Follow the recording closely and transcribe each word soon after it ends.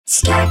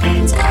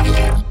Scarpins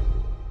Avenue.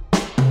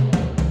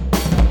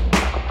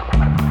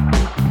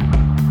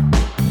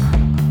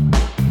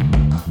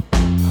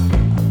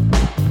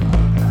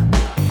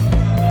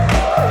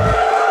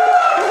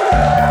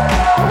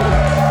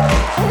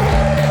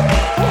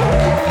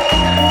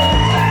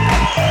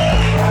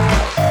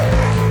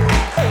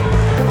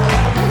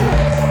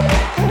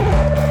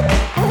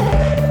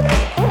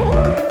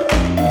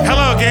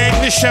 Hello,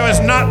 gang. This show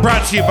is not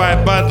brought to you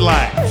by Bud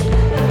Light.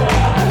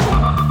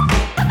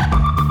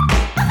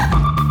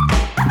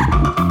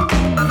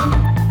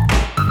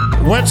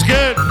 What's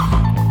good?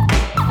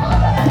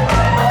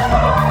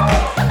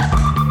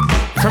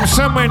 From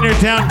somewhere near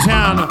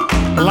downtown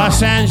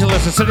Los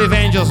Angeles, the city of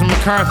angels in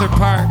MacArthur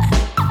Park,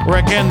 where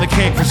again the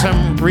cake for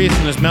some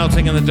reason is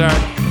melting in the dark,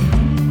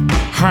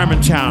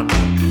 Harmontown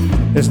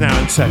is now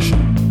in session.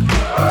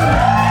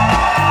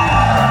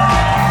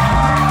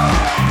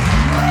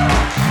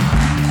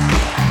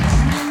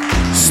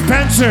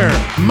 Spencer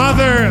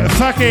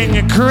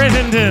motherfucking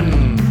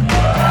Crittenden.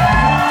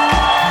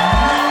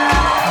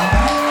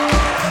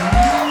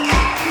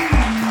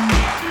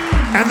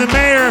 And the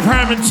mayor of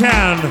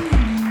Harmontown,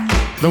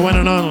 the one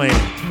and only,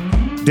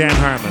 Dan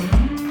Harmon.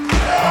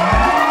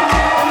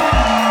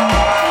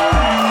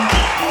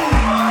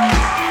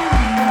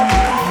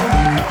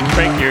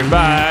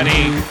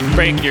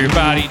 Break your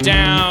body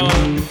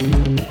down,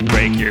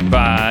 break your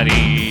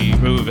body,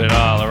 move it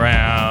all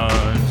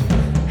around.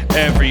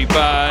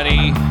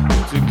 Everybody.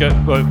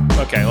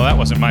 Okay, well that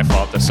wasn't my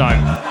fault. The song,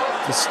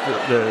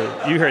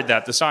 you heard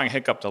that. The song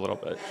hiccuped a little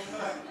bit.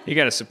 You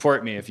got to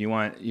support me if you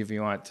want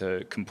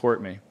to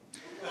comport me.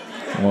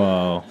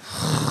 Whoa.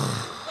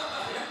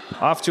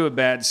 Off to a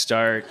bad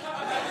start.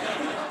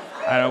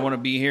 I don't want to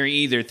be here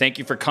either. Thank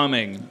you for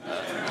coming.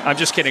 I'm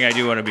just kidding. I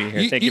do want to be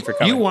here. Thank you for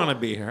coming. You want to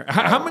be here.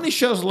 How many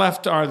shows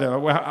left are there?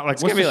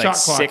 What's gonna be the like shot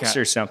clock 6 at?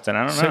 or something.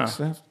 I don't know. 6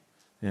 left?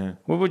 Yeah.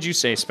 What would you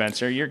say,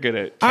 Spencer? You're good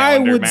at I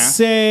calendar would math.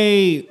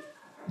 say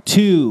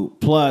 2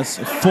 plus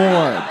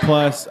 4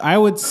 plus, I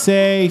would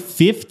say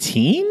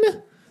 15?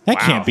 That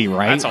can't be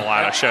right. That's a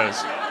lot of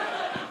shows.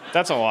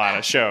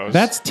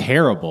 That's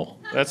terrible.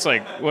 That's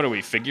like, what are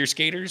we, figure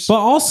skaters? But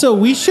also,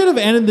 we should have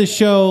ended the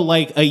show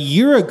like a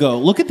year ago.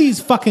 Look at these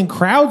fucking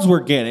crowds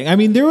we're getting. I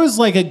mean, there was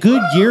like a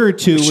good year or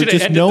two with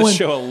just no one. The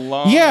show a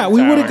long Yeah,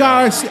 we time would have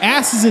got ago. our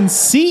asses in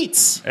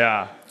seats.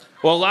 Yeah.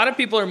 Well, a lot of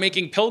people are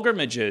making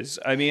pilgrimages.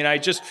 I mean, I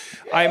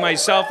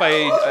myself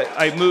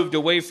moved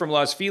away from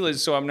Los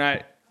Feliz, so I'm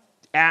not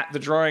at the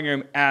drawing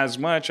room as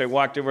much. I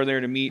walked over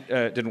there to meet,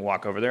 didn't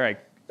walk over there.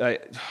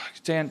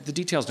 Dan, the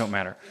details don't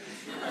matter.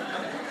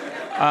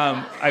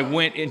 I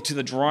went into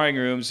the drawing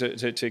rooms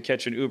to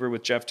catch an Uber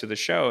with Jeff to the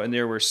show, and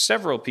there were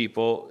several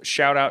people.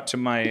 Shout out to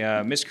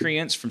my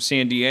miscreants from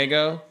San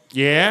Diego.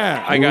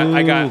 Yeah. I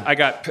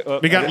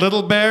got. We got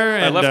Little Bear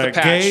and left the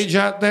patch. Gage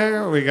out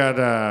there. We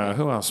got,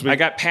 who else? I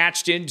got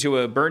patched into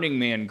a Burning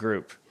Man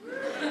group.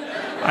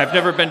 I've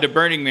never been to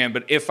Burning Man,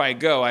 but if I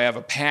go, I have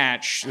a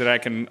patch that I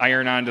can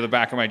iron onto the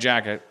back of my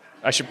jacket.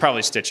 I should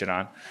probably stitch it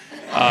on.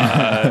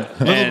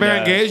 Little Bear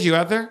and Gage, you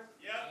out there?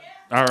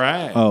 All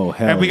right. Oh,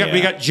 hell And we yeah.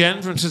 got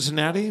Jen from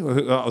Cincinnati, who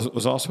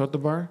was also at the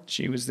bar.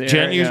 She was there.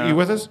 Jen, yeah. you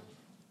with us?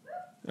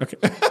 Okay.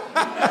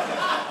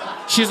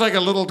 She's like a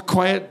little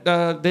quiet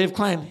Dave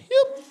Klein.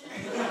 Yep.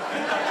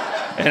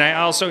 And I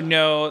also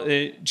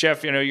know,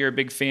 Jeff, you're a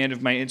big fan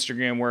of my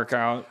Instagram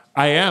workout.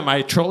 I am.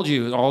 I trolled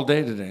you all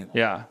day today.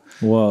 Yeah.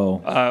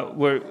 Whoa.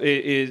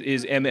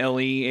 Is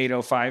MLE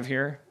 805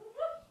 here?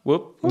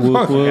 Whoop.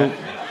 Whoop, whoop.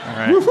 All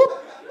right.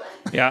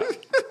 Yeah.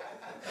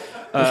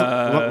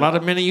 A lot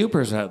of mini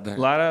Upers out there. A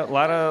lot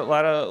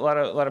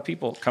of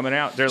people coming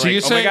out. They're So like,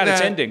 you're oh my saying God,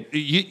 it's that ending.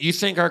 You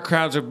think our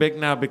crowds are big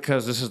now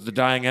because this is the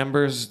dying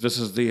embers? This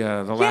is the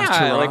last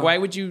hurrah? Like why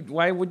would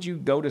you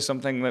go to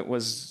something that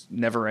was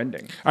never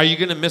ending? Are you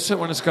going to miss it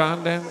when it's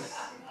gone, Dan?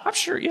 I'm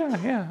sure.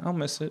 Yeah, I'll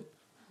miss it.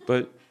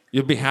 But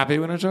You'll be happy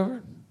when it's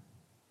over?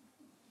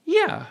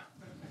 yeah.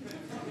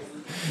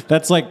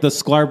 That's like the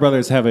Sklar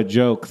brothers have a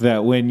joke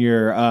that when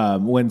you're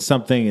when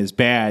something is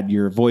bad,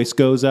 your voice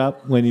goes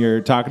up when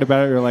you're talking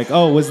about it. You're like,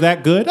 "Oh, was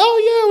that good?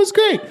 Oh yeah, it was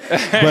great."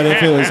 But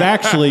if it was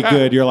actually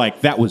good, you're like,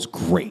 "That was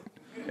great."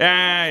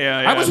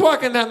 Yeah. I was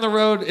walking down the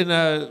road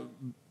in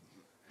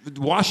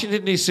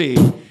Washington, D.C.,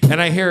 and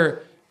I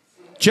hear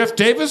Jeff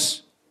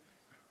Davis,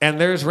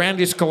 and there's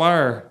Randy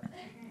Sklar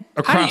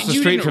across the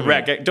street from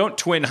me. Don't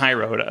twin high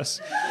road us.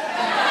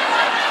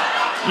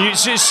 You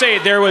just say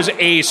there was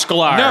a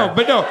Sklar.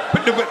 But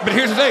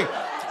here's the thing.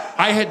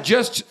 I had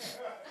just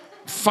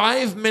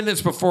 5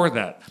 minutes before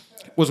that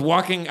was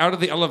walking out of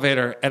the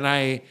elevator, and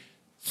I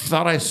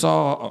thought I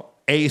saw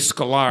a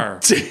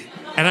Sklar.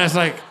 And I was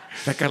like,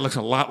 that guy looks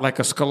a lot like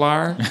a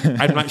Sklar.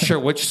 I'm not sure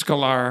which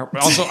Sklar.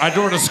 Also, I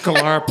wrote a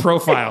Sklar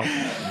profile.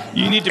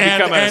 You need to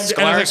become a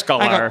Sklar.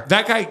 I go,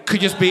 that guy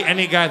could just be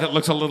any guy that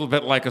looks a little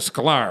bit like a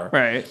Sklar.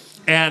 Right.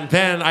 And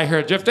then I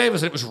heard Jeff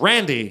Davis, and it was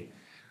Randy.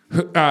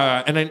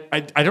 And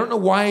I don't know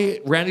why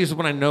Randy's the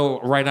one I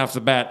know right off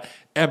the bat,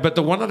 but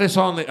the one that I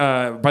saw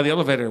by the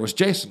elevator was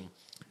Jason.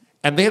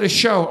 And they had a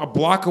show a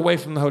block away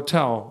from the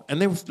hotel,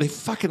 and they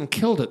fucking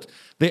killed it.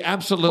 They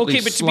absolutely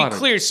Okay, but slaughtered. to be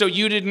clear, so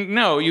you didn't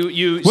know.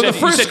 You Well,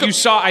 said you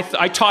saw. I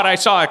thought I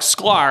saw a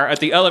Sklar at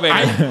the elevator.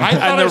 I thought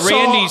and the I saw-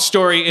 Randy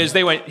story is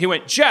he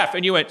went Jeff,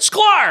 and you went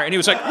Sklar, and he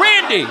was like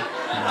Randy,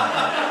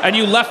 and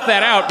you left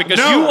that out because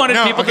you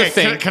wanted people to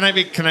think. Can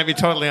I be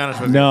totally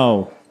honest with you?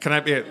 No. Can I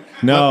be?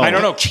 No. I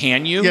don't know.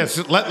 Can you? Yes.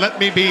 Let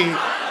me be.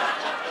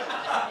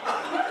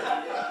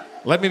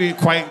 Let me be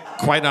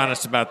quite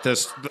honest about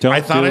this. Don't I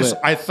thought do it.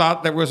 I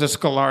thought there was a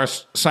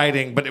Sklar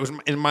sighting, but it was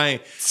in my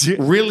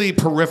really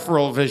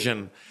peripheral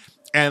vision,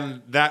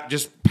 and that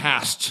just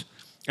passed.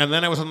 And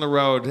then I was on the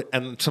road,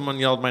 and someone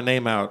yelled my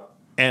name out,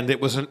 and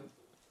it was a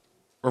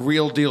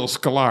real deal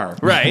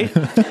Sklar. Right.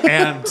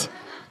 And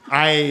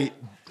I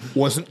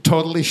wasn't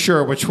totally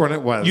sure which one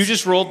it was. You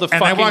just rolled the and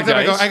fucking I walked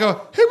up, dice. I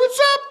go, hey, what's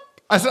up?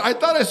 I said, I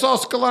thought I saw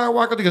Sklar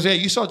walk up. He goes, yeah,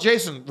 you saw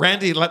Jason.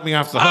 Randy let me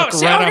off the hook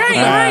See, right off okay, the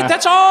all bat. right.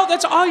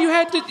 That's all you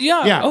had to.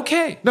 Yeah.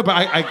 Okay. No,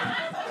 but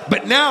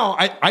but now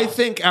I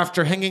think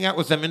after hanging out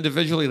with them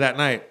individually that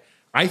night,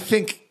 I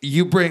think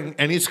you bring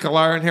any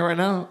Sklar in here right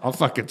now, I'll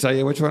fucking tell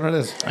you which one it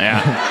is.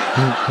 Yeah.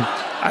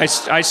 I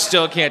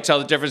still can't tell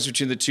the difference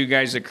between the two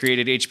guys that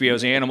created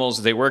HBO's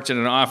Animals. They worked in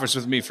an office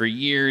with me for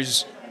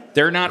years.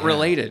 They're not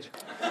related.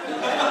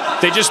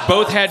 They just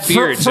both had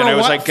beards, and I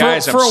was like,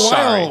 guys, I'm sorry. For a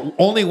while,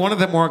 only one of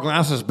them wore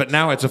glasses, but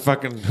now it's a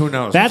fucking, who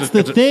knows? That's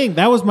the thing.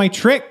 That was my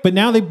trick. But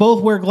now they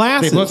both wear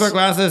glasses. They both wear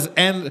glasses,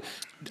 and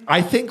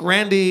I think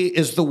Randy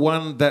is the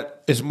one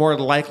that is more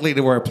likely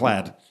to wear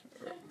plaid.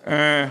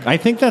 I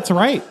think that's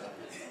right.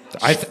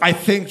 I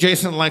think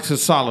Jason likes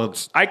his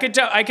solids. I could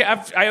tell. I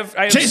have.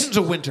 Jason's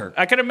a winter.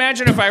 I could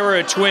imagine if I were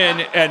a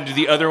twin and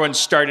the other one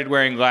started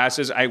wearing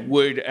glasses, I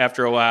would,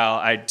 after a while,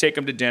 I'd take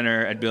them to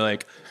dinner. I'd be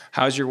like,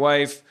 how's your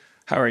wife?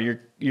 How are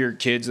your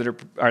kids?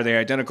 Are they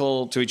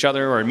identical to each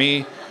other or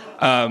me?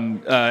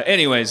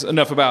 Anyways,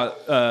 enough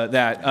about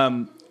that.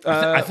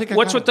 I think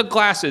what's with the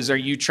glasses? Are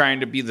you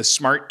trying to be the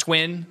smart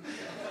twin?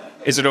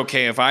 Is it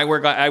okay if I wear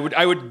glasses?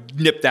 I would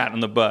nip that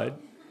in the bud.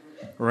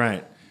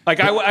 Right.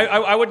 Like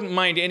I wouldn't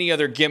mind any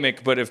other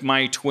gimmick, but if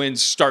my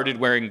twins started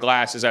wearing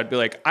glasses, I'd be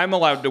like, I'm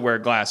allowed to wear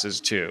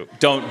glasses too.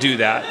 Don't do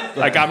that.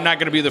 Like I'm not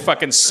going to be the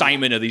fucking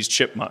Simon of these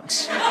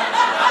chipmunks.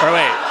 Or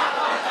wait.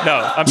 No,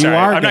 I'm sorry.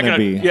 I'm not gonna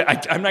be.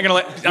 Yeah, I'm not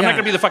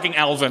gonna be the fucking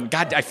Alvin.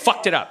 God, I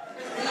fucked it up.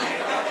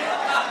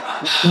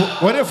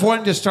 What if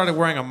one just started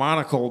wearing a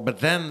monocle, but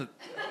then,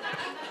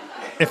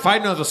 if I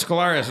know the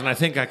Sklar is, and I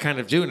think I kind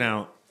of do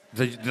now,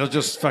 they'll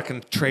just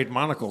fucking trade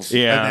monocles.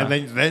 Yeah.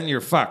 And then you're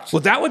fucked.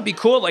 Well, that would be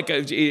cool. Like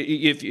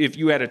if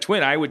you had a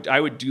twin, I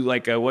would do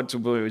like what's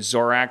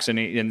Zorax and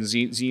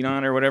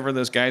Xenon or whatever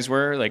those guys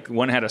were. Like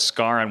one had a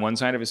scar on one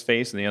side of his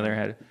face, and the other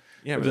had.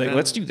 Yeah, I'd but be like, then-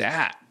 let's do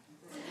that.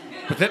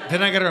 But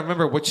then I got to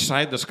remember which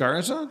side the scar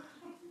is on.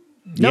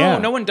 No,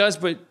 no one does.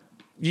 But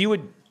you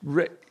would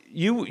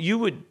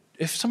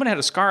if someone had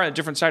a scar on a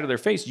different side of their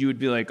face, you would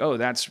be like, oh,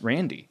 that's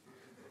Randy,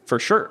 for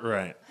sure.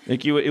 Right.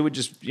 Like it would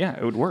just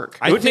it would work.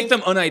 I It would make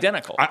think- them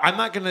unidentical. I'm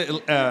not going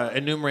to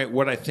enumerate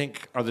what I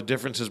think are the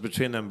differences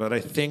between them, but I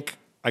think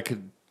I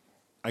can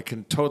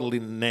totally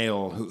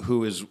nail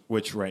who is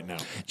which right now.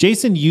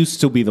 Jason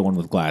used to be the one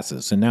with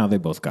glasses, and now they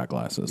both got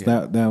glasses.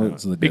 That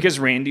was the Because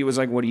Randy was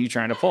like, what are you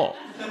trying to pull?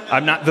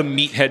 I'm not the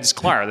meathead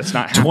Sklar. That's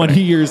not happening.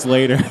 20 years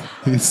later,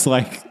 it's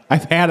like,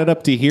 I've had it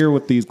up to here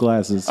with these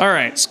glasses. All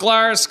right,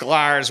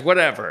 Sklars,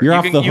 whatever. You're you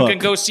off can, the You hook. can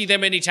go see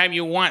them anytime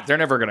you want. They're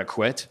never going to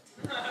quit.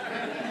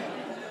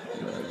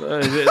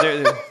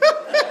 They're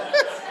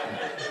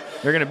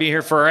going to be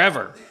here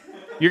forever.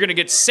 You're going to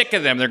get sick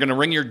of them. They're going to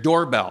ring your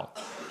doorbell.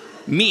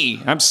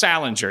 Me, I'm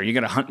Salinger. You're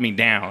going to hunt me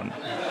down.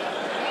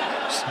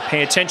 Just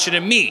pay attention to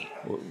me.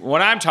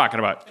 What I'm talking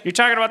about. You're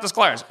talking about the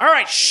Sklars. All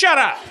right, shut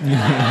up.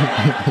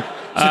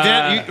 So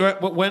Dan,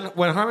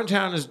 when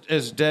Harmontown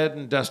is dead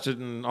and dusted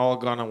and all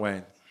gone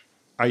away,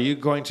 are you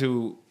going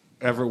to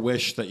ever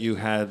wish that you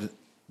had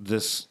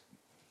this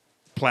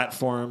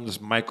platform,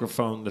 this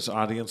microphone, this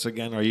audience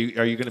again? Are you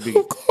going to be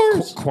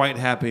quite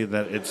happy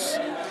that it's?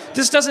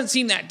 This doesn't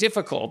seem that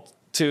difficult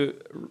to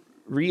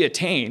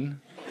reattain.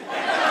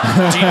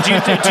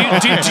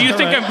 Do you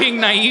think I'm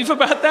being naive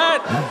about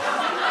that?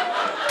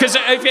 Because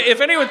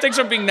if anyone thinks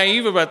I'm being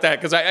naive about that,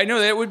 because I know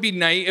that would be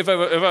naive if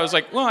I was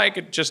like, well, I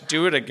could just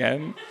do it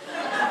again.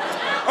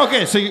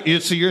 Okay, so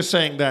you're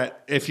saying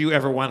that if you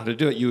ever wanted to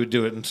do it, you would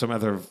do it in some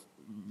other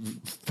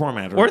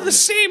format, Or the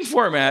same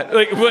format.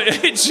 Like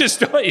it's just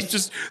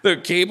the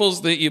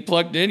cables that you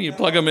plugged in, you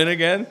plug them in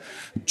again.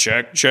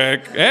 Check.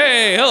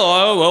 Hey,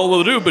 hello, well,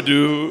 we'll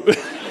do. Like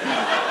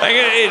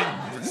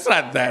it's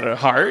not that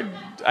hard.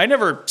 I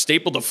never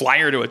stapled a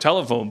flyer to a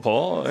telephone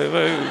pole.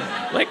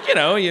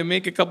 You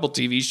make a couple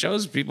TV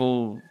shows,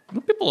 people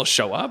will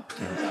show up.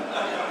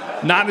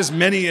 Not as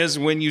many as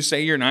when you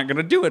say you're not going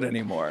to do it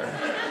anymore.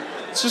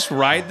 Let's just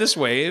ride this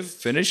wave,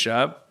 finish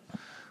up.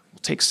 We'll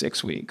take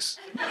 6 weeks.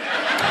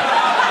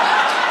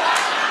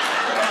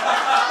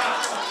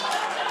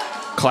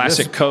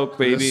 Classic Coke,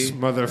 baby. This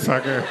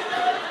motherfucker.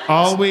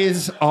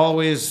 Always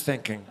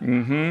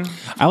thinking.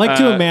 I like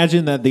to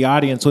imagine that the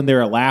audience, when they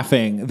were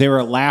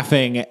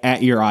laughing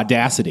at your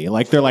audacity.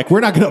 Like, they're like, we're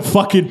not going to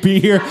fucking be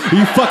here. Are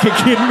you fucking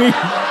kidding me?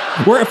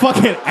 We're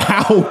fucking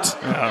out.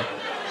 Oh.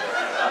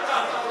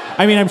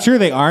 I mean, I'm sure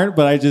they aren't,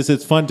 but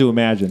it's fun to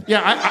imagine.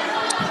 Yeah,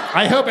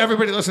 I hope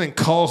everybody listening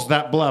calls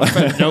that bluff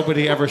and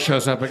nobody ever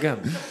shows up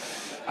again.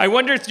 I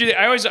wonder through.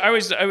 I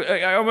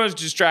was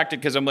distracted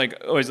because I'm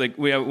like always like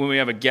when we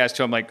have a guest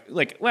who I'm like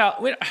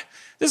well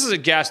this is a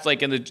guest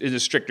like in the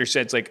stricter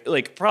sense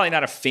like probably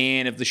not a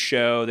fan of the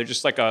show. They're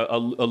just like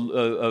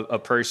a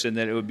person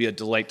that it would be a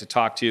delight to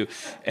talk to,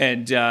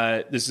 and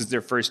this is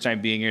their first time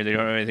being here. They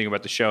don't know anything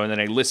about the show, and then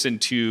I listen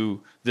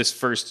to this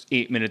first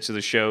 8 minutes of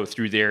the show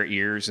through their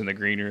ears in the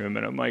green room,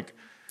 and I'm like,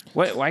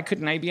 why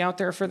couldn't I be out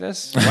there for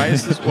this? Why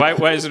is this?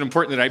 Why is it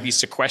important that I be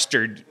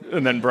sequestered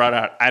and then brought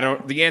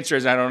out? The answer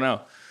is I don't know.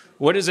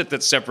 What is it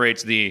that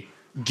separates the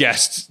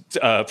guest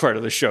part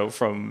of the show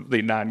from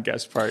the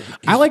non-guest part?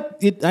 I like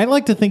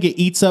to think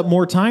it eats up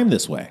more time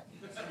this way.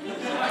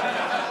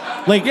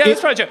 Like, yeah,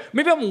 that's probably true.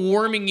 Maybe I'm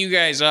warming you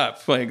guys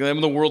up. Like, I'm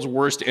the world's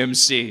worst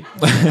MC.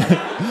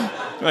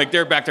 Like,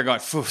 they're back there going,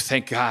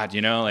 thank God,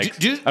 you know? Like,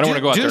 I don't want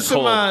to go out there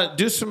cold.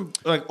 Do some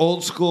like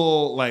old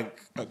school like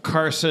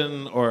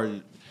Carson or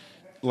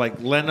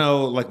like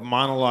Leno like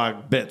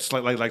monologue bits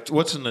like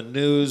what's in the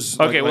news.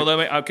 Okay, I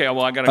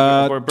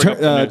gotta bring up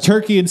the news.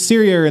 Turkey and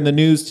Syria are in the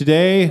news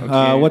today.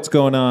 Okay. What's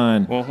going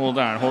on? Well, hold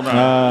on.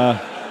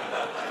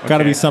 Got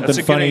to be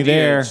something funny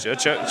there.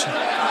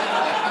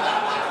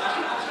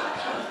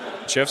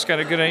 Jeff's got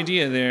a good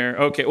idea there.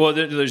 Okay, well,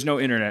 there's no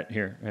internet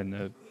here.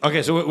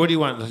 Okay, so what do you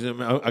want?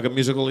 Like a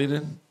musical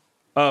lead-in?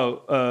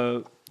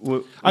 I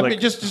mean,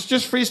 just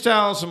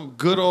freestyle some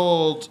good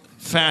old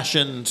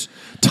fashioned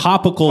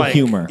topical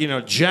humor. You know,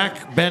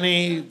 Jack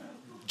Benny,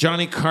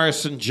 Johnny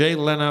Carson, Jay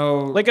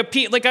Leno. We'll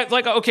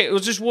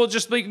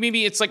just like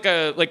maybe it's can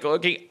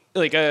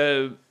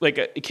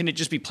it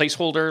just be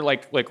placeholder?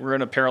 Like we're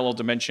in a parallel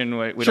dimension.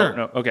 We Sure. don't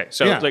know. Okay,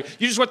 so like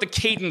you just want the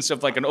cadence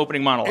of like an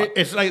opening monologue.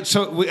 It's like it's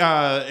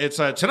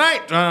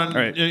tonight on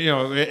Right.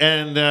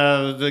 and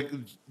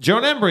the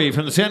Joan Embry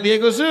from the San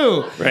Diego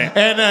Zoo. Right.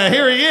 And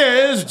here he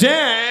is,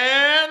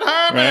 Dan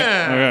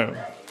Harmon.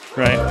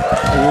 Right.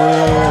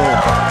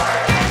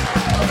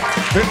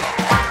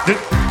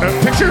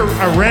 Picture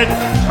a red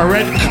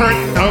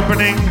curtain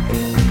opening.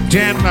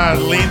 Dan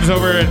leans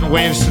over and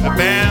waves to the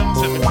bands,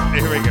 and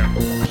here we go.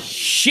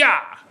 Sha!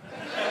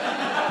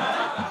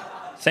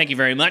 Thank you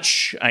very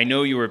much. I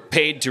know you were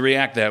paid to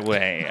react that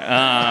way.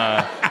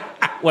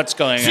 What's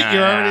going on?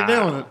 You're already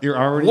nailing it. You're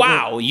already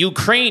Wow,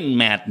 Ukraine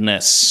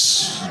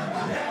madness.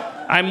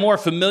 I'm more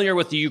familiar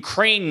with the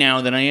Ukraine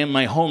now than I am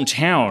my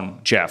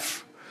hometown,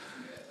 Jeff.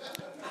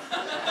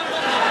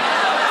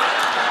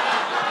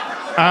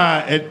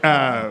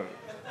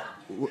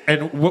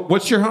 And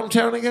what's your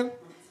hometown again?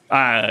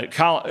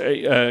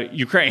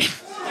 Ukraine.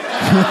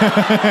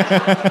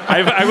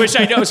 I wish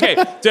I knew. Okay,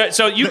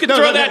 so you could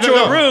throw that to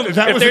a room. If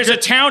there's a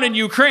town in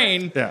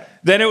Ukraine,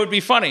 then it would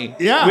be funny.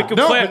 Yeah, we could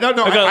play. I go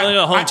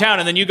hometown,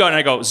 and then you go and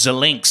I go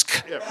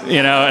Zelensk.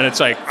 You know, and it's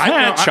like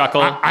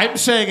chuckle. I'm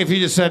saying if you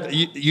just said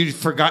you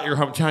forgot your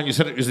hometown, you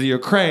said it was the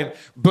Ukraine.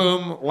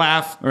 Boom,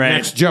 laugh. Right.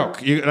 Next joke.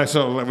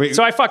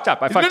 So I fucked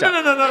up.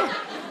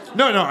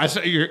 No. I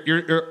said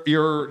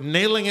you're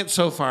nailing it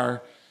so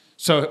far.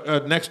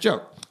 So next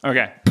joke.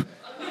 Okay.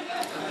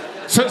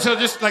 So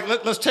just like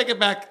let's take it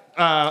back.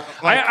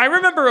 I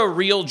remember a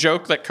real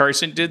joke that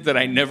Carson did that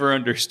I never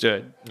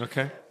understood.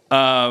 Okay.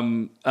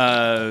 And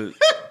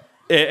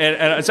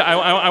so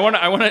I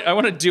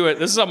want to do it.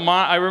 This is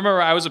I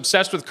remember I was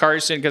obsessed with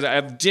Carson because I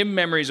have dim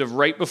memories of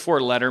right before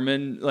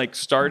Letterman like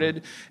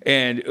started,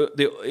 and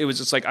it was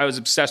just like I was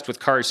obsessed with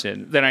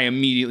Carson. Then I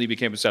immediately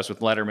became obsessed with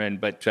Letterman.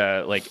 But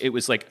it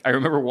was like I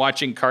remember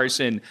watching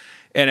Carson.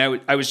 And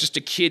I was just a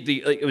kid.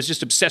 I was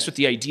just obsessed with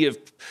the idea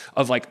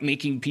of like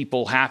making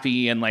people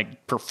happy and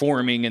like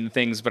performing and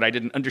things, but I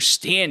didn't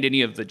understand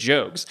any of the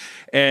jokes.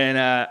 And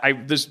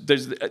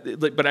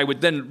but I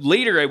would then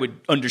later I would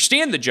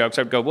understand the jokes.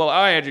 I'd go, well,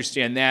 I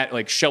understand that.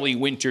 Like Shelley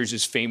Winters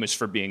is famous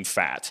for being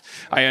fat.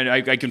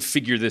 I can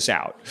figure this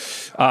out.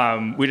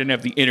 We didn't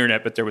have the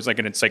internet, but there was like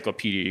an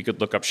encyclopedia. You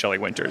could look up Shelley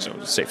Winters and it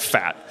would say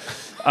fat.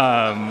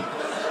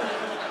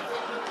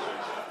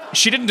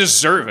 She didn't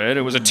deserve it.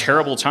 It was a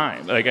terrible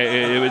time. Like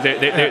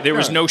there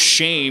was no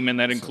shame, and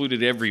that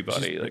included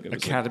everybody. Like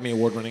Academy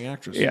Award-winning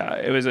actress. Yeah,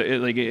 it was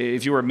like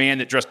if you were a man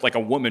that dressed like a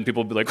woman,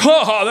 people would be like,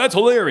 "Ha ha, that's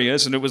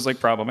hilarious," and it was like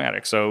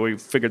problematic. So we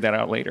figured that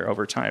out later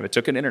over time. It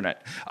took an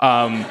internet.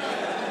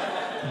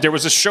 There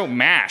was a show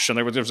MASH, and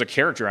there was a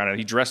character on it.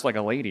 He dressed like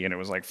a lady, and it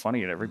was like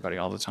funny to everybody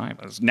all the time.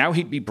 Now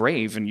he'd be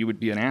brave, and you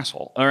would be an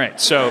asshole. All right,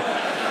 so.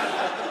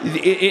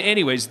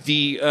 Anyways,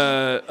 this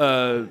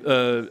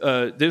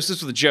is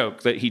the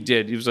joke that he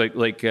did. He was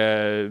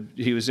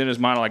he was in his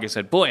monologue. He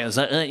said, "Boy, there's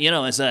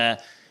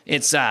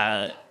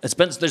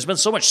been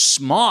so much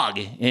smog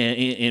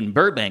in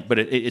Burbank, but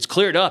it's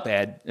cleared up,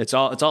 Ed. It's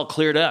all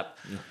cleared up.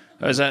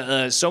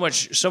 There's so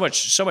much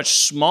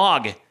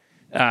smog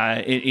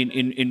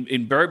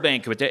in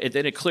Burbank, but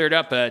then it cleared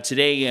up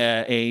today.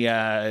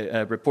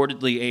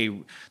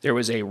 Reportedly, there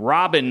was a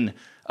robin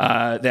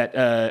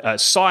that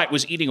saw it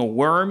was eating a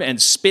worm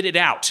and spit it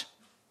out.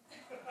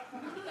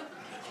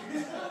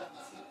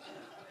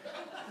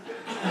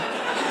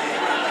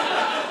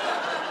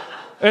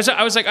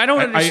 I was like, I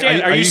don't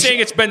understand. Are you saying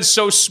it's been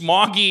so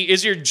smoggy?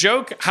 Is your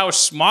joke how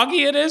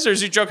smoggy it is, or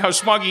is your joke how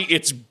smoggy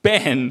it's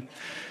been?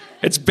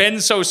 It's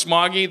been so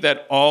smoggy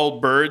that all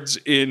birds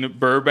in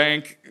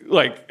Burbank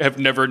have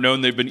never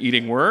known they've been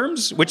eating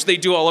worms, which they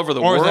do all over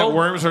the world. Or that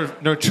worms are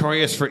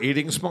notorious for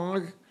eating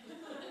smog?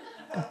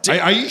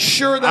 Are you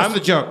sure that's the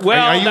joke?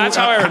 Well, that's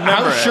how I remember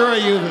How it. sure are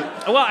you?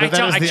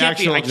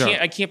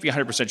 I can't be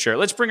 100% sure.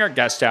 Let's bring our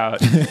guest out.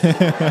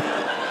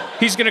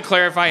 He's going to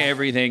clarify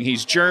everything.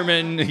 He's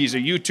German. He's a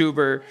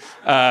YouTuber.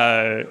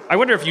 I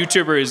wonder if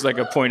YouTuber is like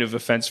a point of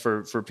offense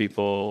for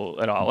people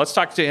at all. Let's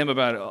talk to him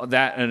about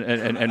that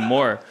and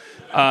more.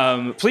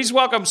 Please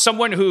welcome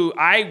someone who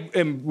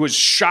was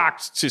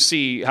shocked to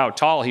see how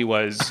tall he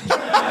was.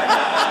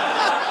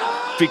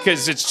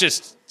 Because it's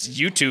just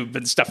YouTube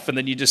and stuff, and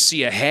then you just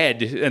see a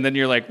head, and then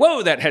you're like,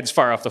 whoa, that head's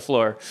far off the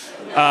floor.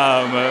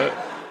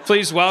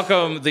 Please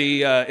welcome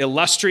the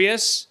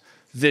illustrious,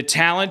 the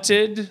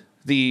talented,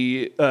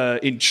 the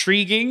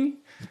intriguing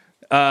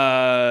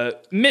Mr.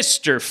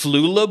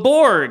 Flula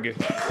Borg.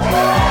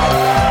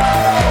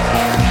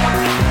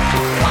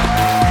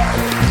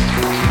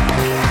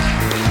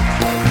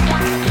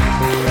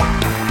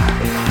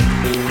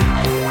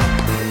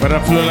 What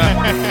up,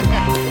 Flula?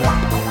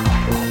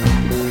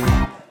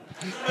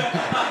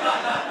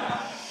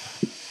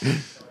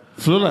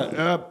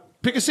 Flula,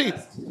 pick a seat.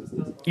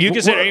 You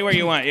can sit anywhere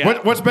you want,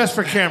 yeah. What's best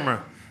for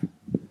camera?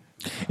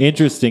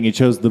 Interesting. He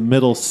chose the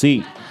middle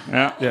seat.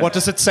 Yeah. What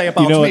does it say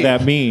about You know me? what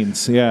that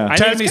means? Yeah.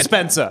 Tell me,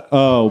 Spencer.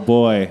 Oh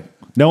boy.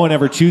 No one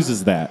ever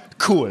chooses that.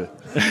 Cool.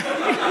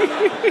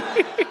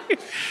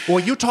 Were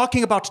you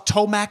talking about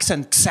Tomax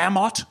and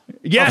Xamot?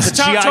 Yes,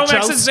 Tomax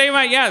and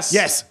Xamot, yes.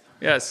 Yes.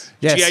 Yes.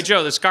 Yes. G.I.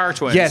 Joe, the Scar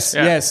twins. Yes,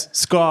 Yeah. yes.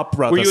 Scar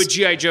brothers. Were you a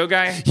G.I. Joe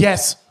guy?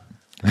 Yes.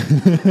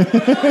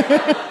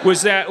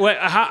 Was that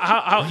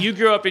how you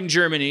grew up in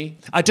Germany?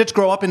 I did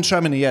grow up in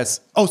Germany, yes.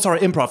 Oh,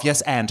 sorry, improv,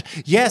 yes, and.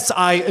 Yes,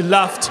 I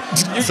loved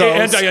those.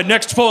 And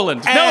next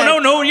Poland.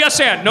 No, yes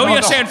and. No,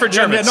 yes and for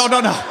Germans. No.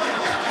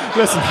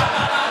 Listen.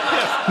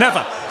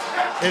 Never.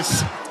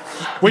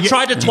 We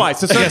tried it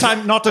twice. The third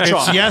time, not to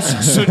try. It's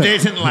yes,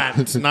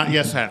 Sudetenland, not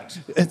yes and.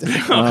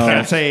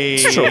 That's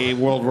a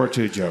World War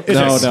II joke.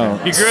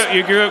 No.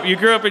 You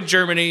grew up in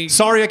Germany.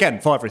 Sorry again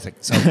for everything.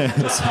 So,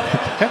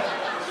 okay.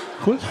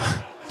 Cool.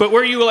 But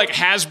were you like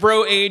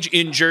Hasbro age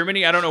in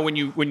Germany? I don't know when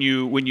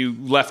you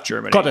left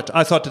Germany. Got it.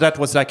 I thought that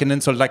was like an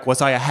insult. Like,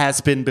 was I a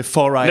has-been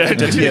before I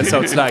entered here? So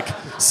it's like,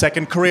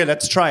 second career,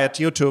 let's try it.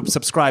 YouTube,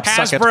 subscribe,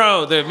 suck it.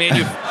 Hasbro,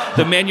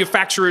 the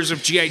manufacturers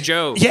of G.I.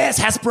 Joe. Yes,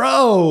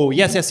 Hasbro.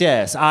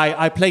 Yes.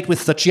 I played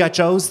with the G.I.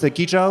 Joes, the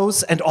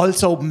Gijos, and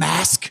also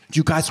Mask. Do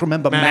you guys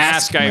remember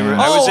Mask? I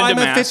was into I'm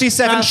Mask. a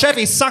 57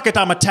 Chevy. Suck it,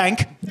 I'm a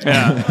tank.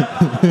 Yeah.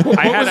 What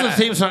was the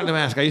theme song to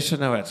Mask? I used to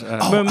know it.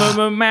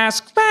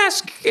 Mask.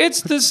 It's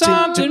the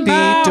something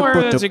power.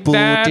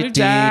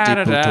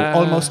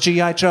 Almost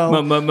G.I.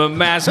 Joe.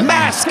 Mask.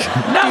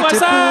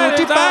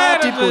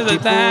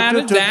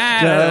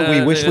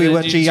 We wish we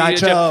were G.I.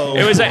 Joe.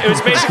 It was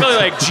basically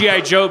like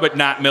G.I. Joe, but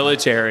not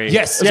military.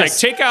 Yes, It's like,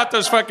 take out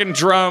those fucking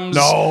drums.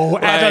 No,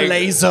 add a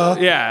laser.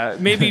 Yeah,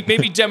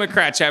 maybe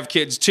Democrats have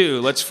kids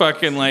too. Let's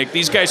fucking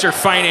these guys are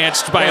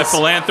financed by a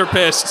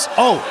philanthropist.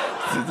 Oh,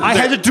 I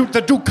had the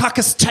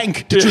Dukakis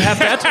tank. Did you have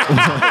that?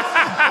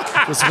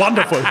 It was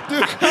wonderful.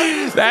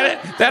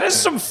 That is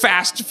some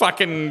fast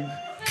fucking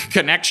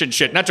connection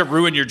shit. Not to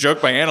ruin your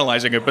joke by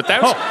analyzing it, but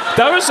that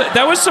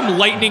was some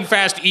lightning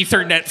fast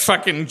Ethernet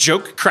fucking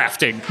joke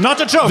crafting. Not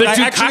a joke. The I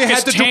actually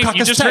had the tank. Dukakis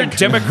You just tank. heard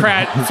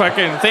Democrat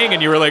fucking thing,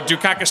 and you were like,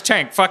 Dukakis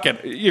tank. Fuck it.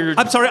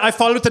 I'm sorry. I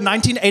followed the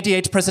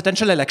 1988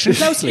 presidential election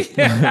closely.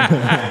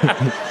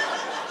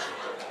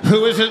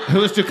 Who is it?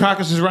 Who is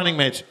Dukakis' running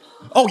mate?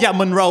 Oh yeah,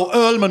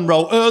 Earl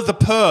Monroe, Earl the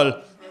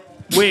Pearl.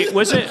 Wait,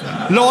 was it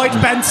Lloyd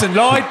Benson?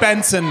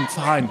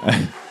 Fine.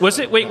 Was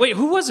it? Wait,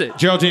 who was it?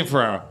 Geraldine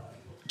Ferrara.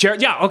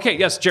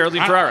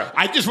 Geraldine Ferrara.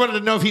 I just wanted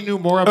to know if he knew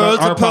more about Earl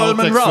our the Pearl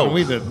politics Monroe. than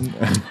we did.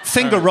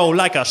 Finger roll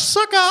like a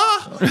sucker.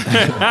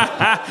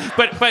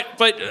 But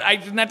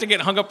I not to get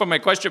hung up on my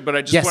question, but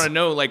I just Yes. want to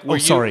know,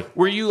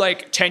 were you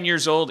like 10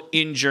 years old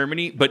in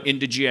Germany, but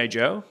into G.I.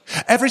 Joe?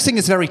 Everything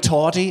is very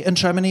tawdy in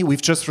Germany.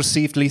 We've just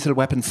received Lethal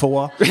Weapon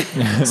 4,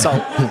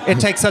 so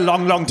it takes a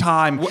long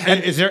time.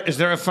 Is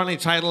there a funny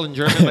title in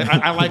German?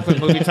 I like when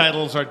movie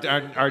titles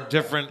are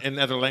different in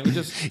other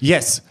languages.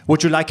 Yes.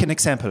 Would you like an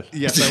example?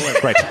 Yes, I would.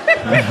 Great.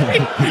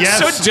 Yes.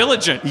 So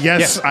diligent.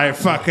 Yes, I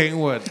fucking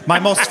would. My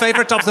most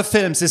favorite of the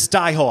films is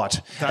Die Hard,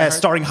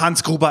 starring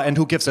Hans Gruber and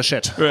Who Gives a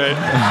Shit. Right.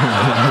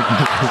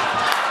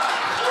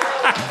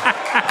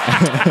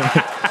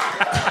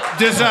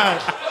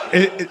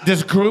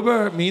 Does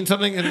Gruber mean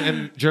something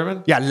in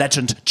German? Yeah,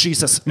 legend.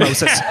 Jesus,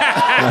 Moses.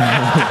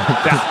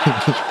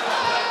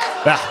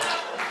 Yeah.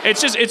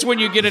 It's when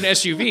you get an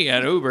SUV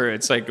on Uber.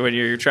 It's like when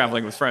you're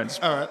traveling with friends.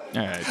 All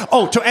right.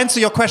 Oh, to answer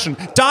your question,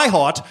 die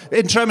hard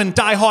in German,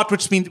 die hard,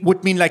 which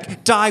would mean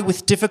like die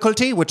with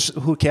difficulty, which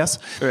who cares?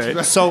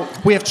 Right. So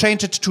we have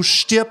changed it to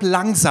stirb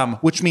langsam,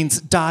 which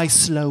means die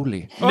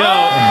slowly. No,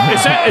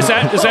 is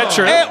that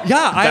true?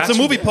 Yeah, I have the That's-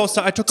 movie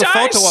poster. I took a Die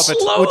photo of it.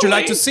 Would you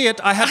like to slowly. see it?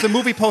 I have the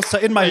movie poster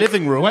in my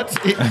living room. What?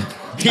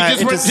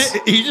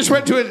 He just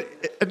went to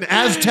an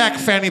Aztec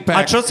fanny I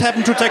pack just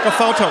happened to take a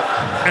photo.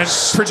 and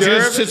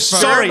produced his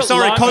Sorry,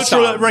 langsam.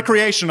 cultural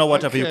recreation or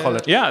whatever you call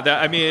it. Yeah,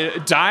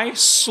 die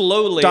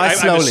slowly. Die I'm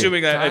slowly.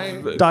 assuming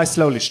that. Die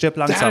slowly, stirb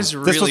langsam. is This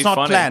was really not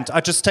funny. planned. I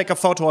just take a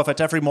photo of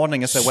it every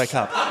morning as I wake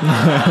up.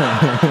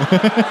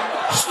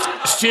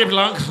 Stirb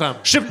langsam.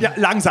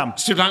 Langsam.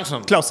 Stirb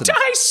langsam. Close enough.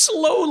 Die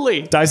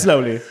slowly. Die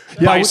slowly.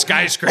 By we-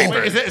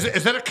 skyscraper.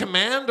 Is that a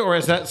command or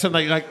is that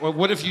something like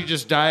what if you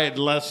just died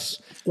less?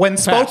 When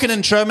spoken Fast.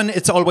 in German,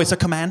 it's always a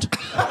command.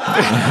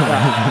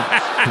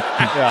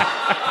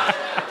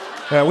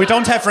 Yeah, we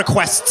don't have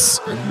requests.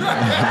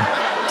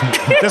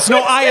 There's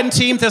no I in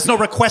team, there's no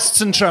requests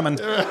in German.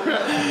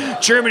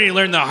 Germany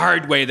learned the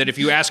hard way that if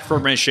you ask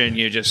permission,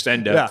 you just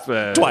end up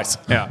Twice.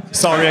 Yeah.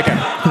 Sorry again.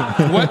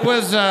 What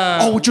was?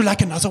 Oh, would you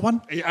like another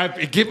one?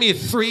 Give me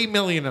 3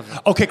 million of them.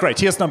 Okay, great.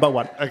 Here's number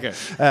one. Okay.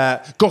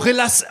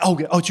 Gorillas.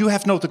 Oh, do you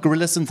have the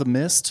Gorillas in the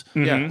Mist?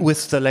 Yeah.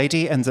 With the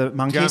lady and the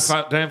monkeys?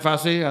 Dan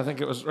Fossey, I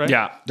think it was right.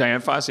 Yeah,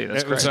 Diane Fossey.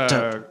 That's It was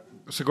correct.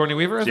 Sigourney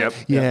Weaver. I think?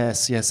 Yep.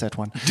 Yes, that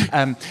one.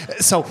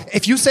 So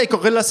if you say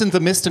gorillas in the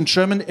mist in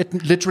German, it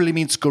literally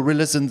means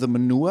gorillas in the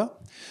manure.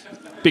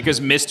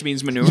 Because mist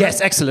means manure.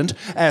 Yes, excellent.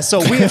 So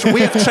we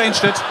have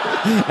changed it.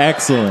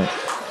 Excellent.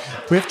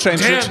 We have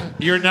changed it. Dan,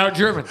 you're now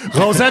German.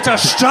 Rosetta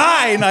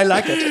Stein, I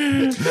like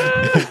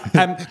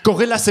it.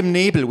 Gorillas im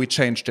Nebel, we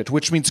changed it,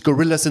 which means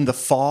gorillas in the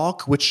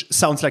fog, which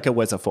sounds like a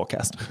weather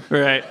forecast.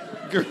 Right.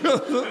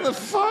 The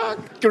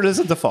fuck? Gorillas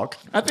in the fog.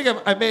 I think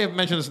I may have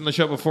mentioned this in the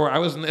show before. I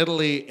was in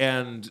Italy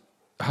and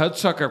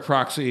Hudsucker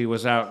Proxy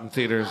was out in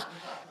theaters,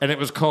 and it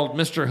was called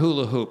Mr.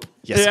 Hula Hoop.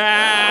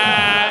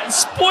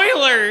 Yes.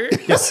 Spoiler.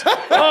 Yes.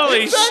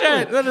 Holy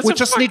shit. That is We a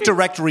just need fucking-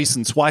 direct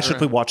reasons. Why should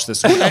we watch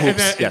this? Hula And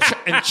hoops. Yes.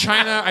 in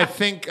China, I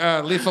think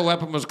Lethal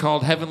Weapon was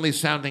called Heavenly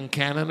Sounding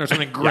Cannon or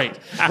something great.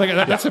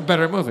 That's a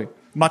better movie.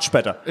 Much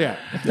better. Yeah.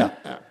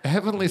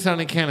 Heavenly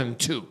Sounding Cannon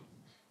 2.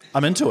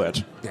 I'm into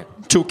it. Yeah.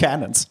 2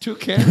 cannons. 2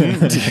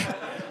 cannons.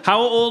 How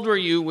old were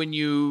you when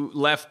you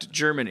left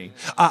Germany?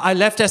 I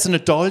left as an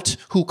adult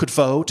who could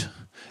vote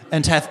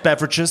and have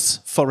beverages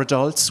for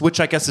adults, which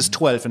I guess is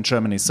 12 in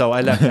Germany. So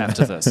I left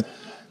after this.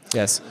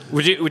 Yes.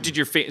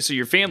 So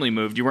your family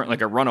moved? You weren't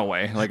like a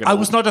runaway? I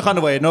was not a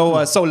runaway.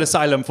 No soul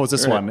asylum for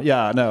this one.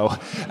 Yeah, no.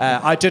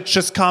 I did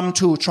just come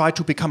to try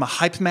to become a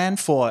hype man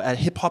for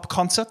hip-hop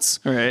concerts.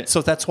 Right.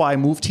 So that's why I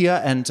moved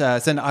here. And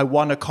then I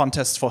won a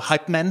contest for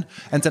hype men.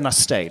 And then I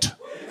stayed.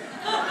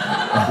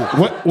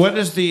 What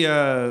is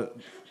the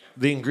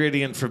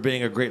ingredient for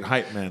being a great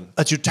hype man?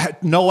 You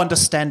had no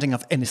understanding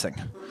of anything.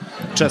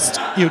 Just,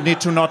 you need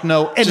to not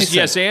know anything. Just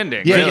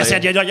yes-anding, Yeah, really.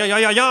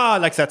 yes, yeah.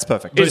 Like, that's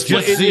perfect. Is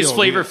zeal,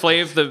 Flavor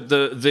Flav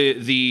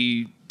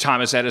the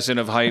Thomas Edison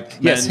of hype?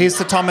 Yes, men? he's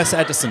the Thomas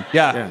Edison.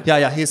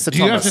 Yeah, he's the Do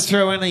you Thomas. have to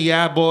throw in a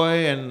yeah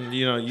boy and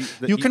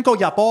You can go,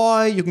 yeah,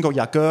 boy. You can go,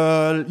 yeah,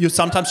 girl. You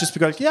sometimes just be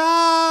like, yeah.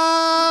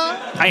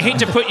 I hate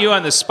to put you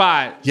on the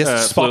spot.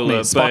 Yes, spot Flula,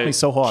 me. Spot but me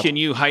so hard. Can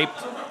you hype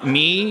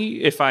me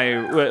if I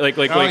like?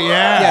 Oh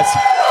yeah.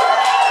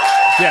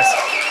 Yes.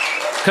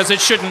 Because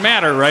it shouldn't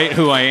matter, right?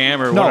 Who I am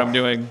or No. what I'm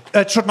doing.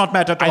 It should not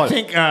matter at all. I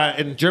think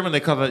in German they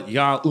call it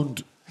ja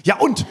und. Ja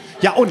und.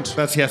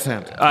 That's yes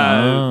and.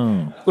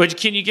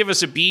 Can you give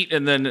us a beat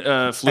and then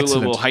Flula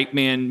Excellent. will hype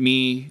man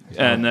me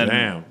and then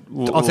damn.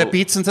 Are there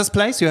beats in this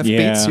place? You have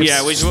Yeah. beats?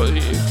 Yeah.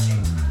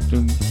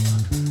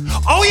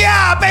 Oh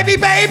yeah, baby!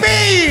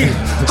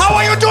 How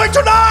are you doing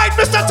tonight,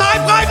 Mr.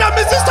 Typewriter,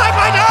 Mrs.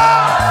 Typewriter?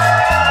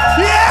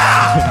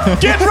 Yeah!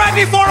 Get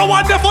ready for a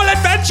wonderful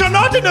adventure,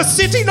 not in a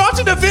city, not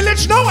in a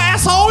village, no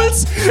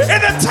assholes,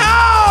 in a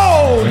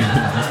town!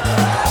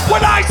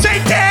 When I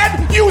say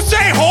dead, you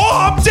say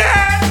home,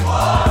 dead!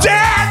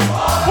 Dead!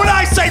 When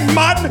I say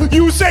Mann,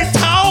 you say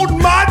town,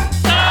 Mann!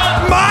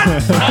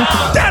 Mann!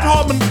 Dan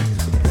Harmon!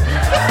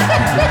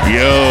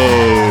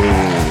 Yo.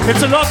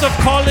 It's a lot of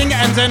calling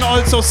and then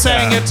also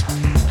saying it.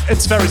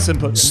 It's very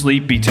simple.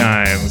 Sleepy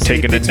time,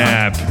 taking a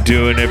nap,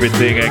 doing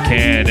everything I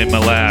can in my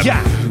lap.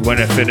 Yeah. When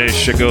I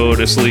finish, I go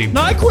to sleep.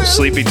 NyQuil.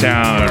 Sleepy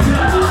town.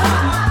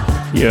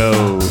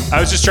 Yo. I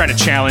was just trying to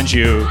challenge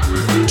you.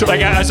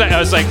 I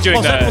was like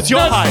doing that was your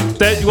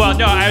hype.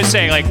 I was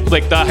saying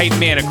like the hype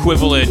man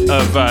equivalent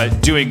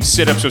of doing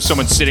sit-ups with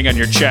someone sitting on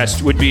your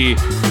chest would be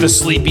the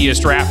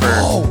sleepiest rapper.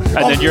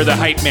 And then you're the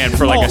hype man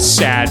for like a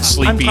sad,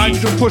 sleepy. trying to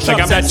do push-ups.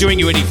 Like I'm not doing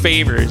you any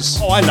favors.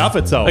 Oh, I love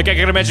it though. Like I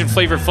can imagine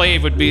Flavor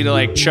Flav would be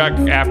like Chuck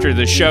after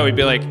the show. He'd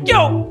be like,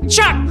 "Yo,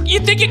 Chuck, you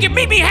think you can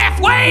meet me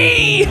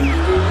halfway?"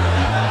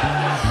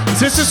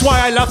 This is why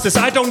I love this.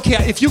 I don't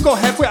care if you go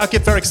halfway. I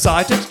get very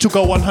excited to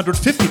go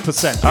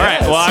 150%. All right.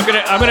 Well, I'm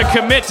gonna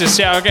commit to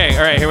say. Okay.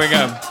 All right. Here we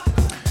go.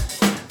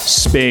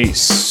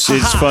 space.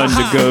 It's fun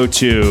to go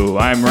to.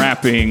 I'm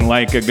rapping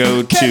like a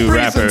go-to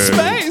rapper.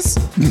 Space.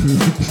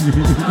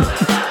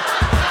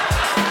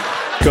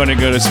 Gonna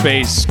go to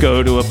space,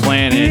 go to a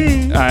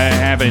planet. I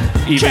haven't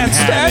even Can't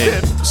had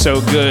stand it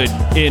so good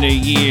in a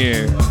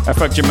year. I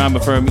fucked your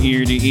mama from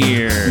ear to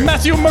ear.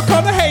 Matthew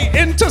McConaughey,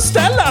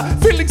 Interstellar.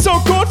 Feeling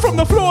so good from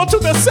the floor to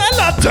the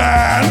cellar.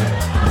 Dan.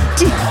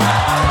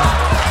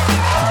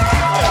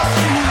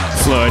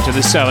 Floor to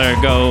the cellar,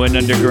 going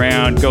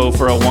underground, go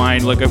for a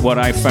wine, look at what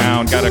I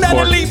found. Got a cork.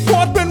 Natalie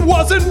Portman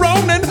wasn't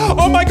Ronan.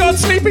 Oh my God,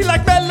 sleepy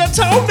like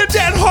melatonin.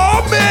 Dan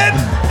Harmon.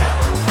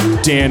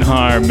 Dan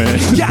Harmon.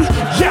 Yeah,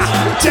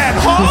 Dan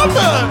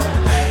Harmon.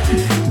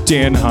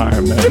 Dan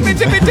Harmon.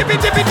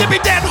 Dippy,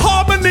 Dan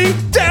Harmony.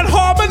 Dan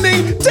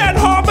Harmony. Dan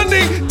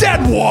Harmony.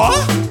 Dan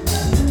what?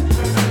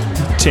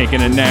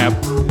 Taking a nap,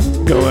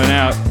 going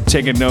out,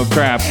 taking no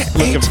crap.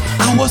 8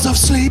 hours of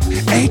sleep.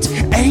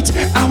 8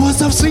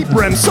 hours of sleep.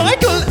 REM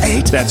cycle.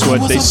 8. That's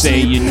what they say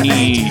you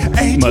need,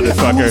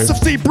 motherfucker. 8 hours of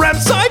sleep. REM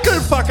cycle,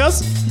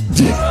 fuckers.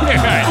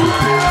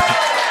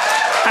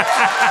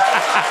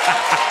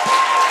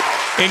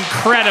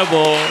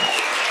 Incredible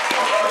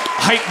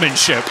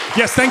hypemanship.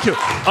 Yes, thank you.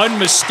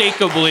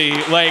 Unmistakably,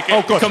 like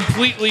good.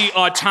 completely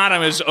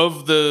autonomous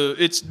of the.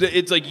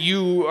 It's like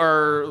you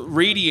are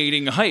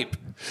radiating hype.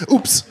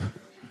 Oops.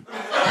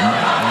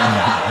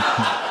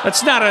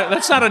 That's not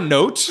a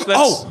note.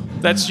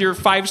 That's your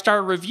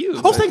 5-star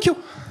review. Oh, thank you.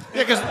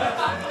 Yeah, because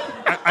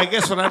I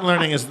guess what I'm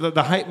learning is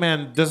the hype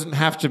man doesn't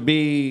have to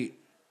be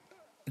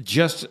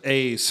just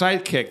a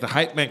sidekick. The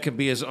hype man can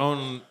be his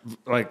own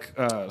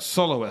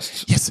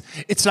soloist. Yes,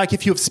 it's like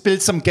if you've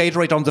spilled some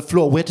Gatorade on the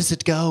floor. Where does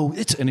it go?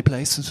 It's any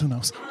place. Who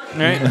knows?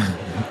 Right?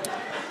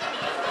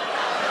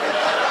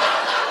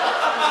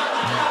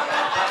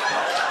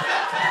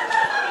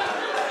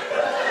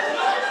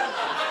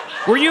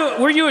 Were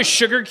you a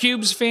Sugar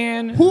Cubes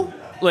fan? Who?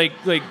 Like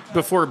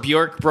before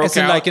Bjork broke As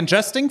in out? like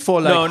ingesting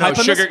for like No,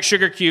 hyperness?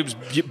 Sugar Cubes,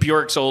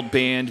 Bjork's old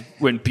band.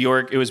 When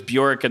it was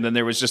Bjork, and then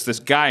there was just this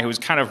guy who was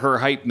kind of her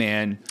hype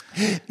man.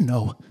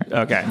 No.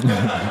 Okay,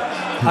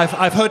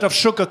 I've heard of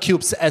sugar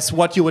cubes as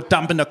what you would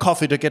dump in a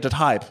coffee to get it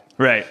hype.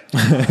 right.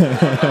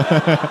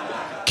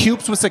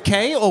 Cubes with a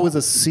K or with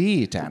a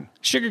C, Dan?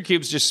 Sugar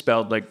Cubes just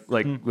spelled like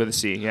with a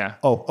C. Yeah.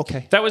 Oh,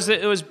 okay. It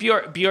was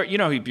Bjork. You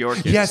know who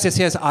Bjork is?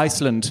 Yes.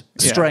 Iceland.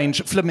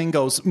 Strange.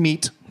 Flamingos.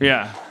 Meat.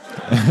 Yeah.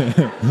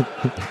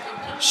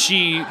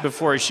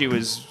 Before she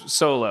was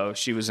solo,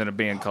 she was in a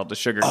band called the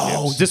Sugar Cubes.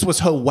 Oh, this was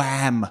her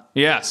wham.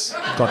 Yes.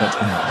 Got it.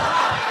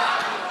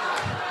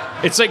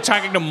 It's like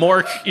talking to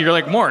Mork. You're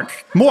like, Mork.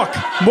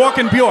 Mork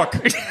and Bjork.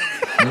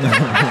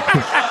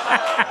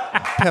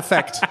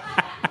 Perfect.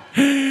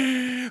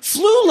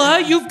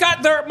 Flula, you've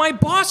got my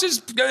boss's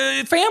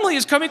family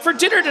is coming for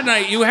dinner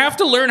tonight. You have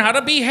to learn how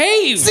to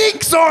behave.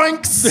 Zink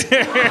zoinks.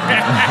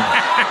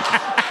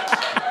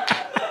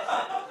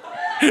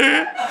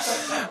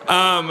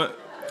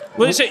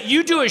 Listen,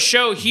 you do a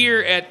show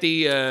here at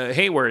the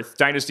Hayworth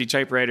Dynasty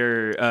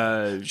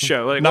Typewriter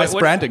show. Nice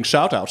branding.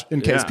 Shout out in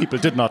case Yeah. people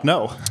did not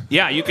know.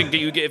 Yeah,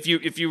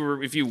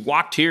 if you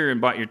walked here and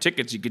bought your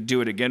tickets, you could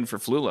do it again for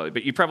Flula.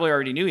 But you probably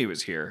already knew he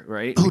was here,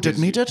 right? Who did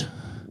me did?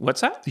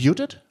 What's that? You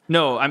did?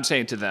 No, I'm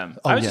saying to them.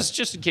 Oh, I was yes.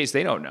 just in case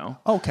they don't know.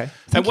 Okay.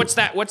 And what's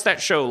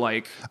that show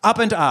like? Up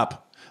and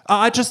up.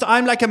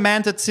 I'm like a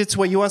man that sits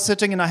where you are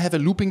sitting, and I have a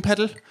looping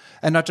pedal,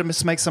 and I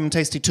just make some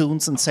tasty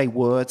tunes and say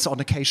words on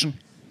occasion.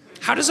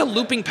 How does a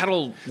looping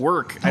pedal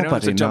work? I know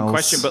it's a Nobody dumb knows.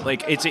 question, but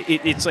like it's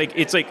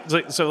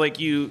like so like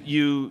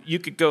you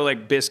could go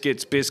like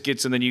biscuits,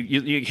 and then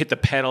you hit the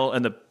pedal,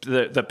 and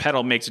the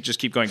pedal makes it just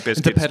keep going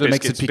biscuits. The pedal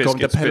biscuits, makes it become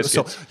the pedal.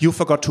 biscuits. So you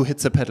forgot to hit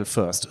the pedal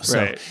first. So,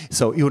 Right.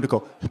 so you want to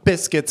go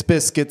biscuits,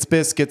 biscuits,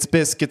 biscuits,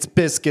 biscuits,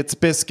 biscuits,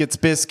 biscuits,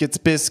 biscuits,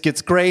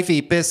 biscuits, gravy,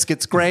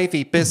 biscuits,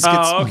 gravy,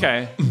 biscuits. Oh,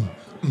 okay.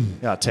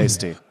 Yeah,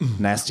 tasty.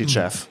 Nasty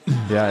chef.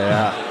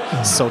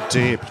 Yeah. So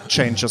deep.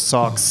 Change your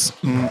socks.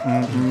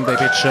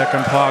 Baby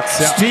chicken pox.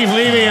 Yeah. Steve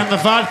Levy and the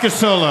vodka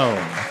solo.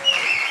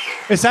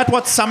 Is that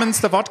what summons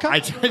the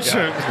vodka?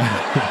 Sure.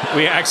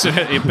 We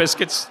accidentally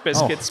biscuits.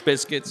 What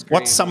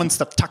gravy. summons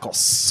the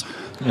tacos?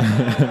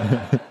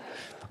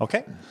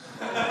 Okay.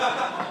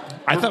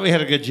 I thought we had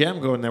a good jam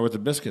going there with the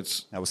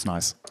biscuits. That was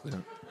nice.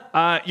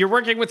 You're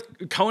working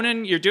with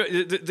Conan. You're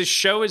doing the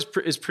show is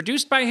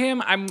produced by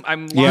him.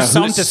 I'm You lost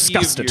sound to see if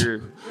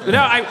disgusted.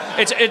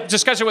 it's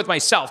discussion with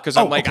myself because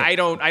I'm like okay. I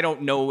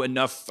don't know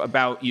enough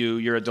about you.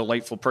 You're a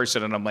delightful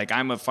person, and I'm like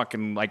I'm a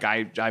fucking like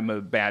I'm a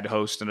bad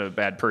host and a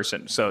bad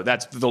person. So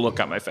that's the look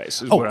on my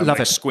face. Is Oh, what I'm love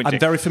like it. Squinting. I'm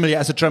very familiar.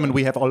 As a German,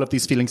 we have all of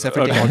these feelings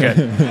every day. Okay.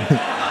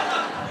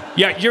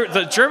 Yeah,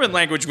 the German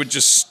language would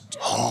just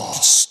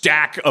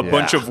stack a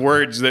bunch of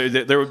words.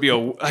 There would be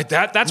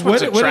that's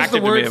what's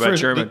attractive to me about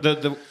German.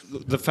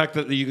 The fact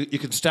that you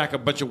can stack a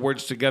bunch of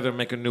words together and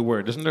make a new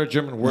word. Isn't there a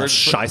German word?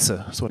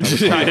 Scheiße. That's what I would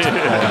call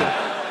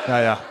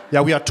it.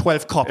 Yeah, we are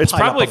 12 cop. It's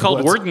probably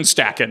called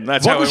Wordenstacken.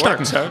 That's how it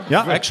works. Huh?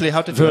 Yeah, actually,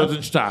 how did you know?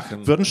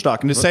 Würdenstachen.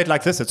 Würdenstachen. You say it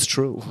like this, it's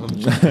true.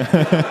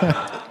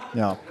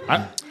 Yeah.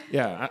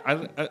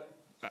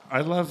 I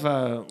I love.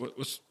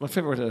 My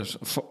favorite is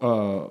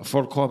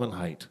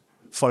Vollkommenheit.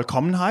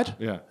 Vollkommenheit?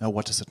 Yeah.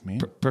 What does it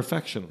mean?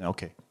 Perfection.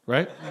 Okay.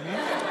 Right?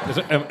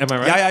 Am I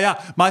right? Yeah.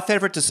 My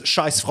favorite is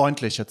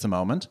scheißfreundlich at the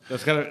moment.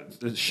 That's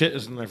the shit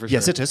isn't there for sure.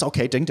 Yes, it is.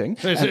 Okay, ding ding.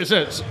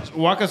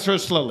 Walk us through it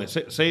slowly.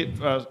 Say it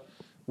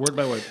word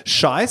by word.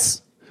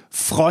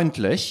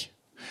 Scheißfreundlich.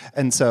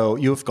 And so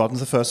you've gotten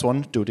the first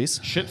one. Do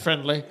this. Shit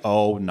friendly.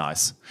 Oh,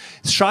 nice.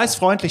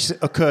 Scheißfreundlich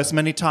occurs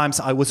many times.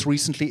 I was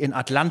recently in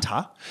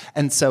Atlanta.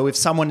 And so if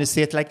someone is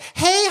there like,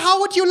 hey, how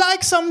would you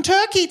like some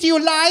turkey? Do you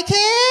like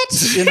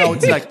it? You know,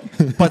 it's like,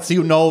 but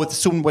you know,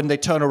 soon when they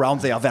turn around,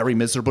 they are very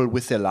miserable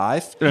with their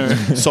life.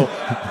 So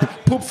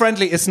poop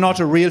friendly is not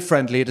a real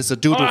friendly. It is a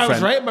doodle friendly. I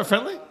was right, my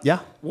friendly?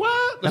 Yeah.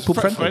 What? That's poop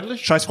friendly? friendly.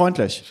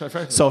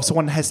 Scheißfreundlich. So if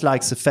someone has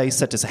like the face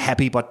that is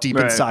happy, but deep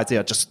inside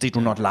they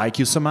do not like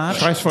you so much.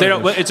 Does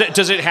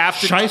it have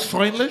to?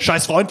 Scheißfreundlich?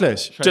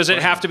 Scheißfreundlich. Does it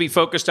have to be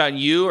focused on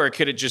you, or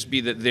could it just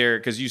be that they're,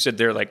 because you said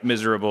they're like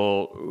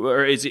miserable,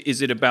 or is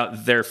it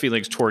about their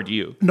feelings toward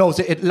you? No,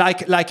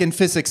 like in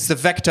physics, the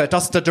vector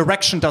the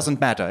direction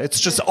doesn't matter. It's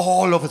just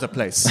all over the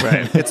place.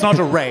 Right. It's not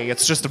a ray.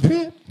 It's just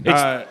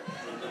a.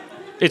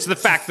 It's the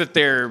fact that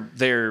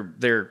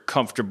they're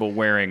comfortable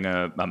wearing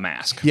a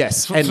mask.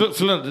 Yes.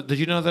 Flula, did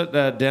you know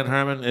that Dan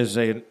Harmon is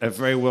a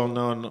very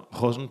well-known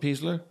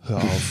Hosenpiesler?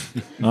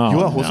 You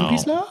are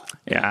Hosenpiesler?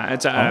 Yeah,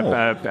 it's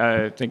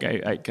I think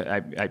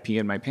I pee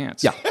in my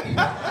pants. Yeah.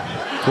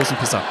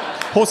 Hosenpisser.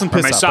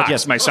 Hosenpisser. My socks.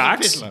 Yes. My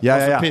socks.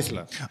 Yeah.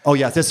 Hosenpiesler. Oh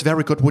yeah, that's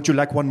very good. Would you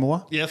like one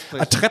more? Yes,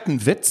 please. A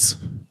Treppenwitz.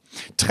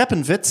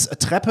 Treppenwitz, a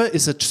treppe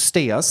is a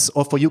stairs,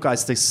 or for you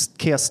guys, they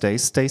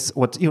stays,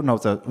 what, you know,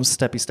 the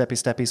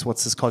steppies,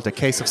 what's this called? A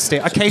case of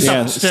a case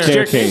of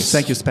staircase.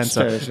 Thank you,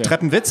 Spencer. Stairs, yeah.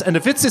 Treppenwitz, and a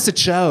witz is a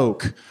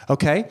joke,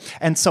 okay?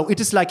 And so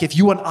it is like if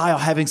you and I are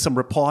having some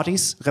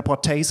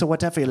reportees or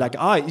whatever, you're like,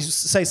 you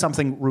say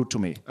something rude to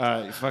me.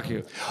 Fuck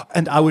you.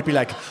 And I would be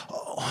like,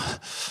 oh.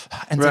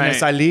 And then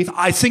as I leave,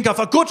 I think of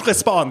a good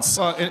response,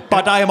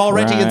 but I am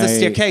already in the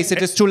staircase,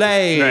 it is too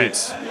late. Right.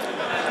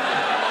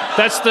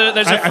 There's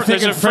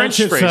a French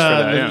phrase for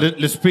that.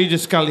 L'esprit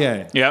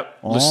d'escalier. Yep.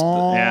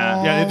 Oh.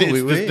 Yeah.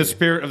 The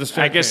spirit of the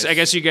staircase. I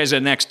guess you guys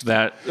annexed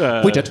that.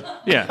 We did.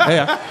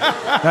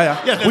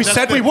 Yeah. We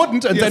said we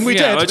wouldn't, and then we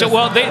did.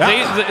 Well, they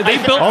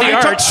built the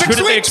arch. Who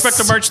did they expect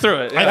to march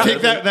through it? I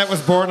think that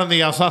was born in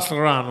the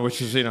Alsace-Lorraine,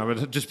 which is a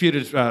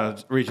disputed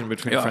region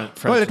between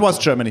France. Well, it was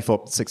Germany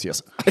for 6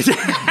 years.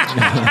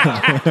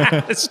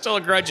 It's still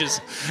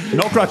grudges.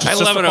 No grudges. I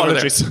just love it over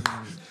there.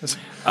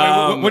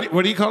 apologies.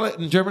 What do you call it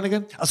in German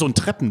again? Also ein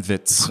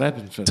Treppenwitz.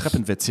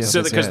 Treppenwitz. Yes.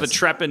 So because the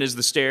Treppen is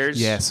the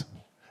stairs? Yes.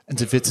 And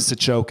the Witz is a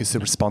joke, is the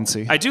response.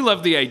 I do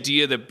love the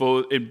idea that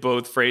in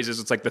both phrases,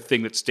 it's like the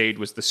thing that stayed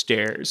was the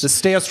stairs. The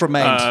stairs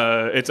remained.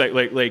 It's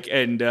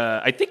and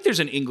I think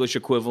there's an English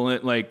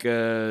equivalent, like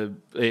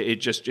it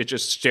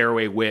just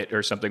stairway wit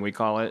or something we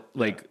call it.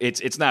 Like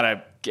it's not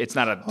a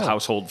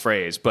household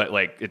phrase, but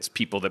like it's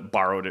people that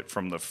borrowed it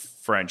from the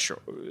French,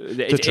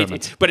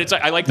 but it's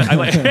I like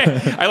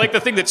I like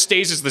the thing that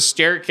stays as the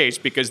staircase,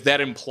 because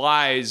that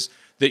implies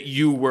that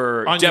you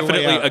were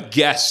definitely a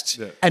guest.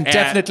 Yeah. And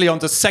definitely on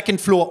the second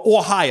floor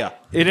or higher.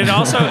 And it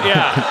also,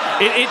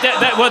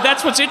 well,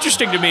 that's what's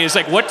interesting to me is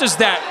like,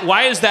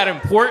 why is that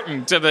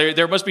important?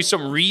 There must be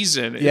some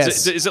reason.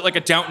 Yes. Is it like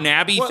a Downton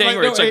Abbey thing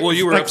where it's like, well,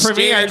 you were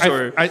upstairs?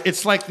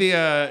 It's like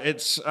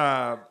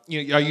are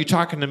you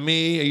talking to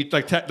me? Are you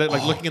like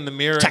looking in the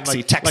mirror?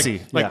 Taxi.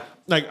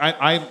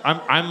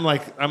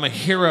 I'm a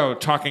hero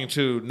talking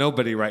to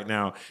nobody right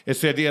now.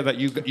 It's the idea that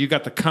you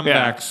got the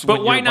comebacks.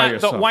 But why not?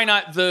 Yourself. Why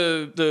not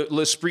the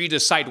l'esprit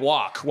de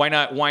sidewalk? Why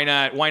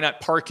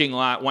not parking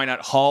lot? Why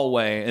not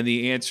hallway? And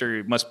the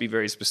answer must be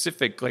very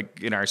specific,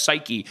 like in our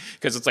psyche,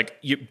 because it's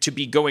like to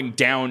be going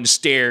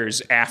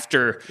downstairs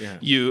after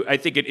you. I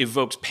think it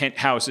evokes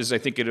penthouses. I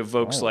think it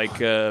evokes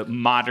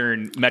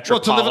modern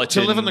metropolitan. Well,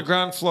 to live on the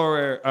ground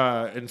floor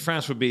in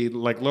France would be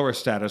like lower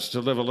status.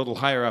 To live a little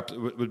higher up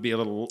would be a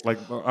little like.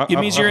 It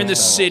means you're in the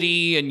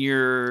city and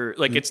you're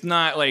like it's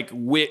not like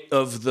wit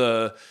of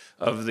the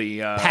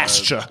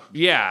pasture.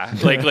 Yeah,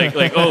 like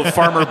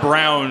Farmer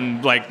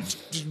Brown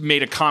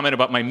made a comment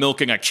about my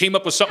milking. I came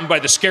up with something by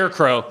the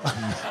scarecrow.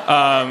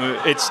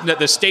 It's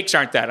the stakes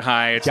aren't that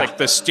high. It's like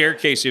the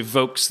staircase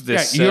evokes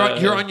this. Yeah,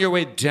 you're on your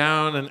way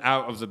down and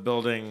out of the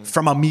building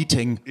from a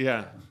meeting.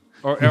 Yeah.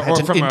 Or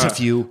from an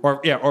interview,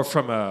 or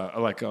from a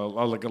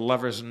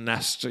lover's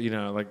nest.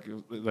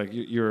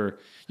 You're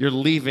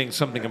leaving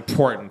something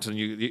important, and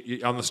you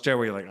on the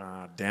stairway. You're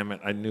like, damn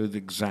it, I knew the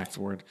exact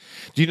word.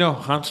 Do you know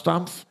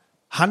Hansdampf?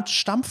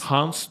 Hansdampf?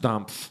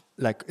 Hansdampf.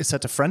 Like, is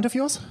that a friend of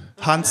yours?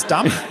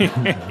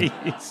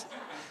 Hansdampf?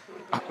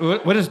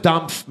 What does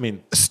Dampf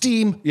mean?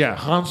 Steam. Yeah,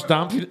 Hans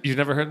Dampf. You've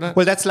never heard that?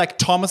 Well, that's like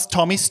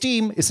Tommy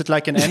Steam. Is it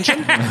like an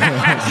engine?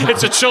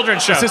 It's a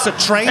children's show. Is this a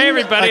train? Hey,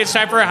 everybody, it's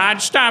time for a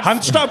Hans Dampf.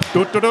 Hans Dampf.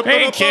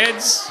 Hey,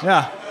 kids.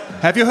 Yeah.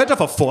 Have you heard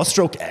of a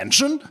 4-stroke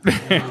engine?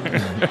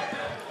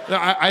 No,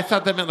 I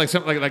thought that meant like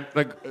something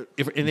like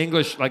if in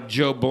English like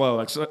Joe Blow,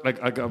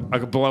 like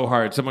a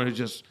blowhard, someone who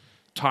just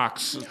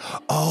talks.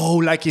 Oh,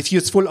 like if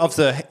it's full of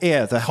the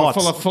air, the hot.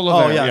 Full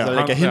of air. Yeah,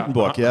 like a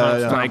Hindenburg. Yeah.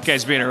 That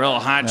guy's being a real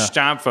hot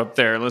stomp up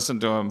there. Listen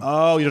to him.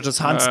 Oh, you're just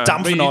Hans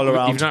dampfing all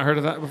around. You've not heard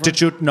of that before? Did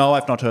you? No,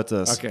 I've not heard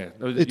this. Okay.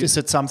 Is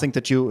it something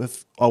that you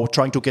have, are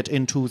trying to get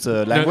into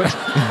the language?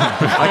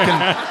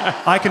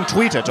 I can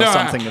tweet it or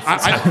something.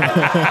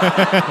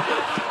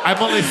 I'm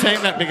only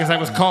saying that because I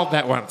was called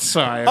that once.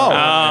 So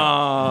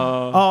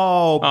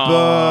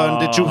Burn.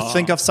 Did you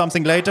think of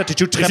something later? Did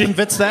you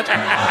Treppenwitz that?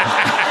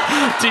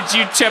 Did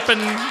you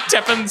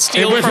Teppen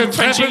steal from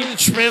Frenchie?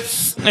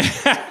 Schmitz.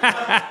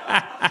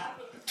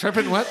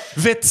 Treppen what?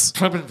 Witz.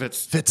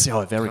 Treppenwitz. Witz,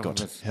 yeah, very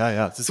good.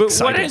 Yeah. This is But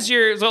exciting. what is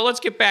your? So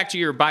let's get back to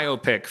your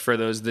biopic for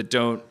those that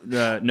don't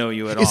know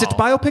you at all. Is it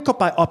biopic or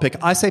biopic?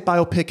 I say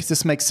biopic,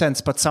 this makes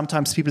sense, but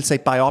sometimes people say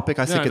biopic,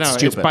 I think it's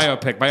stupid. It's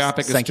biopic. Biopic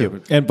is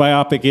stupid. And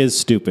biopic is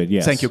stupid,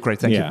 yes. Thank you, great,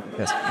 thank you.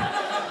 Yes.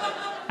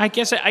 I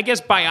guess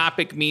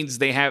biopic means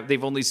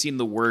they've only seen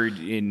the word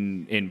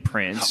in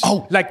print.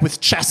 Oh, like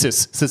with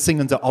chassis, the thing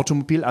in the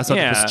automobile. I thought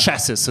it Yeah. was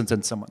chassis, and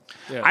then someone.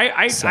 Yeah.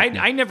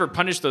 I never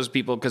punish those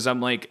people because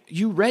I'm like,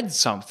 you read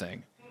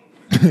something.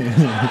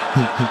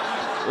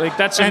 Like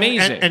that's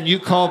amazing. And you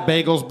call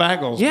bagels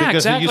bagels. Yeah,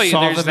 because exactly. You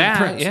saw There's them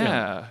that. in print.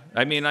 Yeah.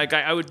 I mean, like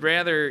I would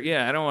rather.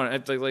 Yeah, I don't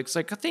want to. Like, it's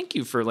like thank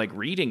you for like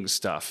reading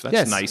stuff.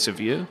 That's nice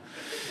of you.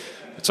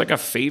 It's like a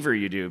favor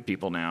you do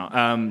people now.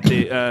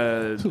 Wait!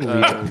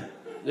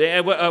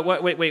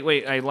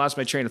 I lost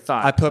my train of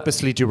thought. I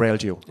purposely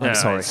derailed you. I'm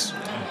sorry.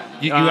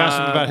 You asked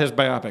him about his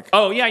biopic.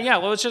 Oh yeah.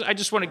 Well, I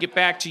just want to get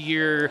back to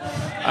your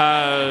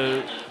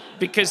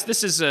because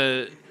this is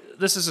a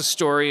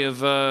story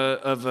of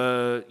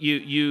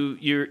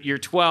you're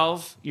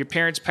 12. Your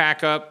parents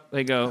pack up.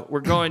 They go,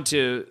 we're going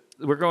to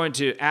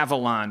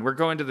Avalon. We're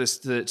going to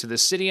the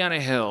city on a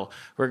hill.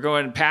 We're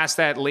going past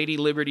that Lady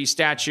Liberty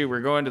statue.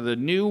 We're going to the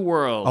New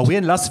World. Are we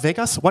in Las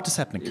Vegas? What is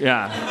happening?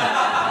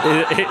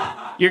 Yeah.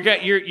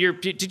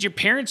 Did your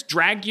parents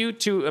drag you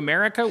to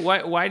America?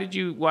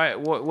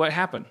 What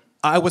happened?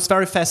 I was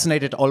very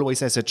fascinated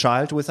always as a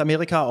child with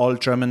America. All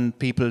German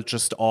people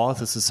just are.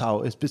 This is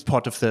how it's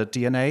part of the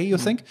DNA, you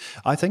think?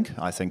 I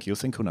think, you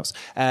think, who knows?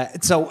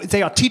 So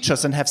they are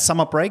teachers and have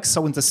summer breaks.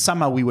 So in the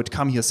summer we would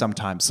come here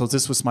sometimes. So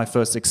this was my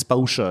first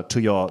exposure to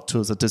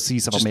the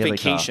disease of just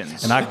America.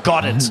 Vacations. And I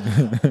got it.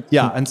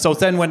 Yeah, and so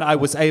then when I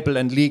was able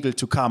and legal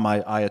to come,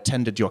 I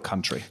attended your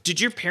country.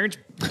 Did your parents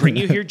bring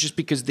you here just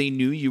because they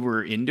knew you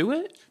were into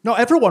it? No,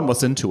 everyone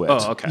was into it.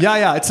 Oh, okay.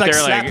 Yeah, it's like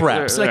They're slap like,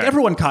 raps. Like right.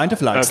 everyone kind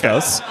of likes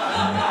those.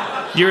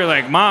 You were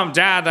like, Mom,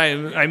 Dad,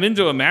 I'm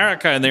into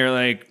America. And they were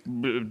like,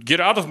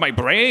 get out of my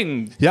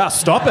brain. Yeah,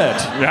 stop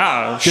it.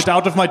 Yeah. Get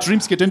out of my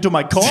dreams, get into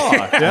my core.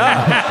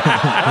 Yeah.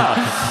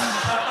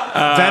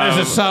 That is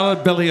a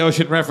solid Billy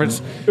Ocean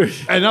reference.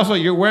 And also,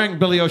 you're wearing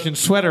Billy Ocean's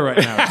sweater right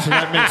now. So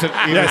that makes it...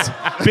 Yes,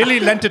 Billy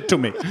lent it to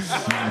me.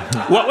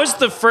 What was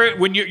the first,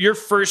 your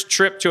first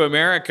trip to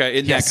America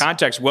in that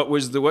context,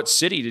 what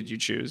city did you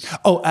choose?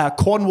 Oh,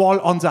 Cornwall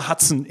on the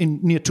Hudson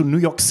near to New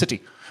York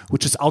City,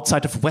 which is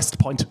outside of West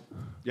Point.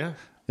 Yeah.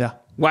 Yeah.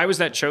 Why was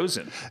that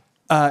chosen?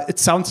 I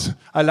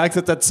like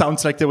that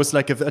sounds like there was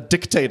like a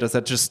dictator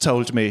that just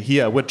told me,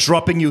 here, we're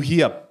dropping you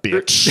here,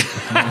 bitch.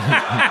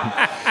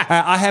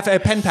 I have a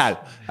pen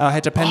pal. I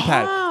had a pen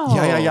pal.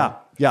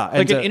 Yeah.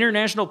 Like an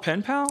international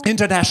pen pal?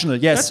 International,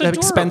 yes. That's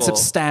expensive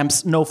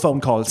stamps, no phone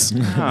calls.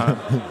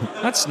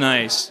 That's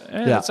nice.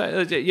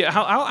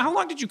 How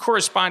long did you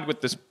correspond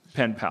with this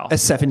pen pal?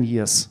 7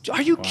 years.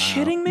 Are you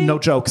kidding me? No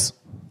jokes.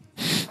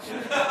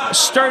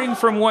 Starting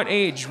from what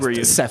age were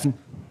you? 7.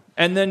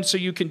 And then, so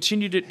you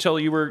continued it till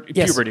you were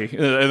Yes. puberty.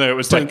 And then it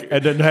was like,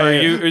 And then,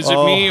 is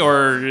it me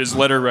or is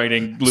letter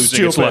writing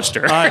losing its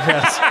luster?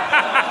 Yes.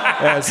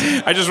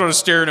 I just want to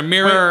stare in a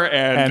mirror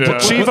and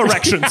achieve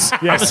erections.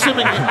 I'm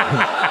assuming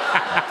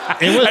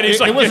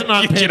it wasn't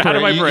on paper. Get out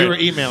of my brain. You were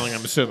emailing,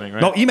 I'm assuming,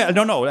 right? No, email.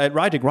 No,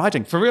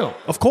 writing. For real?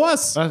 Of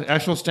course.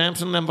 Actual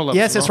stamps and envelopes.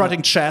 Yes, and it's all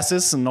writing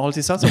chassis and all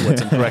these other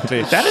words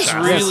incorrectly. That is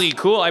really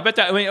cool. I bet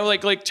that. I mean,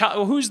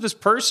 who's this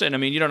person? I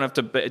mean, you don't have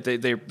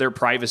to. Their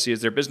privacy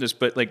is their business,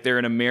 but like they're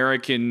an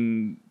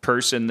American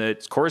person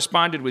that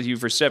corresponded with you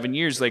for 7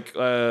 years. Like,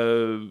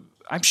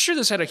 I'm sure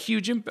this had a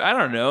huge impact. I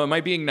don't know. Am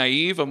I being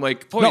naive? I'm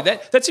like, boy,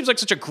 that seems like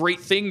such a great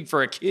thing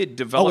for a kid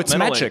developmentally. Oh, it's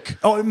magic.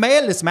 Oh,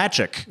 mail is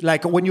magic.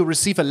 Like when you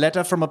receive a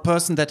letter from a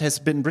person that has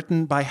been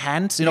written by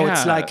hand,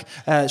 it's like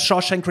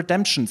Shawshank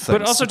Redemption things.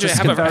 But also to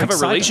have a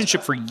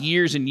relationship for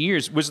years and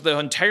years. Was the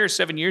entire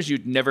 7 years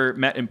you'd never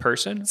met in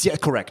person? Yeah,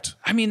 correct.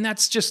 I mean,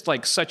 that's just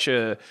like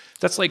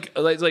that's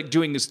like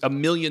doing a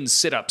million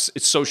sit-ups.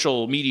 It's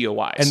social media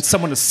wise. And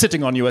someone is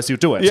sitting on you as you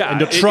do it. Yeah, and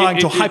you're trying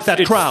to hype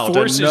that crowd. It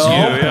forces you,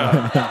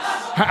 yeah.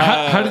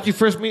 How did you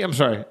first meet? I'm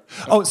sorry.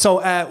 Oh, so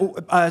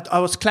I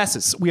was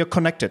classes. We are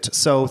connected.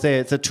 So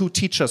the two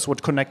teachers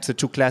would connect the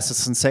two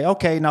classes and say,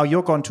 okay, now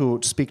you're going to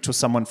speak to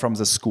someone from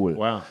the school.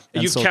 Wow.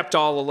 You've kept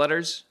all the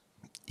letters?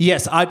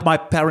 Yes, my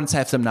parents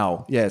have them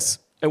now. Yes.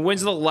 And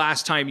when's the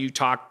last time you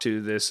talked to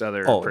this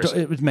other Oh, person?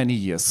 it was many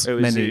years. It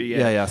was,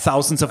 yeah.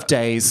 Thousands of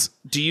days.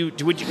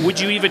 Would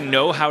you even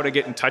know how to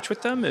get in touch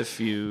with them if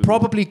you?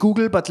 Probably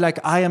Google, but like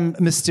I am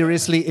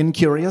mysteriously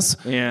incurious.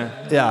 Yeah.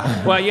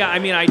 Yeah. Well, yeah. I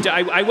mean,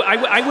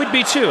 I would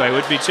be too. I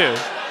would be too.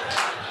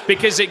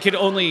 Because it could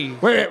only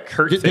hurt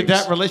things. Did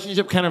that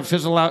relationship kind of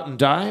fizzle out and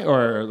die,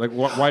 or like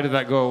why did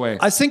that go away?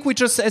 I think we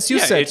just, as you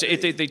said,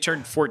 they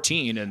turned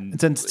 14 and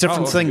then it's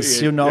different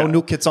things,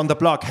 New kids on the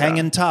block,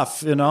 hanging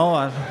tough,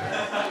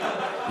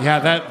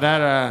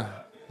 Yeah,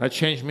 that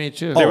changed me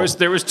too.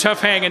 There was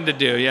tough hanging to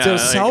do. Yeah,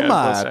 There's so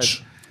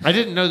much. I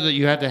didn't know that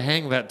you had to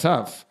hang that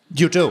tough.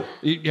 You do.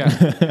 Yeah,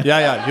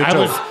 Yeah, you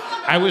do.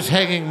 I was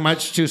hanging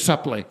much too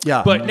supply.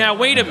 Yeah. But now,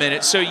 wait a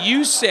minute. So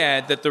you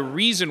said that the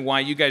reason why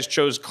you guys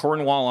chose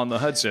Cornwall on the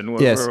Hudson,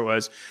 wherever it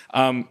was,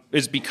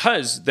 is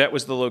because that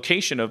was the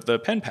location of the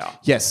pen pal.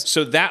 Yes.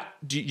 So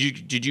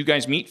did you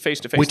guys meet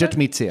face to face? We did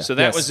meet here. So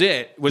that was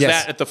it. Was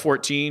Yes. that at the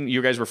 14?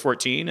 You guys were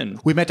 14, and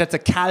We met at the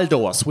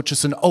Caldors, which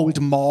is an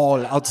old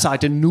mall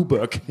outside in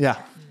Newburgh. Yeah.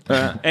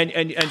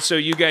 and so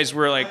you guys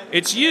were like,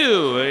 it's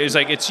you. It's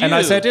like it's you. And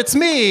I said, it's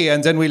me.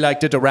 And then we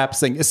did a rap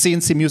thing. A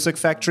CNC Music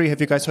Factory.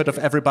 Have you guys heard of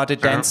Everybody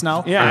Dance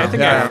Now? Yeah, I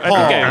think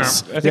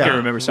I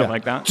remember something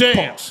like that.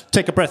 Dance.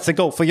 Take a breath and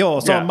go for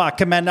yours. Yeah. On my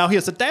command. Now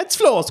here's a dance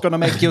floor. It's going to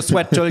make you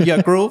sweat till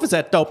you groove. Is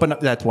that dope?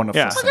 That's one of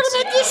Yeah. those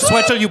things.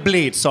 Sweat till you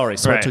bleed. Sorry.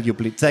 Sweat Right. till you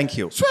bleed. Thank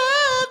you.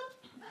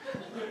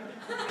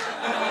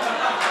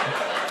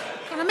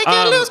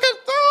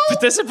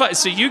 But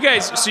so you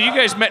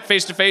guys met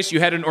face to face. You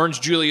had an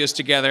Orange Julius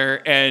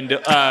together, and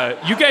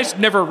you guys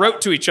never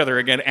wrote to each other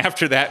again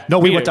after that. No,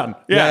 we meeting. were done.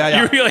 Yeah.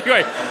 Yeah. You were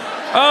like,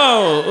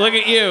 oh, look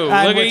at you,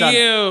 And look we're at done.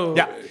 you.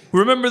 Yeah.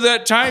 Remember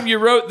that time you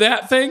wrote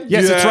that thing?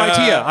 Yes, it's right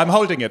here. I'm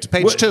holding it.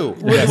 Page 2.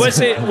 Was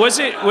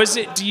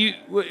it? Do you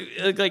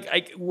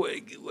like?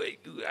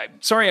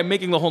 I'm sorry, I'm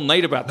making the whole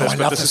night about this, I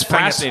but love this this. is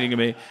Bring it. fascinating to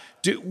me.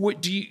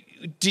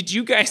 Did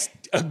you guys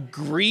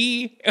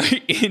agree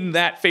in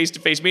that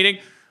face-to-face meeting?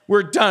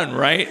 We're done,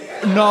 right?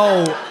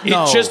 No.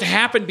 It just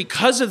happened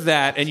because of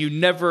that, and you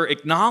never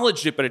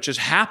acknowledged it, but it just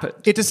happened.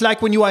 It is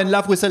like when you are in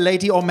love with a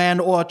lady or man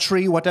or a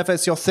tree, whatever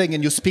is your thing,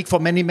 and you speak for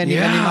many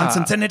months,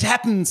 and then it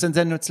happens, and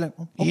then it's like,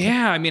 okay.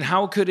 Yeah, I mean,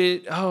 how could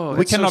it? Oh,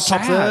 We it's so cannot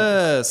top sad.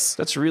 this.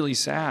 That's really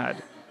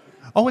sad.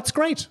 Oh, it's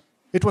great.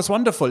 It was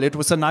wonderful. It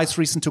was a nice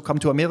reason to come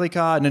to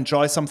America and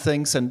enjoy some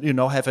things and,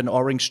 have an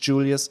Orange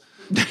Julius.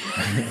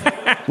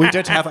 We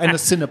did have and a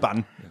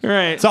Cinnabon.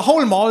 Right. The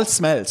whole mall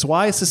smells.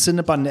 Why is the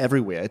Cinnabon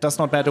everywhere? It does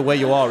not matter where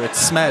you are. It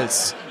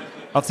smells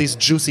of these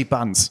juicy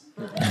buns.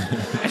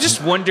 I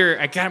just wonder,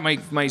 I got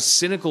my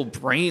cynical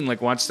brain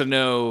wants to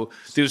know,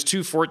 those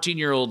two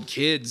 14-year-old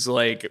kids,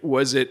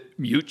 was it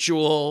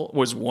mutual?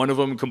 Was one of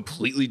them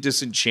completely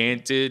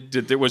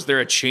disenchanted? Was there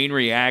a chain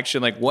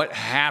reaction? What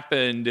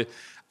happened?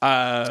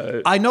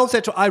 I know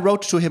that I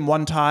wrote to him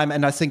one time,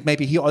 and I think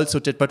maybe he also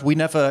did, but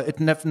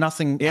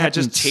nothing Yeah, it happened.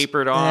 just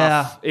tapered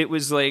off. Yeah. It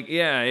was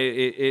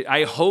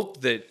I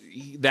hope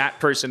that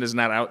person is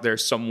not out there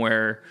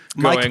somewhere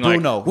Mike going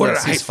Bruno. what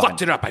Yes, did I he's fine.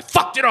 fucked it up. I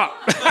fucked it up.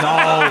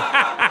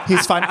 No,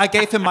 he's fine. I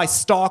gave him my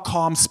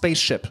Starcom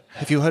spaceship.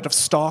 Have you heard of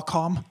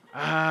Starcom?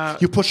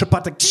 You push a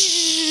button,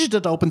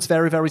 it opens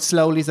very, very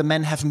slowly. The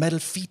men have metal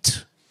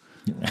feet.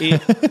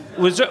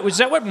 Was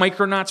that what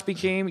Micronauts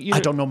became? I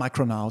don't know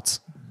Micronauts.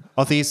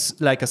 Are these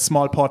like a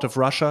small part of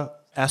Russia?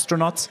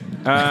 Astronauts?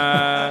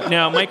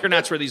 No,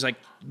 Micronauts were these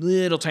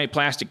little tiny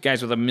plastic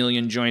guys with a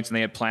million joints, and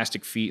they had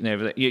plastic feet and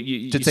everything.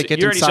 Did they get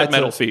you already inside said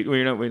metal the- feet.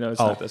 We know it's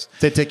not this.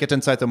 They take it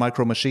inside the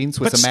micro machines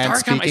with But a man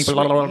Starcom, I speaking.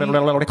 swear-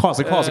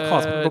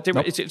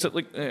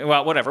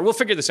 well, whatever. We'll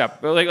figure this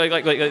out.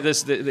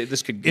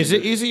 This could. Is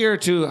it easier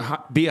to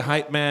be a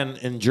hype man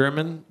in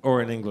German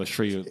or in English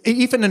for you?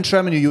 Even in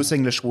German, you use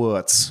English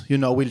words.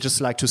 We just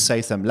like to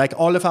say them. Like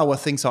all of our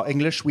things are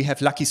English. We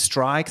have Lucky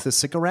Strike, the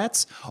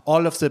cigarettes.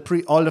 All of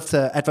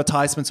the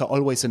advertisements are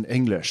always in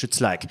English.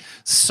 It's like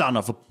son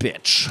of a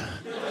bitch.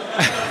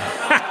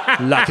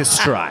 Lucky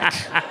Strike.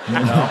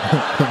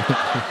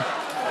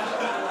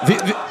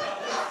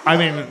 I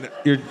mean,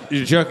 you're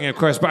joking, of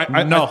course, but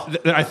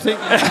I think.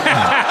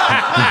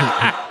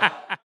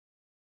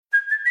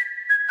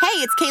 Hey,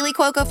 it's Kaylee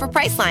Cuoco for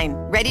Priceline.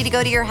 Ready to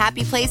go to your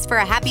happy place for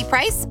a happy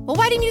price? Well,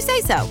 why didn't you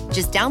say so?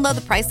 Just download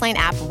the Priceline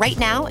app right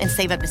now and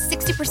save up to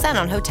 60%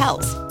 on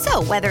hotels.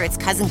 So whether it's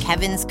Cousin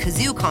Kevin's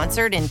Kazoo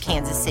Concert in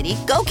Kansas City,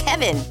 go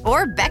Kevin,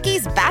 or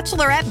Becky's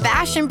Bachelorette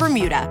Bash in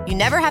Bermuda, you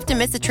never have to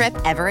miss a trip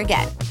ever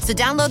again. So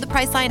download the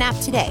Priceline app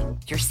today.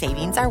 Your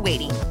savings are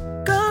waiting.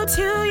 Go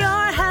to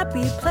your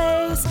happy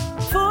place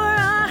for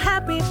a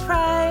happy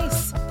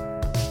price.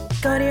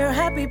 Go to your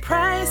happy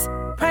price,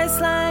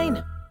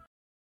 Priceline.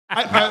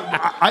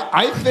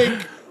 I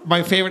think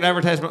my favorite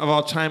advertisement of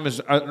all time is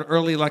an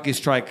early Lucky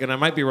Strike, and I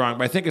might be wrong,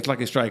 but I think it's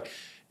Lucky Strike.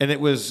 And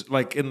it was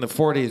in the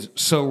 40s,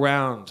 so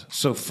round,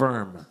 so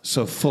firm,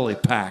 so fully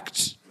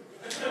packed.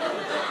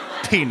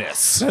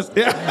 Penis.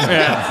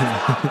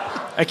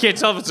 And I can't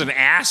tell if it's an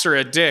ass or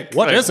a dick.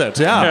 What is it?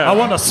 Yeah. I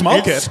want to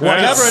smoke it.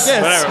 Whatever it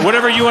is.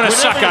 Whatever you want to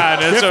suck on.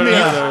 It's Give me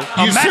a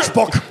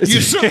matchbook.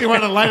 You certainly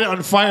want to light it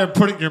on fire and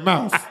put it in your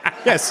mouth.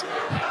 Yes.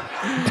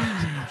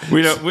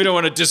 We don't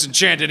want to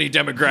disenchant any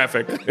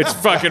demographic. It's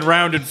fucking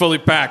round and fully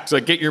packed.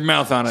 Like, get your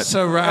mouth on it.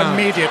 So round.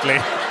 Immediately.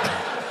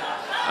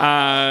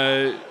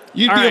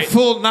 You'd be a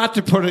fool not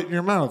to put it in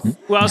your mouth.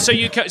 Well, so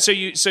you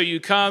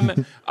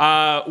come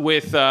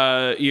with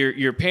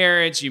your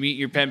parents, you meet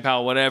your pen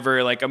pal,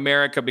 whatever. Like,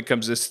 America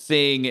becomes this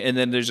thing, and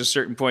then there's a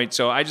certain point.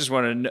 So I just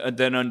want to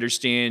then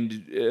understand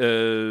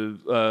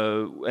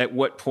at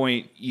what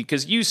point,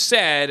 because you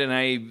said,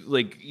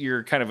 and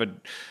you're kind of a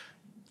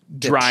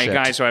dry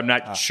guy, so I'm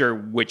not sure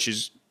which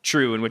is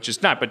true and which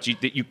is not, but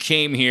that you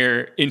came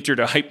here,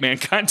 entered a hype man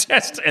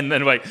contest, and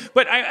then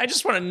but I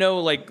just want to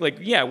know,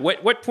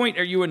 what point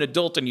are you an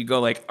adult and you go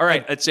like, all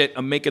right, that's it,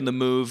 I'm making the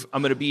move,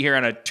 I'm going to be here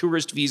on a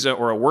tourist visa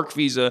or a work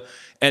visa,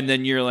 and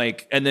then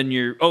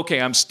you're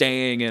okay, I'm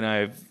staying and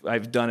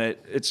I've done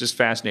it. It's just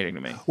fascinating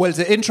to me. Well,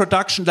 the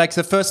introduction, like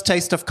the first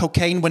taste of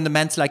cocaine when the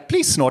man's like,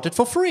 please snort it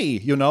for free,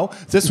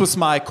 This was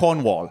my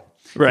Cornwall.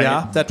 Right.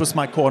 Yeah, that was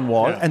my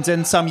Cornwall. Yeah. And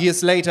then some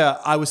years later,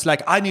 I was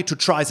like, I need to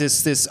try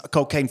this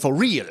cocaine for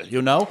real,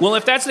 Well,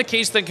 if that's the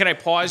case, then can I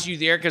pause you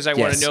there? Because I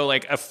want to know,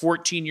 like, a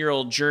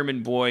 14-year-old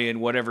German boy in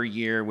whatever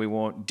year, we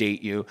won't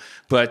date you,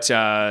 but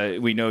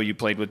we know you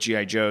played with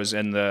G.I. Joes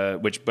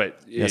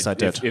yes, I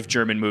did. If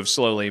German moved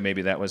slowly,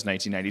 maybe that was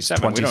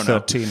 1997.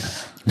 2013.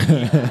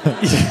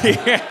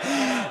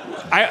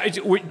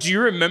 Do you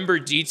remember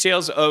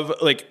details of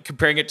like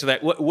comparing it to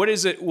that? What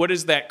is it? What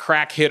is that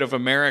crack hit of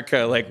America?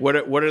 Like what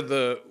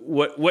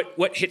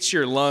hits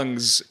your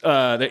lungs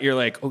that you're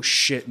like, oh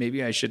shit,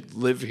 maybe I should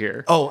live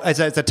here? Oh, as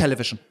a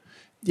television.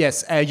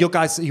 Yes,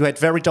 you had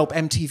very dope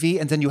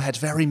MTV, and then you had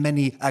very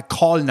many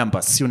call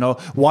numbers.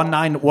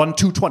 1912220,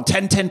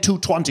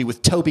 1010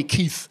 with Toby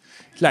Keith.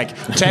 Like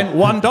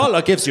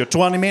 $1 gives you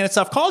 20 minutes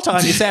of call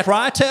time. Is that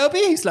right, Toby?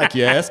 He's like,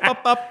 yes,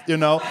 up.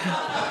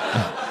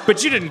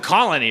 But you didn't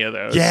call any of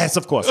those. Yes,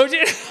 of course. Oh,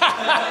 did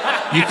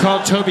you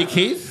called Toby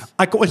Keith?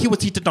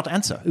 He did not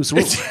answer. It was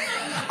rude.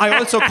 I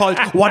also called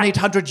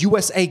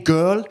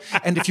 1-800-USA-GIRL,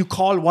 and if you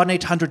call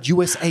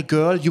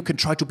 1-800-USA-GIRL, you can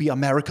try to be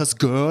America's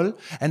girl.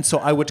 And so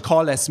I would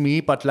call as me,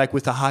 but like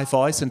with a high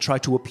voice, and try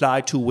to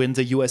apply to win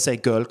the USA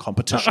Girl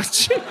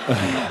competition.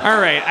 All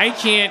right, I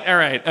can't. All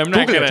right, I'm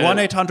not Google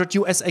gonna.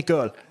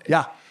 1-800-USA-GIRL.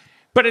 Yeah.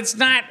 But it's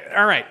not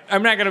all right.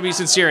 I'm not going to be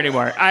sincere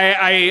anymore.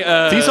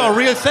 These are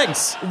real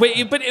things.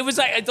 Wait, but it was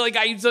I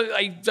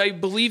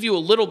believe you a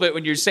little bit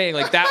when you're saying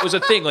like that was a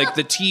thing. Like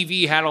the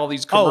TV had all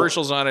these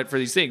commercials on it for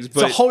these things.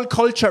 But the whole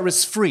culture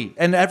is free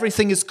and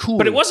everything is cool.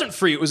 But it wasn't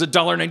free. It was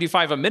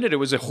 $1.95 a minute. It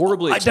was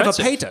horribly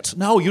expensive. I never paid it.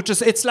 No,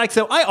 it's like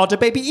I ought a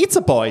baby eats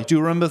a boy. Do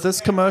you remember this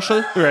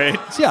commercial? Right.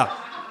 Yeah.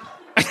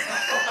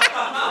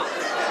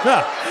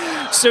 Yeah.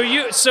 It's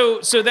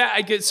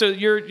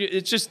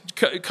just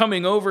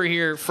coming over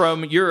here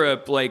from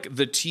Europe, like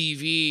the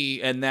TV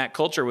and that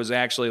culture was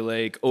actually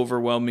like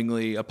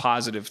overwhelmingly a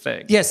positive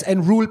thing. Yes,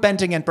 and rule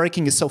bending and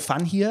breaking is so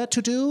fun here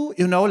to do.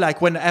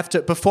 Like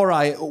before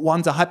I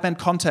won the Hype Man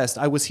contest,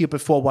 I was here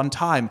before one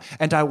time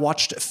and I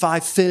watched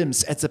 5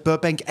 films at the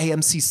Burbank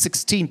AMC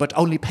 16, but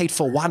only paid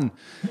for one.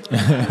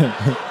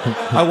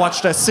 I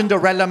watched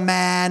Cinderella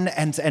Man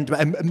and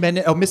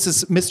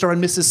Mr.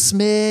 and Mrs.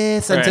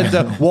 Smith and then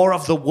the War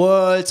of the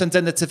Worlds. And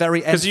then it's a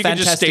very end. Because you can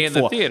just stay in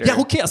the theater. Yeah,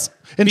 who cares?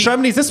 In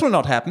Germany, this will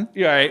not happen.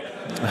 Yeah, right.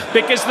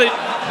 Because the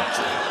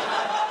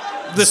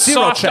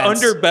soft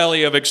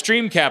underbelly of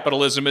extreme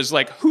capitalism is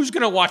like, who's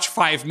going to watch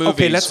 5 movies?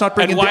 Okay, let's not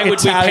bring in the Italian... And why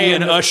would we pay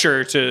an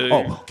usher to...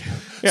 Oh,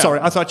 yeah.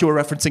 Sorry, I thought you were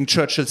referencing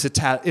Churchill's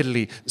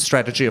Italy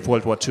strategy of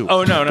World War II.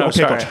 Oh, no, okay,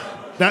 sorry. Good.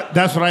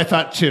 That's what I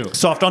thought, too.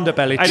 Soft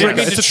underbelly. I didn't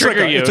mean to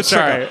trigger you. It's a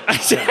trigger.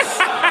 Sorry.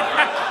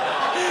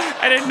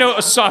 I didn't know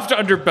soft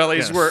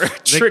underbellies were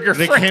trigger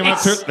They came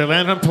up through, they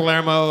landed on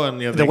Palermo and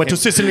they went to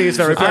Sicily. Is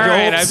very all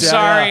right. I'm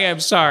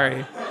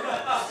sorry.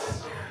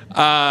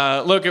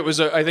 Look, it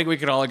was. I think we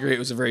can all agree it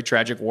was a very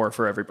tragic war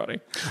for everybody.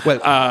 Well,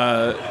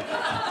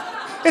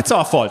 it's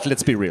our fault.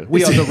 Let's be real.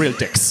 We are the real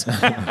dicks.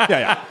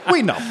 Yeah.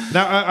 We know.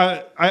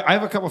 Now, I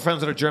have a couple of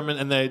friends that are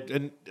German,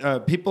 and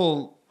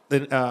people.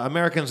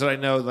 Americans that I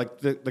know, like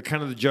the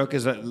kind of the joke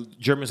is that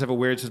Germans have a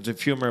weird sense of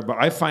humor, but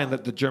I find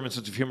that the German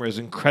sense of humor is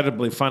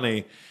incredibly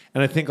funny,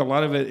 and I think a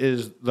lot of it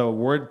is the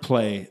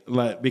wordplay.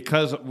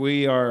 Because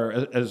we are,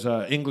 as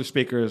English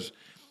speakers,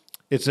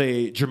 it's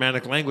a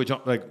Germanic language,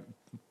 like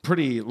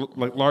pretty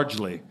like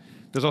largely.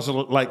 There's also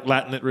like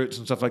Latinate roots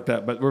and stuff like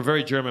that, but we're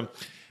very German.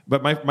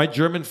 But my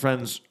German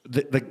friends,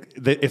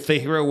 if they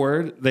hear a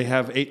word, they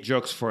have 8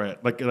 jokes for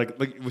it, like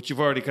which you've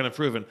already kind of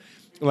proven.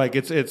 Like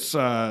it's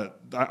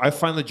I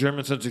find the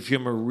German sense of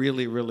humor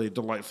really, really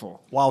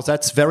delightful. Wow,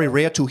 that's very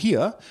rare to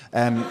hear.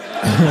 Truly.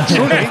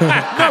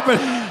 No, but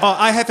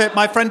I have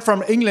my friend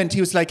from England.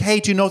 He was like, "Hey,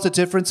 do you know the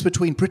difference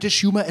between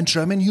British humor and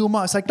German humor?"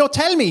 I was like, "No,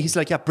 tell me." He's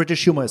like, "Yeah,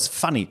 British humor is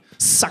funny.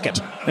 Suck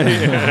it."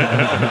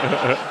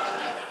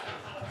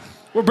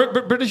 Well,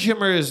 British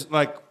humor is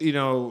like,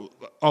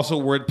 also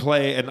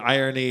wordplay and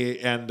irony,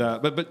 and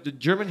but the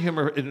German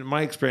humor, in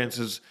my experience,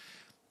 is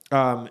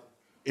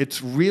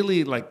it's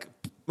really like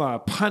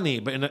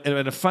punny, but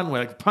in a fun way.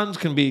 Like puns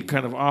can be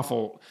kind of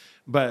awful,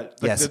 but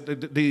like Yes.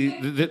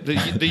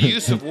 the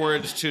use of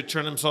words to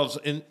turn themselves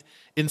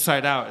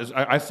inside out is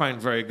I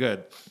find very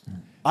good.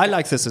 I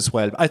like this as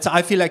well.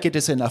 I feel like it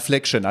is an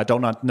affliction. I do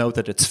not know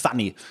that it's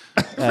funny.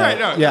 Right?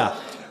 No, Yeah.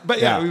 But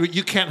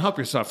you can't help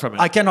yourself from it.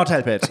 I cannot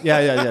help it.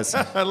 Yes.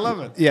 I love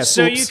it. Yes.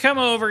 So Oops. you come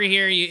over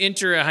here, you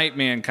enter a hype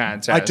man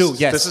contest. I do,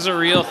 yes. This is a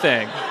real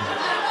thing.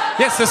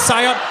 Yes, the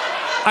Scion.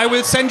 I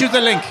will send you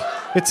the link.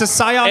 It's a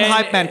Scion And-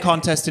 Hype Man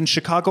contest in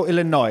Chicago,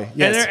 Illinois.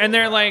 Yes. And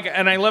they're like,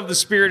 and I love the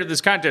spirit of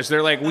this contest.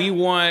 They're like,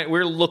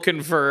 we're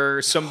looking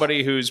for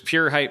somebody who's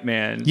pure hype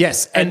man.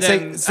 Yes, and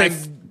then they-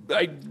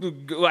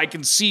 I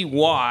can see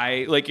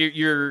why. Like you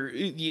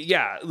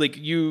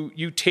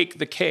take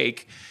the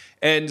cake.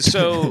 And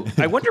so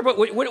I wonder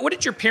what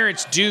did your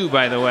parents do,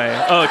 by the way?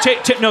 Oh,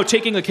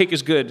 taking the cake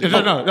is good.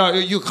 No,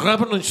 you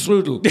krabben and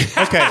strudel.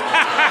 Okay.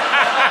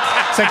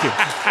 Thank you.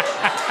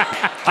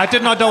 I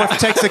did not know if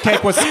takes the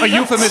cake was a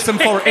euphemism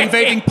for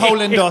invading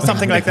Poland or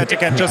something like that.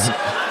 Again, just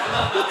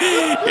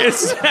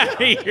It's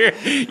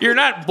you're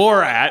not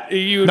Borat.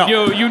 You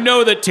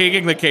know that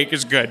taking the cake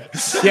is good.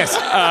 yes.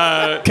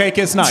 Cake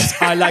is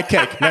nice. I like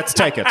cake. Let's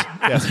take it.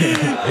 Yes.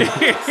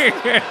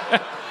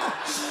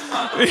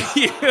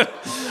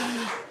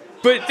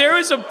 But there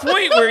was a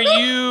point where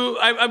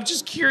I'm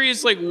just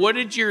curious, like, what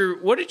did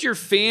your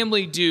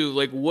family do?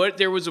 Like,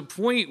 there was a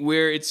point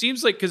where it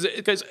seems like,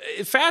 because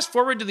fast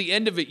forward to the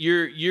end of it,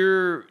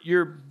 you're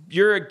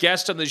a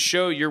guest on the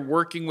show. You're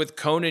working with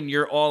Conan.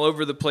 You're all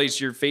over the place.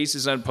 Your face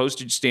is on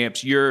postage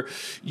stamps. You're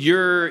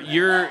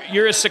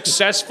a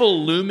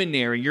successful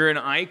luminary. You're an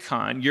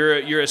icon.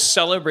 You're a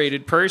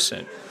celebrated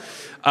person.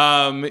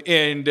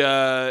 And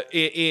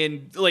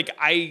like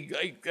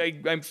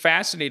I'm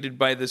fascinated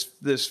by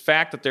this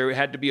fact that there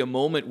had to be a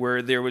moment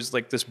where there was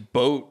like this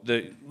boat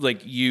that like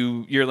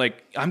you're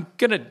like, I'm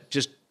gonna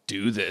just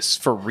do this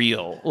for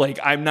real. Like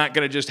I'm not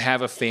gonna just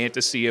have a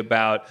fantasy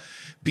about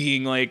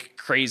being like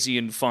crazy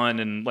and fun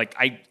and like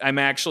I'm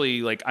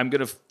actually like I'm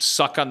gonna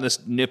suck on this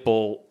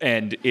nipple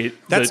and it.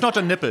 That's not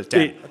a nipple,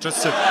 Dan.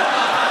 That's.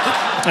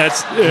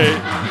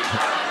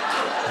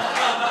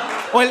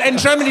 Well, in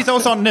Germany,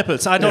 those are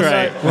nipples. I don't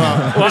know.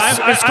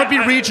 Well, this could be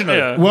regional.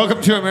 Yeah.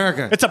 Welcome to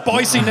America. It's a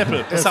Boise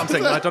nipple or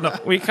something. I don't know.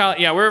 We call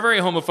we're a very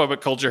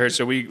homophobic culture here,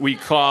 so we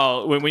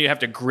call when we have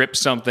to grip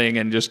something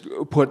and just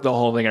put the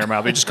whole thing in our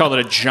mouth. We just call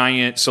it a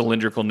giant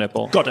cylindrical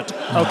nipple. Got it.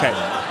 Okay.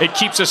 It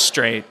keeps us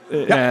straight.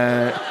 You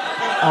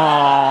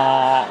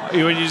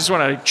just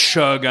want to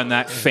chug on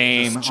that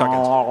fame.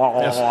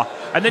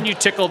 And then you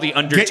tickle the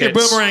under Get your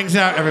tits. boomerangs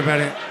out,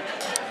 everybody.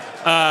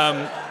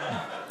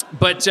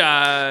 But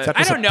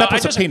I don't know. That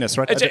was a penis,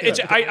 right?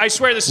 I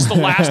swear this is the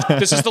last.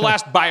 This is the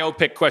last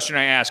biopic question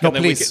I ask, and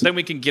then please. then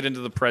we can get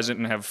into the present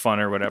and have fun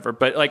or whatever.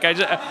 But like, I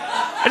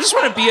just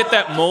want to be at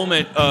that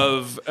moment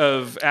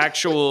of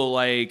actual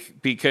like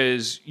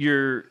because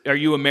are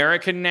you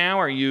American now?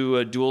 Are you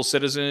a dual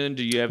citizen?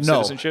 Do you have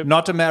citizenship?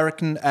 Not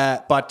American,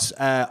 but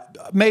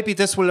maybe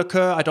this will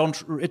occur.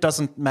 It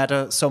doesn't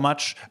matter so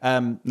much.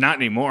 Not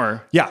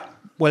anymore. Yeah.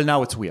 Well,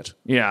 now it's weird.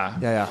 Yeah.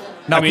 Yeah.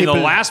 Now I mean, the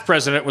people- last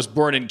president was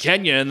born in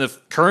Kenya, and the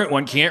current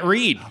one can't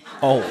read.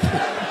 Oh.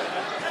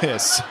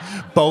 Yes.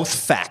 Both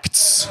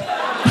facts.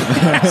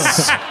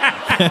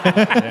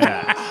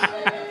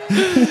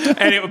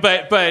 Anyway,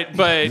 but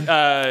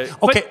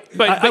Okay.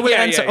 I will yeah,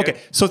 answer. yeah. Okay.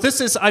 So this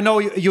is. I know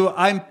you.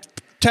 I'm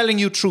telling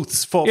you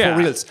truths for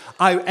reals.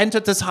 I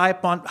entered this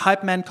hype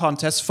man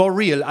contest for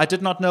real. I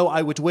did not know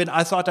I would win.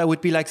 I thought I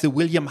would be like the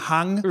William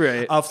Hung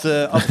of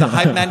the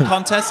hype man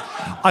contest.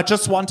 I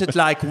just wanted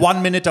like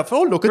 1 minute of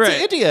look at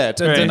the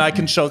idiot, and then I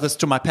can show this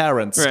to my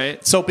parents.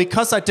 Right. So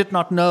because I did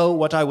not know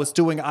what I was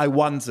doing, I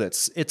won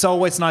this. It's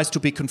always nice to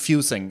be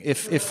confusing.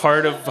 If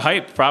Part of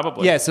hype,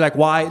 probably. yes, like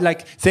why?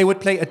 Like they would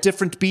play a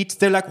different beat.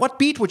 They're like, what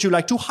beat would you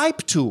like to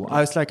hype to? I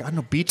was like, I don't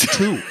know, beat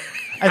 2.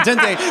 And then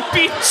they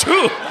beat 2.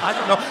 I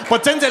don't know.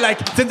 But then they're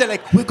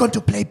like, we're going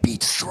to play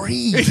beat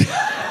 3.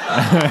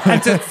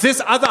 And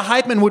this other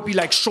hype man would be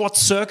like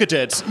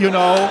short-circuited,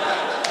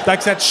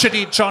 like that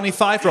shitty Johnny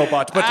 5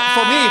 robot. But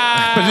for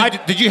me,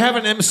 Did you have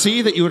an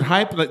MC that you would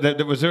hype?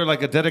 Was there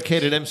like a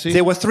dedicated MC?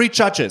 there were 3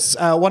 judges.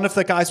 One of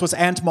the guys was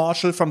Ant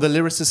Marshall from the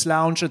Lyricist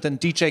Lounge, and then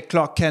DJ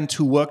Clark Kent,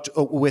 who worked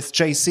with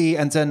JC,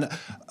 and then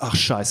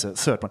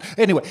third one.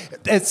 Anyway,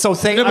 so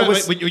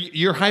when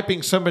you're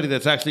hyping somebody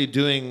that's actually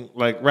doing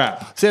like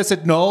rap. they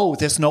said no,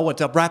 there's no one.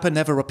 The rapper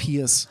never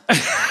appears.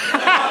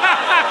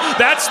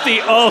 That's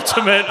the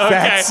ultimate.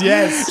 Okay.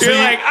 Yes. You're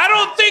like, I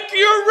don't think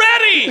you're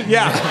ready.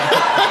 Yeah.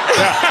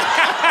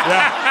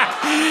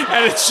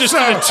 And it's just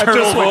an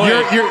eternal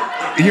void.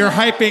 You're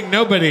hyping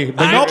nobody.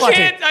 But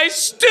I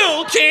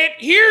still can't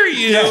hear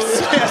you.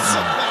 Yes.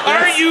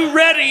 Are you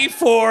ready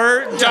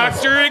for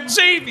Dr.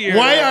 Xavier?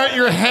 why aren't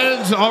your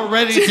hands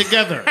already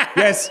together?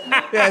 Yes.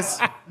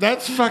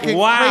 That's fucking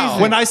Wow.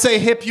 crazy. When I say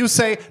hip, you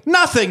say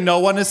nothing. No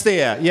one is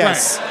there.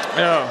 Yes.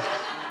 Oh.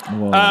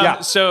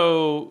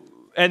 So.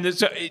 And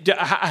so,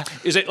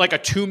 is it like a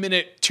 2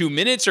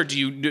 minutes, or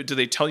do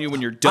they tell you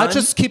when you're done? I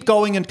just keep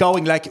going and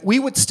going. Like, we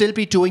would still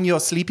be doing your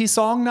sleepy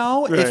song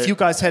now if you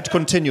guys had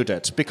continued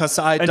it, because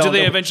do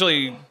they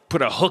eventually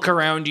put a hook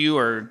around you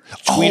or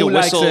tweet a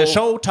whistle? Like the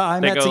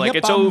showtime. They go like,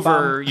 it's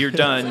over, you're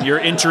done, your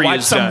entry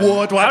is done.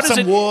 Wipe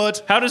some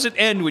wood. How does it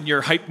end when you're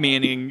hype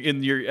manning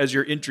as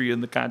your entry in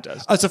the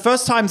contest? The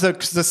first time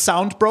the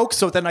sound broke,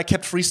 so then I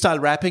kept freestyle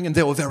rapping, and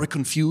they were very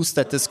confused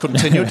that this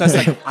continued. I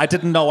said, I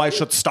didn't know I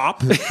should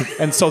stop,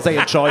 and so they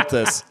enjoyed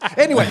this.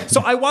 Anyway,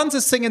 so I won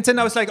this thing, and then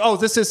I was like, oh,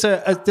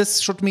 this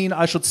should mean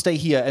I should stay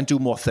here and do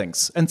more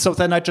things. And so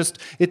then it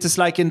is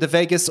like in the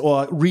Vegas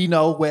or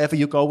Reno, wherever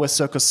you go, where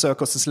Circus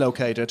is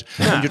located.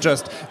 And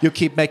you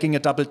keep making a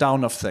double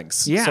down of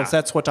things. Yeah. So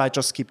that's what I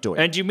just keep doing.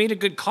 And you made a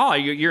good call.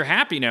 You're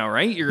happy now,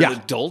 right? You're an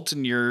adult,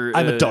 and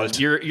I'm adult.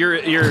 You're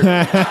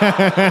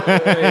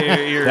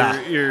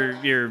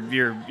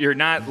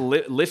not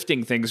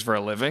lifting things for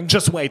a living.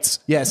 Just weights.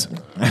 Yes.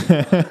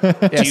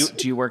 Yes.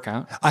 Do you work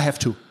out? I have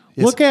to.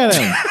 Yes. Look at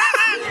him.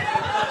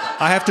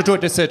 I have to do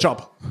it. It's a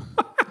job.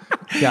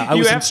 Yeah, I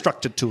was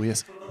instructed to.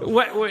 Yes.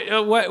 What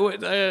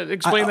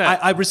explain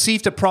that. I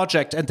received a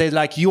project, and they're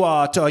like, "You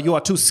are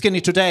too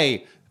skinny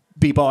today,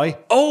 b-boy."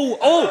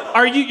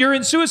 Are you're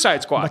in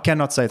Suicide Squad? I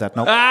cannot say that.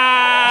 No.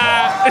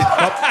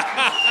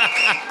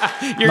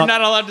 You're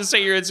not allowed to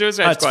say you're in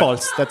Suicide Squad. That's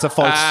false. That's a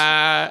false.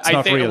 It's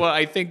not real. Well,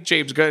 I think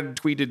James Gunn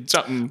tweeted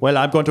something. Well,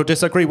 I'm going to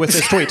disagree with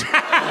this tweet.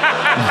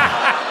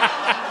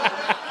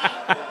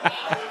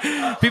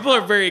 People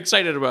are very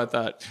excited about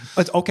that.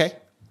 Okay.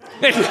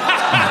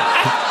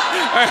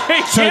 All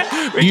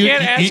right, we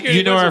can't ask you.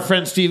 You know our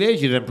friend Steve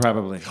Agee then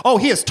probably. Oh,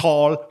 he is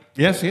tall.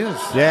 Yes, he is.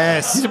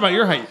 Yes. He's about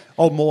your height.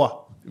 Oh,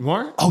 more.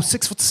 More? Oh,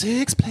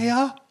 6'6",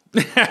 player.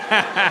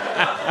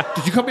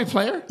 Did you call me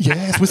player?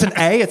 Yes, with an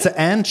A. It's an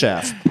and,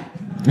 Jeff.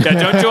 Yeah,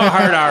 don't do a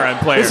hard R on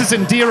player. This is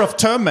endear of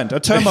termment. A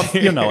term of,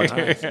 you know it.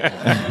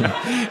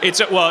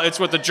 It's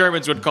what the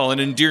Germans would call an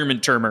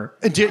endearment termer.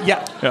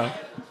 Yeah.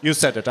 You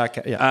said it.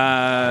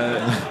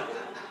 Yeah.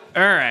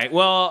 All right.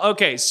 Well,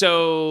 okay.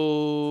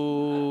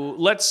 So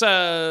let's.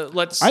 I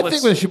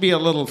think there should be a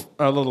little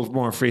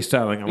more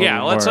freestyling.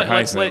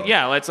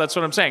 That's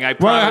what I'm saying. I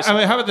promise.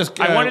 Well, how about this?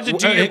 I wanted to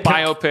do your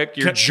biopic,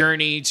 your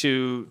journey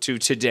to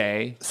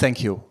today.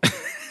 Thank you.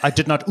 I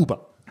did not Uber.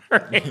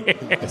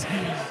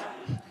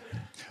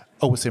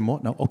 Oh, was there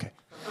more? No. Okay.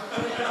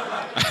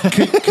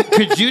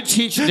 Could you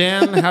teach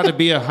Dan how to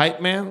be a hype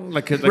man?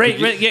 Yeah,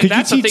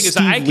 that's the thing is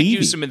I could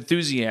use some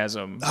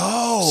enthusiasm.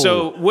 Oh,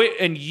 so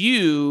and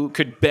you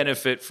could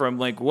benefit from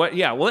what?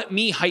 Yeah, well, let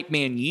me hype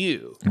man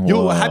you. You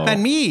will hype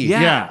man me.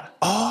 Yeah.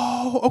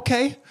 Oh,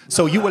 okay.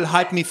 So you will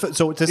hype me.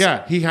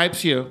 Yeah, he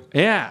hypes you.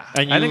 Yeah,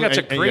 I think that's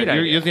a great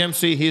idea. You're the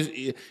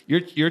MC.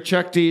 You're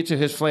Chuck D to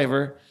his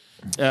flavor.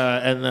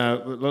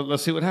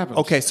 Let's see what happens.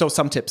 Okay, so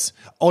some tips.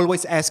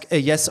 Always ask a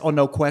yes or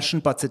no question,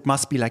 but it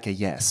must be like a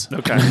yes.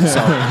 Okay.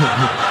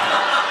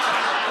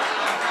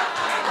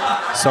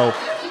 So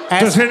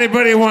does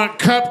anybody want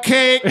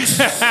cupcakes?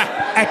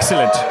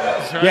 Excellent.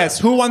 Right. Yes.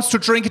 Who wants to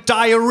drink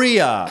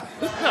diarrhea?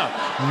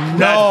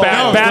 No.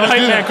 Bad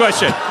hype man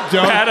question.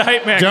 Bad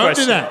hype man question. Don't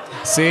do that.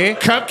 See?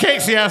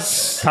 Cupcakes,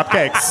 yes.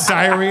 Cupcakes.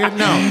 Diarrhea,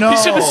 no.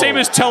 These are the same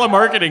as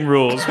telemarketing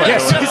rules.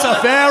 Yes, these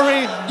are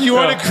very... You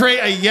want to create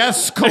a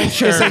yes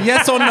culture. It's a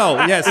yes or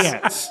no.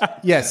 Yes.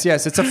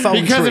 Yes. It's a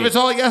phone Because tree. if it's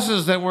all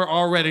yeses, then we're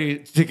all ready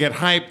to get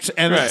hyped.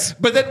 And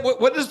But then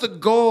what is the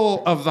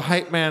goal of the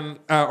hype man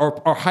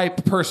or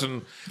hype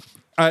person?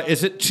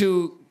 Is it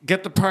to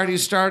get the party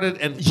started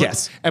and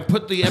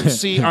put the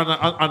MC on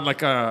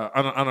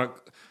a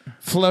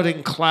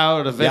floating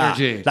cloud of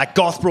energy, like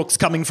Garth Brooks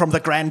coming from the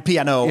grand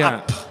piano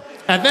up,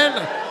 and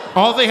then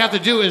all they have to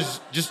do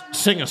is just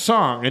sing a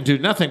song and do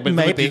nothing. But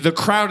maybe the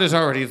crowd is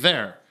already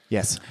there.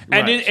 Yes,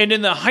 and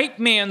in the hype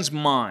man's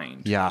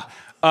mind,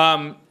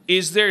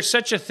 is there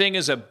such a thing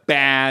as a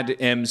bad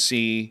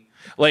MC?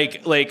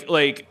 Like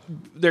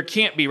there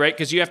can't be, right?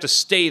 Because you have to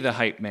stay the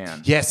hype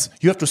man. Yes,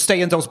 you have to stay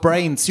in those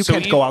brains. You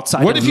can't go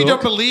outside. What if you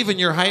don't believe in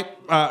your hype,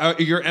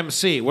 your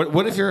MC?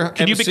 What if your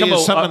MC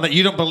is someone that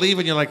you don't believe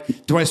in? You're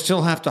like, do I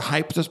still have to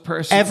hype this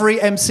person?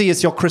 Every MC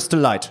is your crystal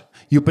light.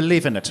 You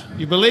believe in it.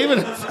 You believe in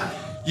it.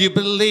 You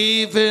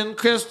believe in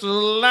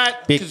crystal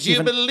light because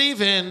you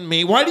believe in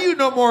me. Why do you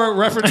know more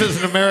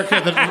references in America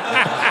than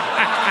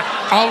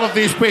all of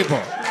these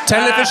people?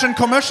 Television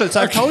commercials,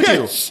 I told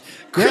you.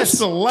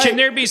 Crystal light. Can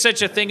there be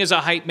such a thing as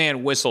a hype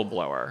man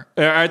whistleblower?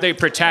 Are they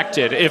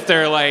protected if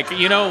they're like,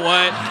 you know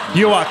what?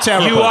 You are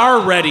terrible. You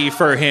are ready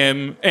for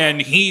him,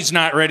 and he's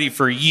not ready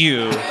for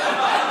you.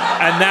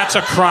 And that's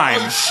a crime.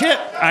 Oh, shit.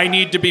 I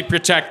need to be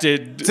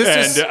protected,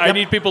 I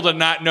need people to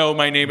not know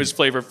my name is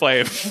Flavor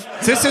Flav.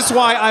 This is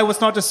why I was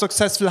not a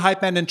successful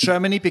hype man in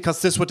Germany,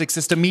 because this would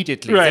exist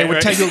immediately. They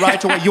would tell you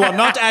right away, you are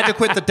not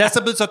adequate, the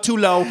decibels are too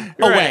low,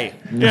 away.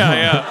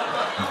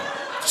 Yeah.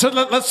 So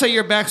let's say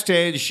you're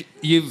backstage.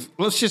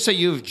 Let's just say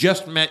you've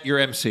just met your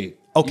MC.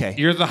 Okay.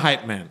 You're the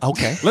hype man.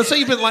 Okay. Let's say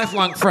you've been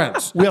lifelong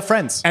friends. We are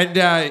friends.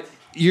 And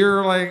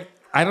you're like,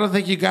 I don't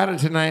think you got it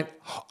tonight.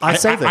 I'll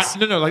say this.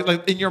 No,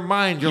 like in your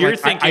mind, you're like,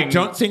 thinking. I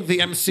don't think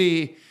the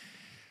MC.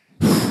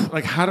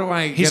 Like, how do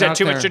I? He's get had out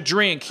too there? much to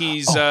drink.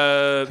 He's Boy,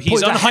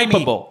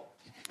 unhypeable.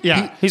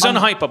 Yeah, He's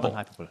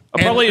unhypeable.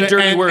 Probably a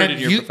dirty word in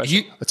your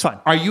profession. It's fine.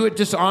 Are you a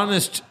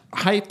dishonest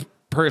hype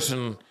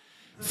person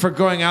for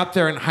going out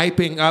there and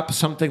hyping up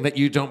something that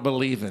you don't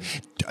believe in?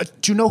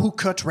 Do you know who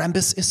Kurt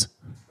Rambis is?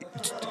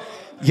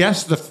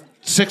 Yes, the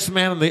sixth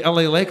man in the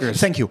LA Lakers.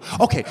 Thank you.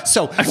 Okay,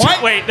 so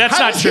Wait, that's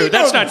How not does he true. know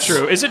That's not this?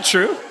 true. Is it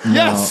true?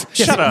 Yes.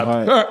 Shut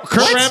up.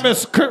 Kurt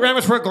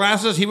Rambis wore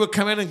glasses. He would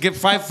come in and give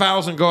 5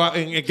 fouls and go out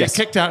and get Yes.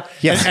 kicked out.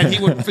 Yes. And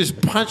he would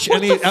just punch What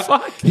any. the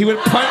fuck? He would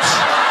punch.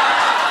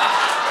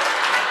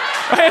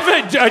 I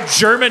have a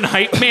German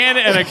hype man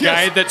and a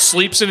guy that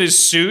sleeps in his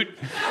suit.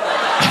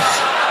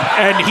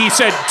 And he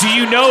said, "Do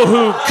you know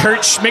who Kurt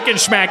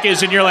Schmickenschmack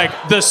is?" And you're like,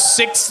 "The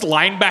sixth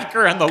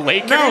linebacker on the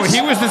Lakers?" No, he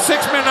was the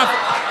sixth man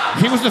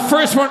off. He was the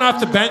first one off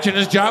the bench, and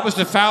his job was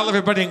to foul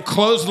everybody and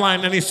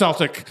clothesline any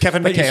Celtic.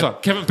 Kevin that you McHale. saw.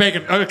 Kevin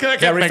Bacon. Oh, Kevin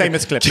Very Bacon.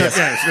 famous clip, yes.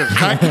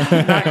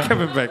 Yes, not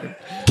Kevin Bacon.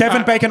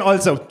 Kevin Bacon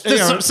also.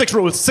 know- 6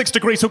 rules, 6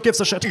 degrees. Who gives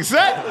a shit?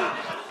 Exactly.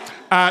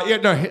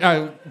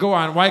 Go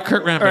on. Why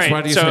Kurt Rambis? All right,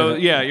 Why do you say so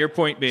that? yeah, your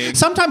point being,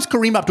 Sometimes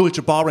Kareem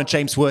Abdul-Jabbar and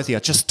James Worthy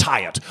are just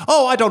tired.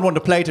 Oh, I don't want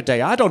to play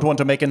today. I don't want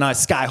to make a nice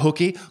sky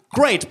hooky.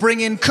 Great, bring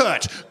in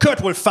Kurt.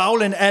 Kurt will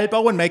foul an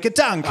elbow and make a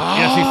dunk.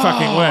 Yes, he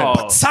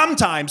fucking would.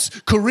 Sometimes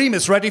Kareem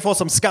is ready for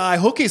some sky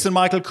hookies and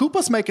Michael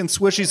Cooper's making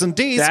swishies and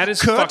Ds. That is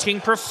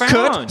fucking profound.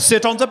 Kurt,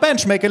 sit on the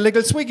bench, make a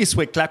little swiggy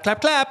swig, clap, clap,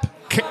 clap.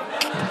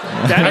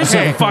 that is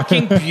a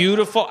fucking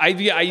beautiful. That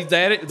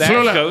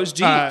Flula, goes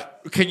deep.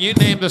 Can you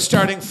name the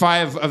starting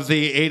 5 of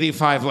the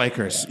 85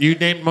 Lakers? You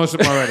named most of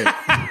them already.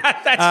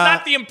 That's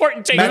not the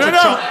important take. No.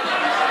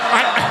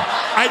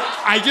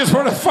 I just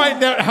want to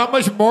find out how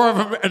much more of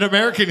an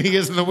American he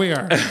is than we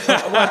are.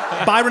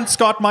 Byron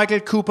Scott, Michael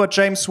Cooper,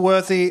 James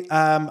Worthy,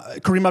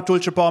 Kareem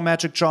Abdul-Jabbar,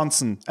 Magic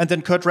Johnson, and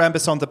then Kurt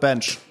Rambis on the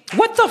bench.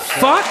 What the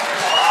fuck?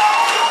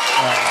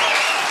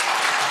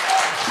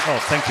 Oh,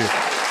 thank you.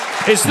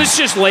 Is this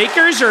just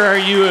Lakers, or are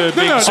you a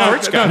big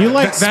sports guy? You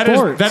like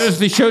sports. That is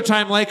the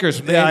Showtime Lakers.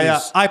 From the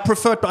 80s.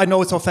 I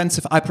know it's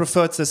offensive. I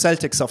preferred the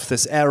Celtics of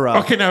this era.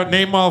 Okay, now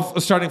name all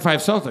starting 5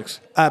 Celtics.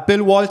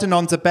 Bill Walton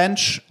on the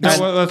bench. No, and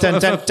well,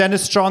 let's-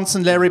 Dennis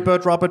Johnson, Larry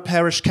Bird, Robert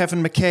Parrish,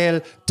 Kevin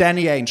McHale,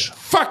 Danny Ainge.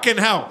 Fucking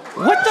hell.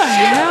 What the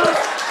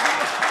hell?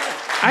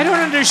 I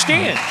don't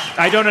understand.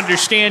 I don't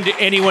understand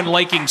anyone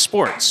liking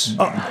sports.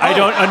 I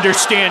don't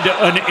understand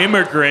an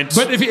immigrant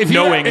But if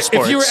knowing you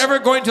sports. were ever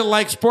going to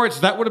like sports,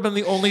 that would have been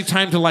the only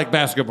time to like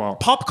basketball.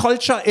 Pop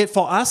culture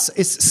for us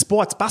is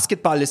sports.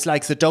 Basketball is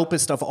like the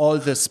dopest of all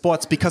the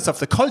sports because of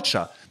the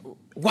culture.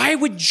 Why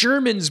would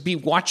Germans be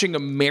watching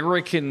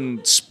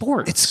American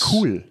sports? It's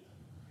cool.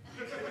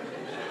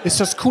 It's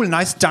just cool.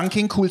 Nice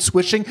dunking, cool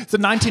swishing. The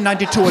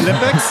 1992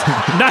 Olympics.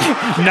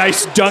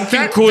 Nice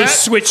dunking,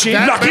 switching.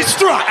 Lucky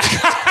strike.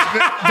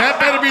 That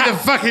better be the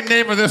fucking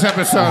name of this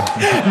episode.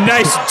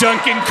 Nice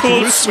dunking,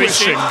 cool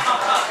switching.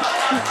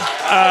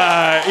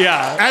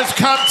 Yeah. As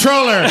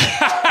comptroller,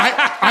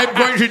 I'm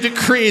going to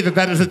decree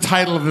that is the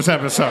title of this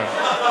episode.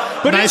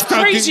 But Nice it's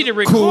crazy to dunking,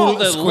 recall cool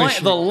the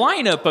squishing.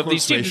 lineup of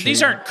these teams. squishing.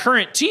 These aren't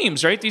current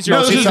teams, right? These are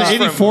No, this is teams the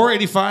from- 84,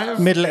 85?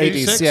 Middle 80s,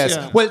 86, yes. yeah.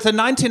 Well, the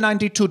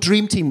 1992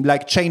 Dream Team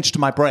changed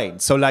my brain.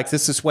 So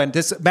this is when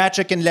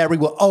Magic and Larry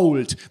were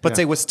old, but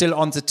they were still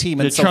on the team.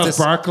 And Yeah, Charles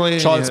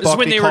Barkley, Charles yeah. This is when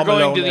Barkley, they were Carmelo,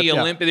 going to the yeah.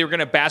 Olympics. They were going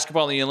to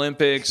basketball in the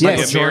Olympics. Yes,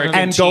 Like the American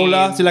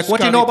Angola. teams. They're like, what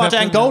do you know about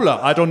Scottie Pippen. Angola?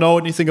 I don't know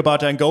anything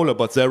about Angola,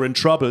 but they're in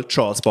trouble.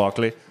 Charles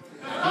Barkley.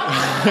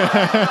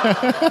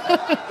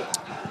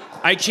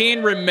 I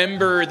can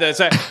remember that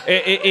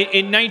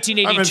in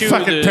 1982. I'm in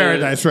fucking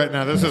paradise right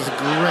now. This is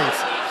great.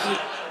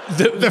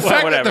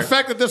 The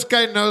fact that this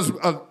guy knows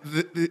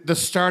the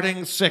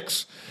starting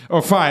 6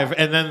 or 5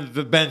 and then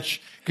the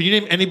bench. Can you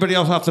name anybody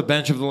else off the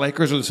bench of the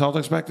Lakers or the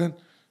Celtics back then?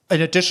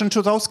 In addition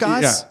to those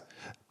guys? Yeah.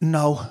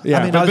 No. Yeah,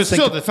 I mean, but I'll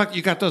still, think- the fact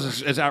you got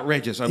those is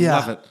outrageous. I Yeah.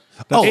 love it.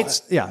 Who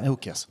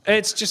cares?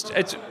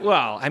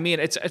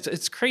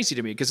 It's crazy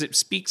to me because it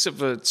speaks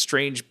of a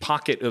strange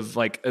pocket of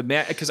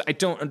because I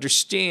don't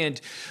understand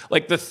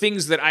the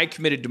things that I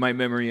committed to my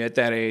memory at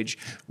that age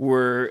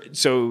were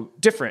so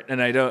different,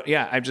 and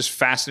I'm just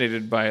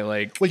fascinated by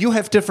Well, you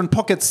have different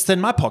pockets than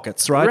my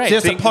pockets, right? Right.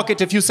 There's a pocket,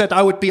 if you said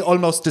I would be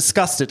almost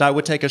disgusted, I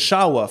would take a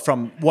shower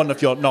from one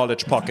of your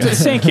knowledge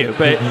pockets. Thank you,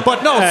 but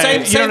no,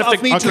 same you don't have of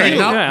to- me to Okay, you.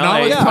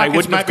 knowledge I pockets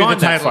wouldn't might have be the gone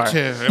that title far.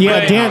 too.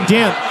 Yeah,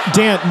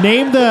 Dan,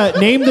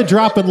 name the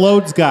dropping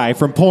loads guy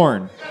from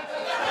porn.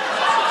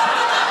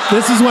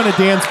 This is one of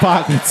Dan's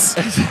pockets.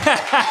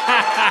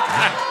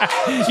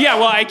 Yeah,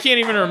 well, I can't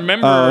even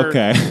remember. Oh,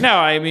 okay. No,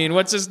 I mean,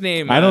 what's his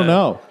name? I don't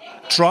know.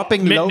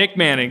 Dropping low. Nick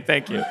Manning,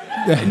 thank you.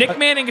 Nick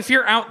Manning, if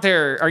you're out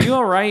there, are you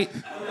all right?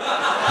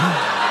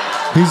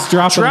 He's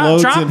dropping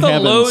loads Drop in the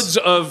heavens. loads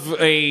of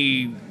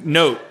a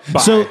note.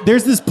 By. So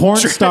there's this porn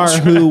star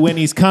who, when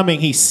he's coming,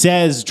 he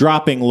says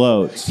dropping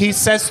loads. He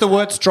says the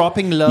words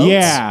dropping loads.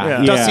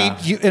 Yeah.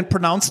 Does he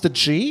pronounce the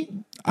G?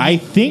 I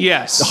think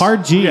Yes.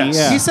 hard G. Yes.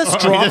 Yeah. He says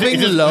dropping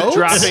loads.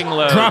 dropping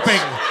loads.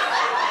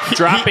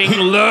 Dropping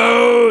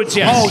loads.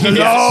 Yes. Oh, the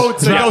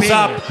loads. It goes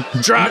up.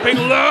 Dropping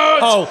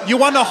loads. Oh, you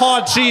want a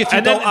hard G if you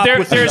And go then up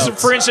with the there's,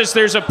 loads. for instance,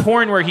 there's a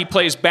porn where he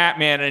plays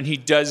Batman and he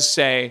does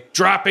say,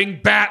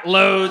 dropping bat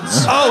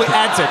loads. Oh, it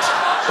adds it.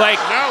 Like,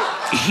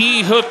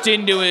 he hooked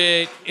into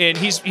it, and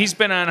he's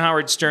been on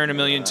Howard Stern a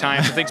million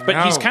times and things,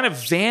 but he's kind of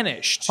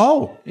vanished.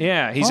 Oh.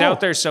 Yeah, he's out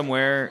there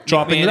somewhere.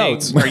 Dropping Nick Manning,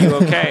 loads. Are you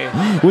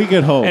okay? We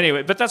could hope.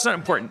 Anyway, but that's not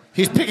important.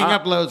 He's picking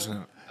up loads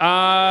now.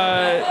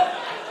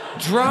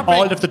 Dropping.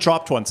 All of the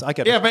dropped ones. I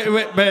get Yeah,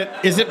 it.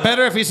 but is it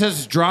better if he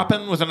says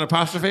dropping with an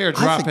apostrophe or I think-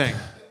 dropping?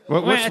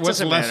 Well, it What's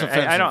doesn't less matter.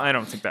 offensive? I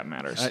don't think that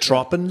matters.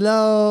 Dropping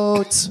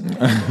loads.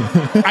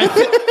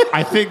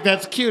 I think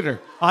that's cuter.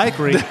 I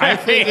agree. I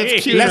think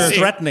it's cuter. Less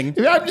threatening.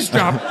 I'm just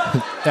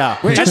dropping. Yeah.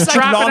 Just like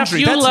dropping laundry. a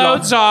few That's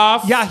loads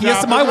off. Yeah, here's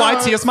Dropping my whites,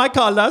 loads. here's my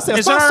colors. Here's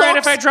Is it my all right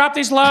if socks. I drop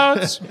these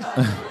loads?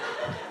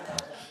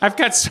 I've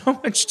got so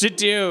much to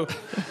do.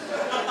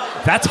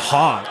 That's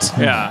hard.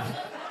 Yeah.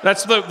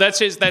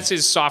 That's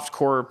his soft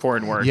core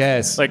porn work.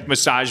 Yes. Like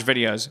massage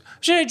videos.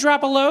 Should I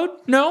drop a load?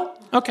 No?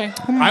 Okay.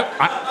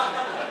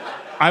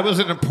 I was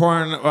in a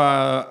porn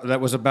that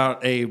was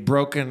about a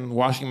broken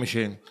washing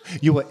machine.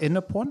 You were in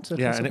a porn?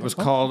 Yeah, and it was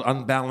called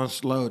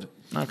Unbalanced Load.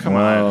 Oh, come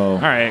on. All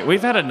right,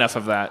 we've had enough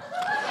of that.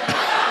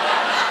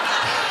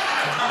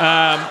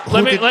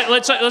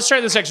 Let's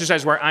try this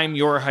exercise where I'm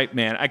your hype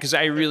man, because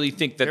I really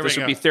think that this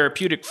would be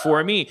therapeutic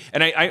for me,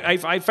 and I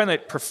find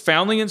that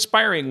profoundly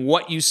inspiring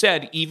what you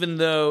said, even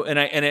though and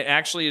it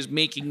actually is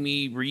making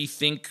me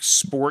rethink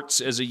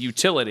sports as a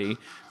utility,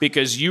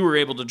 because you were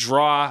able to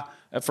draw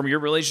from your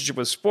relationship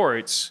with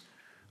sports,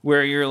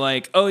 where you're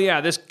like, oh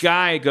yeah, this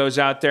guy goes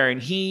out there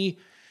and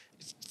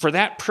for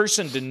that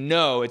person to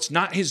know it's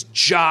not his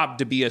job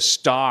to be a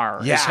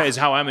star, is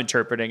how I'm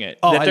interpreting it.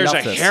 Oh, that I there's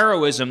love a this.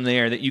 heroism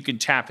there that you can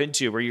tap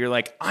into, where you're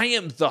like, I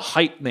am the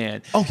hype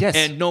man. Oh, yes.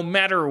 And no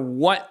matter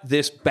what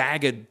this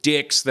bag of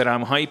dicks that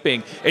I'm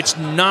hyping, it's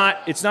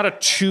not a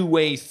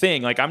two-way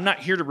thing. Like, I'm not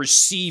here to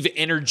receive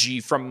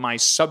energy from my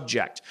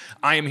subject.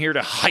 I am here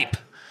to hype.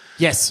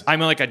 Yes. I'm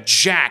like a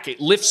jack.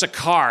 It lifts a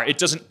car. It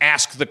doesn't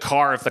ask the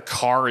car if the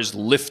car is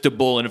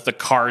liftable. And if the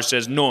car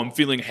says, no, I'm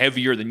feeling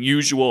heavier than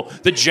usual,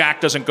 the jack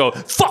doesn't go,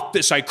 fuck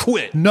this, I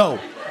quit. No.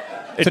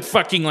 It's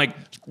fucking like,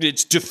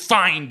 it's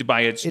defined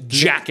by its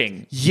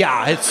jacking.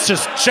 Yeah, it's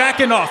just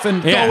jacking off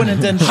and going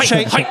and then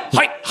hype.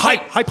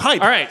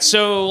 hype. All right,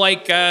 so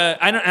like,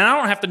 I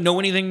don't have to know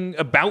anything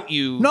about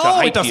you. No, to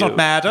hype it does you. not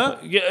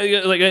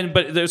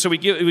matter. So we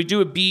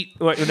do a beat.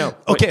 No.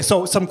 Okay,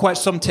 so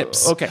some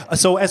tips. Okay.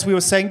 So as we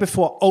were saying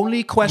before,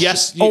 only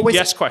questions. Yes,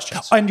 yes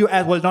questions. And you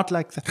add, well, not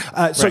like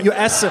that. So you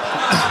ask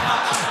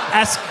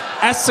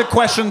the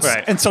questions,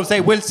 Right. and so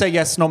they will say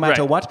yes no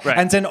matter Right, what. right.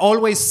 And then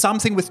always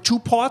something with two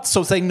parts,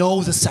 so they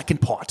know the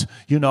second part,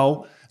 you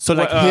know? So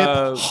like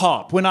hip,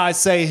 hop. When I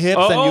say hip,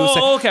 then you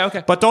say...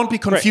 okay. But don't be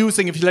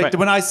confusing. If you like, Right.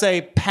 when I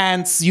say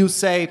pants, you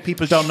say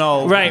people don't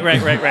know. Right.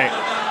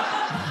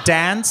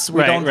 Dance,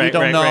 we Right,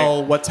 don't know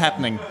what's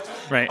happening.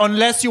 Right.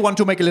 Unless you want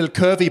to make a little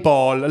curvy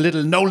ball, a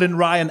little Nolan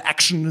Ryan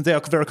action,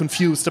 they're very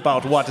confused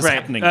about what is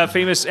happening.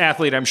 Famous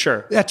athlete, I'm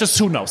sure. Yeah, just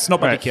who knows?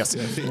 Nobody Right. cares.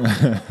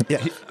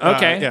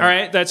 Okay, all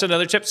right, that's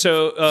another tip.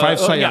 So, 5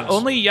 seconds.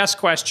 only yes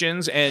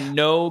questions and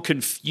no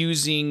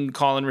confusing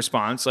call and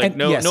response. Like And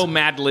no yes. no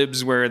Mad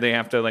Libs where they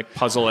have to like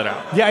puzzle it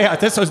out. Yeah,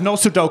 this is no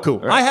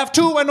Sudoku. I have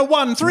 2 and a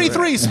 1, 3,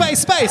 3,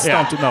 space.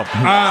 Yeah. Don't know.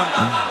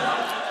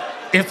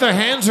 If their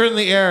hands are in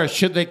the air,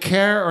 should they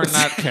care or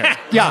not care?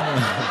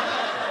 Yeah.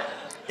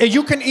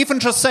 You can even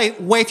just say,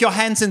 wave your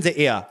hands in the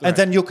air, and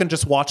then you can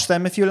just watch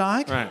them if you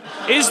like. Right.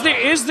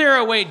 Is there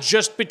a way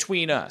just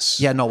between us?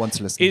 Yeah, no one's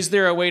listening. Is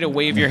there a way to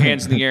wave your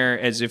hands in the air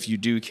as if you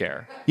do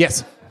care?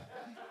 Yes.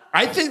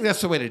 I think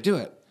that's the way to do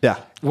it. Yeah.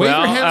 Wave Well,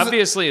 your hands.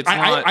 obviously it's I,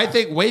 not- I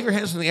think wave your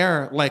hands in the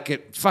air like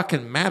it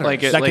fucking matters.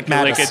 Like it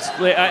matters.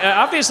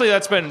 obviously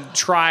that's been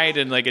tried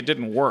and like it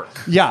didn't work.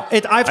 Yeah,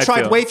 I've I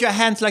tried feel. wave your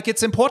hands like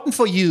it's important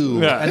for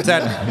you. Yeah. And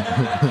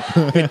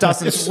then it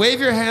doesn't. Just wave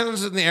your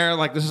hands in the air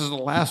like this is the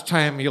last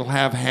time you'll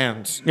have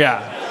hands. Yeah.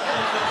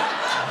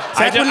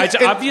 That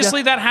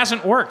Obviously that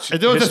hasn't worked. It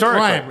doesn't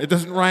historically. rhyme. It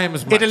doesn't rhyme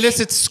as much. It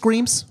elicits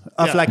screams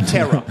of like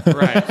terror.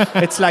 Right.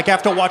 It's like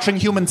after watching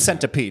Human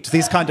Centipede.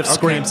 These kind of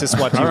screams is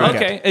what you get.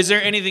 Okay. Is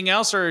there anything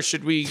else, or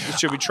should we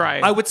try?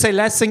 I would say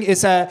last thing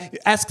is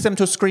ask them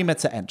to scream at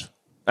the end.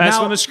 Ask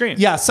them to scream.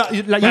 Yeah, so,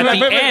 like, At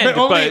the end,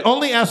 but-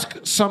 only ask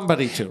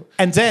somebody to.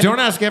 And then- don't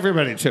ask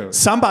everybody to.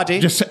 somebody,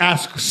 Just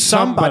ask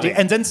somebody.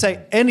 and then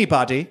say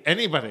anybody,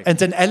 Anybody. and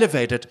then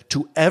elevate it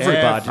to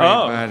everybody.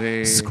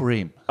 Everybody.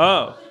 Scream.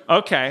 Oh,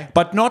 okay.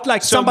 But not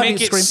like So somebody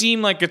make it scream.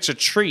 seem like it's a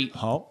treat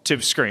Oh.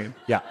 to scream.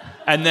 Yeah.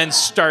 And then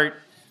start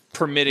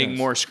permitting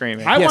more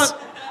screaming. Yes.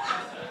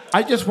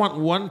 I just want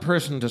one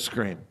person to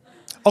scream.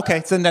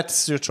 Okay, then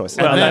that's your choice.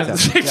 Well, I like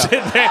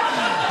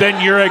that.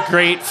 then you're a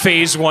great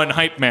phase 1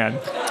 hype man.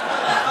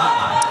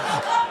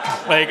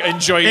 Like,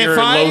 enjoy your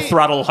low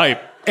throttle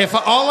hype. If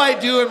all I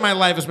do in my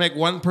life is make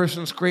one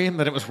person scream,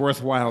 then it was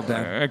worthwhile,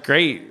 Dan.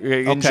 Great.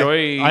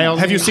 Enjoy.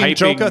 Have you seen hyping.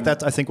 Joker?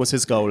 That I think was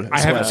his goal. I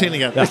haven't seen it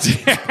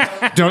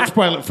yet. Don't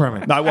spoil it for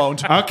me. No, I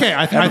won't. Okay,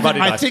 I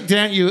Everybody think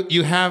Dan,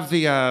 you have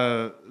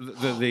the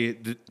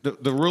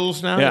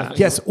rules now. Yeah.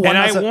 Yes, and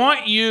I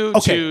want you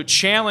to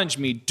challenge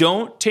me.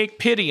 Don't take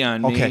pity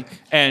on me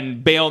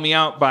and bail me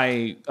out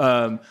by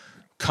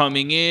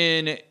coming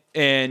in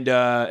and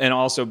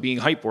also being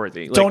hype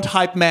worthy. Like, Don't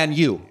hype man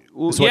you.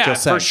 Is what you're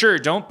saying. for sure.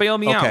 Don't bail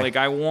me out. Like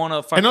I want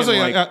to fucking. And also,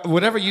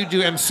 whatever you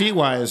do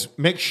MC-wise,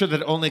 make sure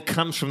that it only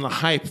comes from the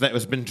hype that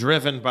has been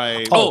driven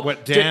by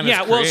what Dan has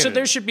created. Well, so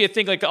there should be a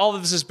thing like all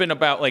of this has been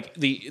about like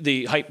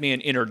the hype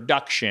man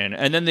introduction,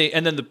 and then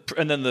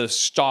the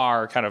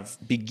star kind of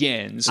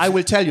begins. I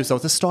will tell you, though,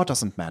 the star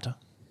doesn't matter.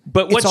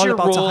 But It's what's all your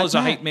about the role hype as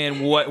a man. hype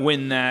man?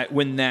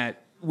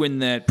 When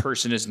that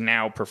person is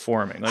now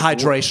performing, like,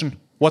 Hydration.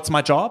 What's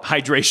my job?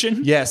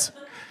 Hydration. Yes.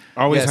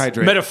 Always Yes.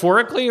 hydrate.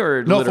 Metaphorically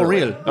or No, literally?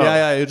 for real. Oh.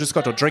 Yeah, you just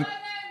got to drink.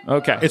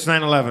 Okay. It's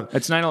 9/11.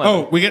 It's 9/11.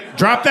 Oh,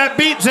 drop that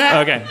beat, Zach.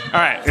 Okay. All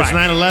right. It's fine.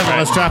 9/11. All right.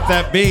 Let's drop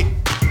that beat.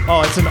 Oh,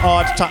 it's an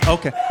odd time.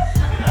 Okay.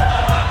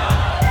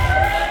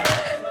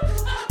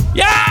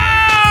 Yo!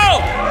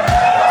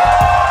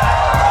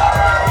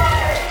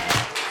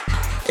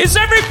 Is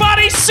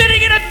everybody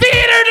sitting in a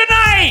theater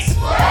tonight?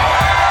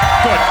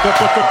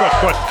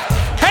 Good.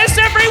 Has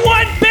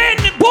everyone been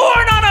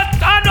born on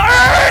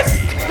Earth?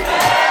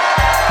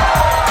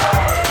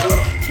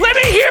 Let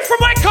me hear from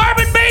my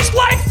carbon-based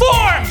life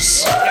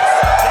forms.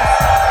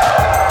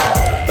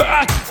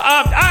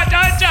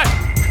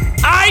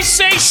 I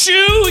say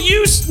shoe.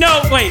 You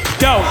no. Wait.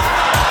 No.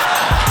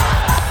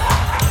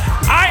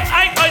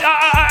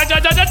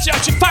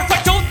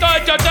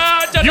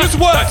 Use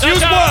words.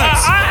 Use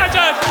words.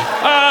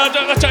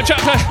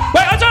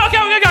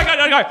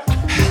 Okay.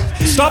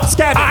 Stop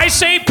scamming. I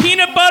say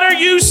peanut butter.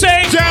 You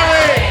say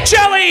Jelly.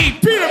 jelly.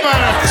 Peanut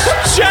butter.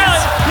 Jelly.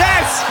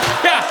 Yes.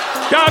 Yeah.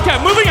 Okay.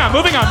 Moving on.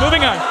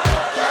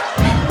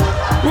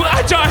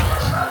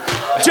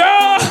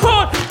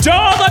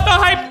 Don't let the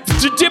hype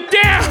dip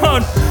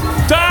down.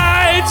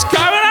 It's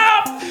coming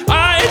up.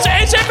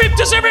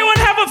 Does everyone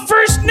have a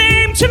first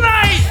name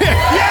tonight?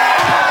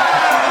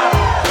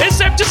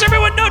 Does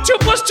everyone know 2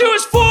 + 2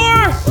 is 4?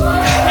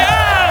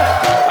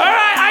 Yeah. All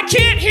right. I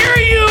can't hear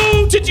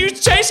you. Did you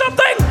say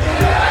something?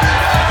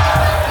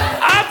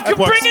 I'm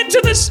bringing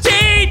to the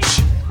stage.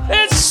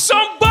 It's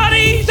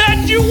somebody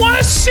that you want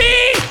to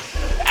see,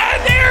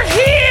 and they're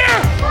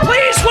here.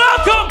 Please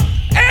welcome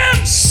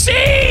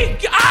MC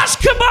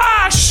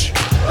Oshkosh.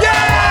 Yeah!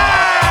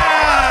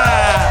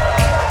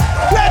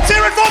 Let's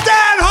hear it for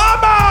Dan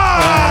Harmon!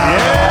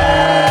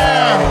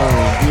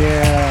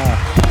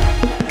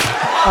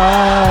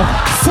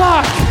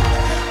 Fuck.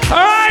 All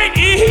right,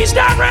 he's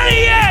not ready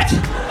yet.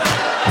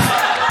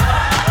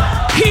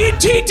 He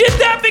did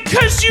that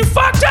because you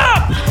fucked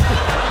up.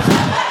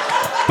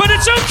 But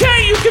it's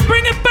okay, you can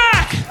bring it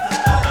back.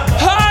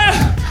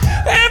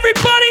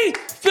 Everybody,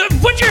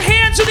 put your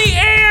hands in the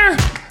air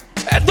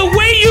the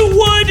way you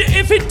would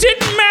if it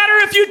didn't matter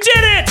if you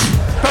did it.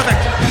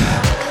 Perfect.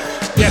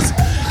 Yes.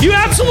 You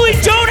absolutely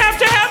don't have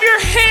to have your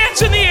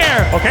hands in the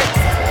air. Okay.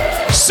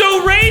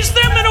 So raise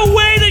them in a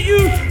way that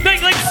you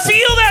like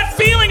feel that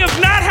feeling of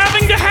not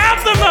having to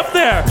have them up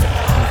there.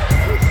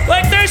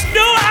 Like there's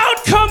no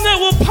outcome that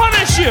will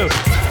punish you.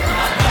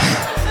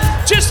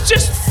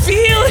 Just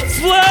feel it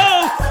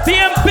flow. The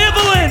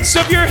ambivalence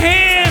of your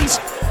hands.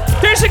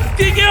 There's a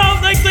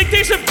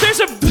there's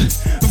a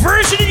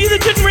version of you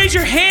that didn't raise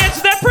your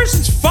hands. That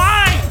person's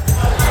fine.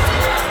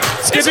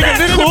 Isn't that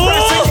cool?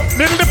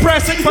 Little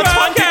depressing, but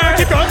fun.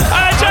 Keep going.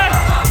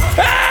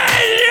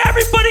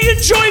 Everybody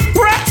enjoy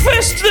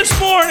breakfast this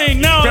morning.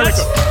 No,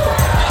 that's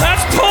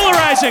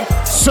polarizing.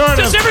 Sort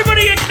Does of.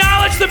 everybody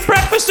acknowledge that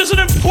breakfast is an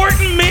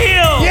important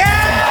meal?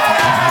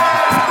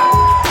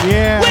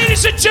 Yeah.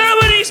 Ladies and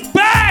gentlemen, he's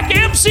back.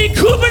 MC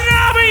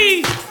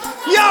Kubanabi.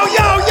 Yo!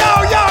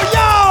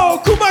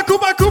 Kuma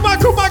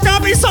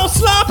Gabi, so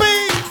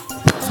sloppy!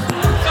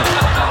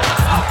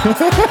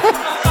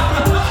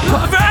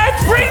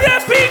 Bring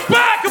that beat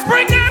back.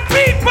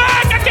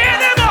 I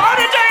can't have a heart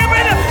attack.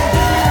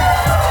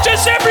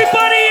 Does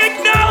everybody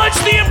acknowledge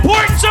the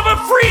importance of a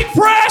free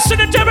press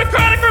in a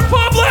democratic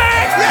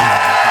republic?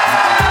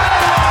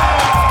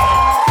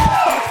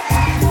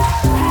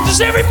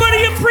 Does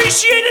everybody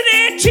appreciate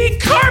an antique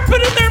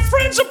carpet in their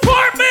friend's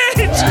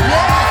apartment?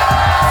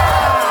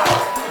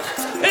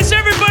 Does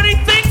everybody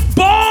think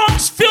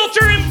bongs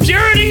filter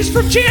impurities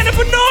from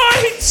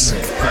cannabinoids?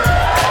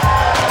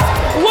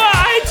 Well,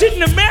 I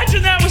didn't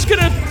imagine that was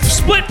gonna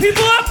split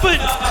people up, but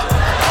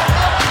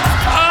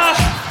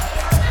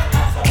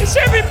does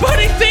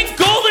everybody think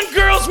Golden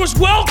Girls was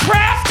well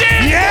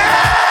crafted?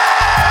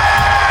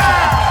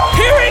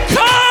 Here he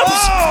comes!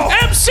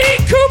 MC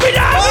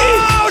Kubanabi!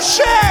 Oh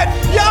shit!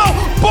 Yo!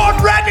 Born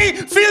ready!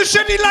 Feel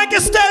shitty like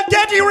Estelle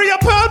Getty. Rhea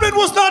Perlman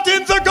was not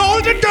in the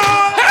Golden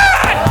Girls!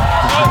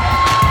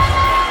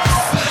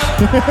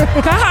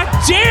 God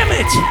damn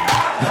it!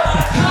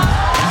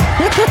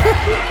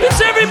 Does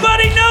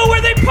everybody know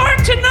where they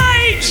parked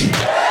tonight?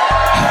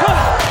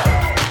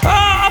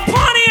 A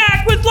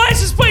Pontiac with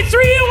license plate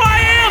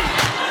 3UIM.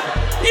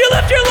 You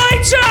left your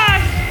lights on.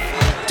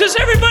 Does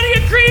everybody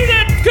agree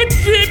that could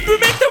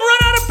make them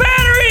run out of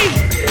battery?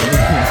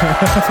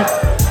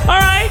 All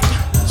right.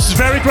 This is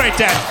very great,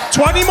 Dad.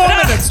 20 more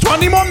minutes.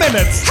 20 more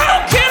minutes.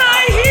 How can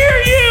I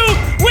hear you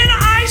when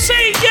I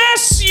say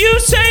yes, you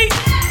say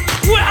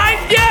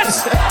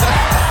yes?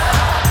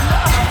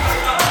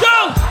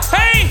 Go.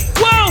 Hey,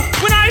 whoa.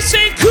 When I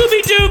say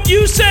Kooby Doop,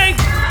 you say.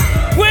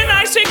 When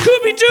I say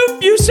Kooby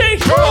Doop, you say.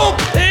 Poop.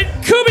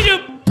 Kooby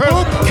Doop.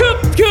 Poop.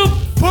 Coop.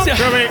 Poop. Yep.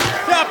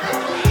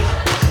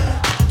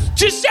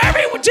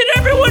 Did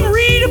everyone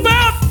read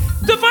about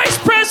the vice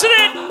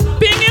president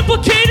being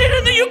implicated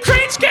in the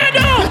Ukraine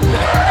scandal?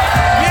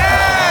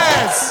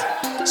 Yes.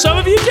 Some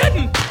of you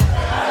didn't.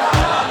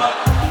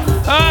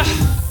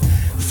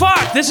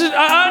 Fuck. This is.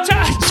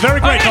 It's very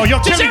great. No, you're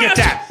killing it,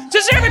 Dad.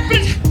 Does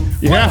everybody?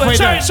 halfway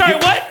done. Sorry.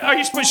 What? Are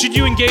you supposed? Should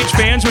you engage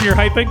fans when you're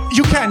hyping?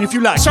 You can if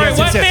you like. Sorry. Yes,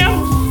 What, yes, yes. ma'am?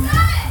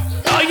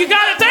 Oh, you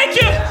got it. Thank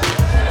you.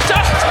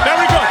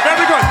 Very good.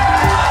 Very good.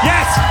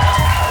 Yes.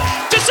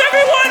 Does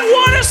everyone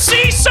want to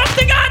see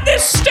something on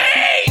this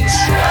stage?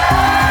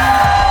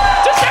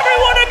 Does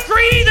everyone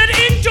agree that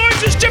indoors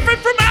is different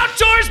from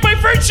outdoors by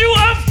virtue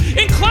of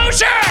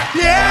enclosure?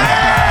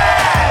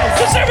 Yes.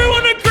 Does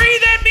everyone agree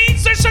that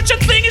means there's such a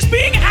thing as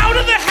being out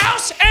of the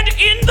house and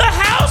in the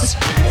house?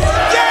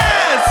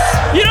 Yes.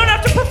 You don't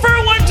have to prefer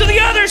one to the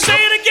other. Say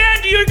it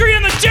again. Do you agree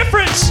on the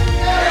difference?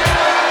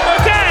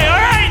 Okay,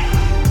 all right.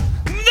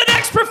 The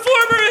next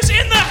performer is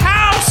in the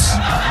house.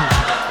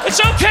 It's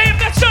okay if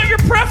that's not your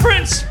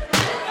preference.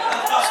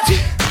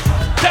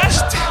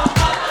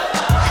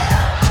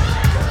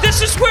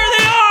 This is where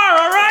they are,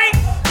 all right?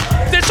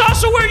 That's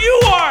also where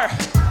you are.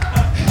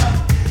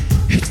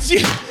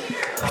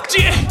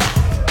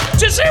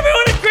 Does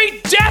everyone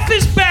agree death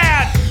is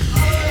bad?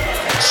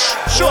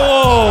 Sure.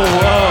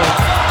 Whoa.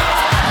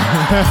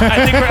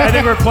 I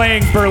think we're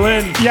playing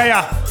Berlin.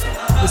 Yeah.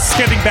 This is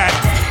getting bad.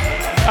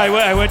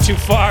 I went too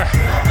far.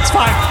 It's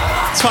fine.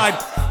 It's fine.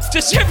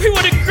 Does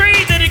everyone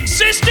agree that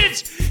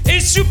existence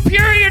is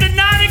superior to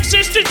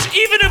non-existence,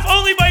 even if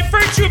only by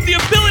virtue of the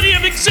ability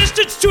of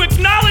existence to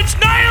acknowledge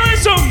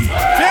nihilism?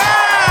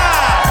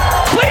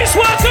 Yeah. Please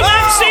welcome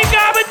MC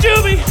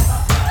Gabadooby.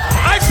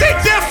 I think,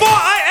 therefore,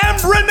 I am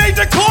Rene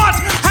Descartes.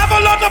 Have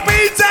a lot of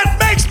beans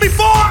that makes me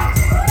fart.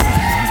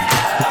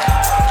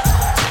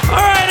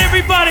 All right,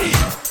 everybody.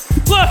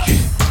 Look,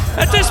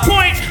 at this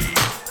point,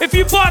 if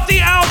you bought the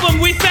album,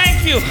 we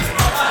thank you.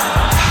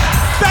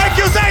 Thank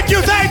you, thank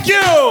you, thank you.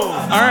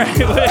 All right.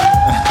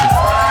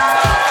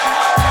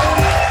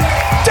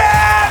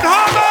 Dan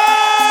Harmon.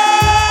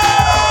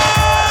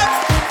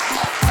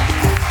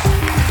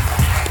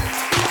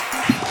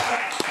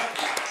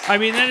 I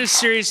mean, that is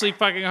seriously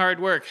fucking hard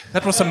work.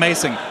 That was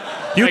amazing.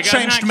 You Like, I'm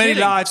changed not many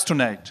kidding. lives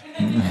tonight.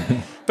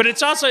 But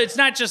it's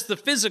not just the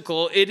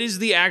physical, it is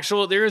the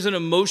actual, there is an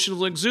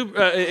emotional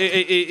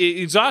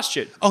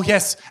exhaustion. Oh,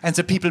 yes. And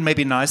the people may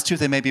be nice to you,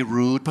 they may be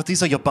rude, but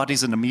these are your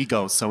buddies and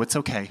amigos, so it's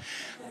okay.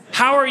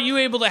 How are you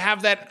able to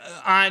have that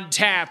on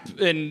tap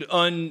and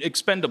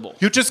unexpendable?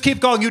 You just keep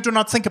going. You do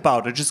not think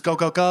about it. Just go.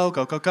 Stop,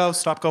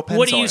 go, pencil.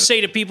 What do you say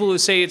to people who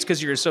say it's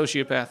because you're a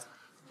sociopath?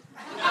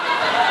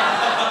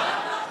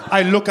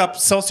 I look up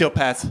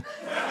sociopath.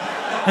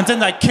 And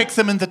then I kick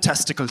them in the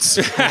testicles.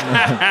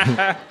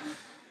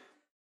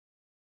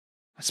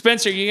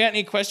 Spencer, you got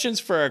any questions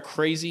for our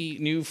crazy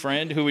new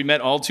friend who we met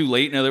all too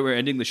late now that we're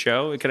ending the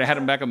show? We could have had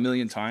him back a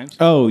million times.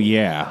 Oh,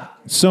 yeah.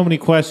 So many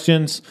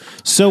questions.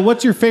 So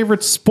what's your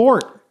favorite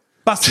sport?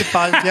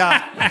 Basketball,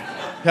 yeah.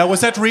 Yeah,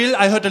 was that real?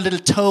 I heard a little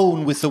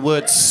tone with the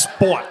word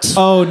sport.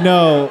 Oh,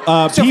 no.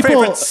 What's your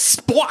favorite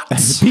sport?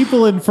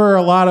 People infer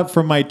a lot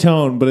from my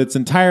tone, but it's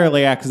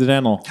entirely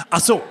accidental.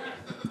 So,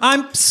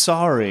 I'm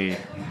sorry.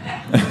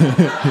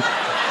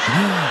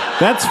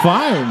 That's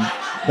fine.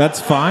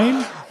 That's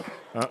fine.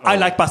 I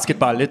like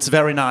basketball. It's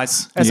very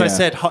nice. As I Yeah.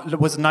 said, it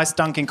was nice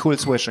dunking, cool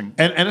swishing.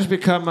 And it's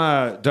become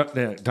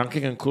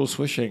dunking and cool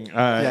swishing.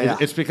 Yeah.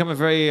 It's become a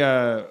very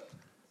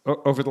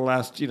over the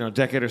last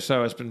decade or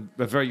so. It's been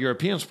a very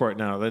European sport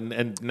now,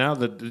 and now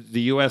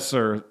the U.S.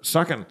 are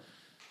sucking.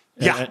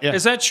 Yeah.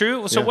 Is that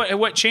true? So Yeah.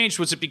 what changed?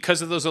 Was it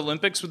because of those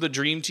Olympics with the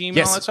Dream Team and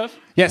Yes. all that stuff?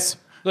 Yes.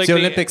 Like the the-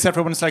 Olympics,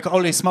 everyone's like,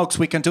 holy smokes,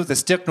 we can do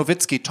this. Dirk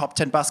Nowitzki, top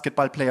 10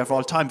 basketball player of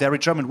all time, very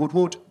German,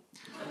 woot.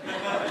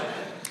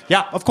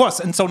 Yeah, of course.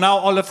 And so now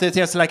all of this,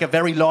 there's like a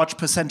very large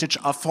percentage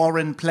of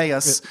foreign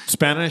players.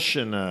 Spanish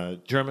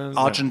and German.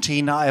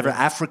 Argentina,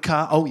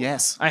 Africa. Oh,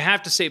 yes. I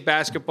have to say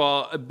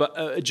basketball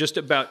just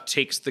about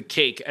takes the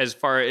cake as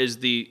far as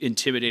the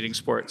intimidating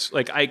sports.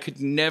 Like I could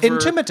never...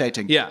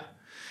 Intimidating? Yeah.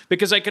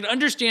 Because I could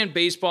understand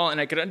baseball and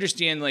I could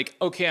understand like,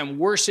 okay, I'm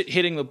worse at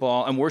hitting the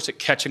ball. I'm worse at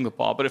catching the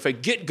ball. But if I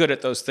get good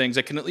at those things,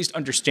 I can at least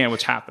understand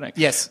what's happening.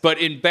 Yes. But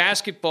in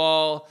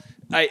basketball...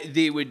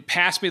 they would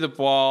pass me the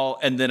ball,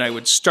 and then I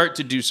would start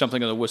to do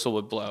something, and the whistle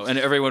would blow, and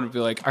everyone would be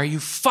like, "Are you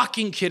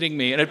fucking kidding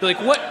me?" And I'd be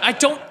like, "What? I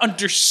don't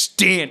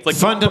understand." Like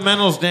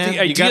fundamentals, Dan. The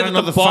idea you gotta that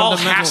know the the ball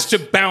fundamentals. has to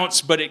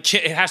bounce, but it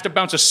has to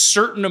bounce a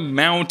certain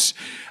amount.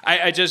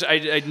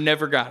 I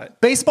never got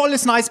it. Baseball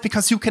is nice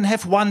because you can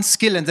have one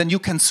skill and then you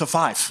can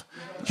survive.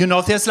 You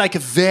know, there's like a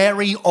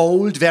very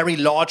old, very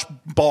large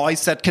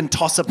boys that can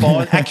toss a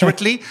ball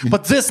accurately,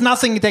 but there's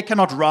nothing. They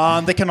cannot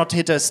run. They cannot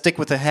hit a stick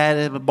with a head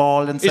of a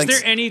ball and things. Is there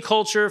any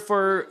culture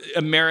for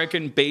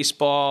American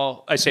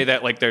baseball? I say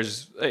that like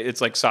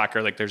it's like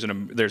soccer. Like there's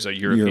a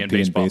European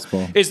baseball.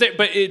 Is there?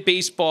 But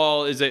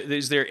baseball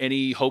is there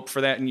any hope for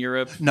that in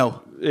Europe?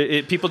 No.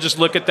 People just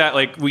look at that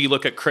like we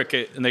look at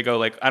cricket and they go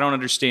like, I don't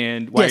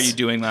understand. Why are you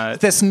doing that?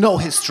 There's no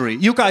history.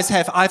 You guys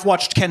have. I've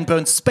watched Ken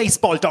Burns'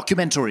 baseball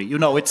documentary. You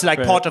know, it's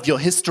like part of your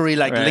history,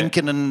 like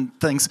Lincoln and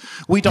things.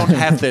 We don't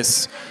have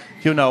this.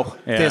 You know,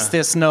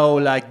 there's no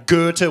like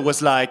Goethe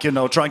was like, you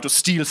know, trying to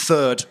steal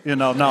third. You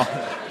know, no,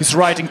 he's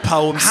writing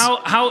poems.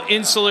 How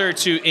insular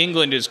to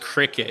England is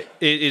cricket?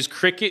 Is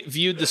cricket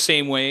viewed the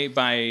same way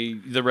by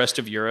the rest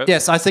of Europe?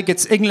 Yes, I think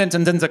it's England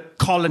and then the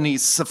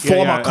colonies, the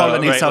former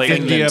colonies of like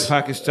England. India,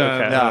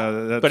 Pakistan.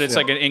 Okay. But it's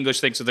like an English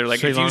thing, so they're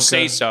like, Sri if you Lanka.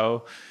 say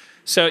so.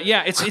 So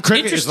yeah, it's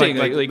Cricket is interesting.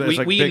 like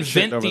we big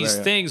shit invent over these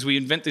there, things. We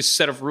invent this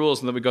set of rules,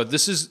 and then we go,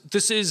 this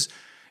is.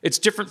 It's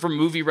different from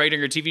movie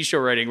writing or TV show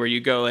writing, where you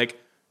go like,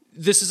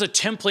 this is a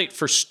template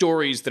for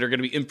stories that are going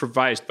to be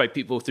improvised by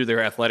people through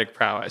their athletic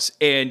prowess,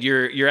 and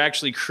you're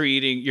actually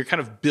you're kind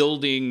of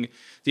building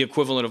the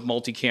equivalent of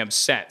multicam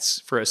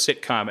sets for a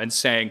sitcom, and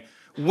saying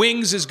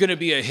Wings is going to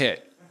be a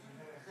hit.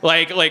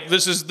 Like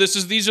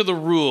these are the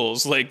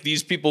rules. Like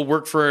these people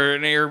work for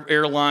an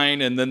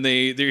airline, and then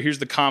here's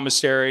the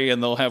commissary,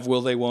 and they'll have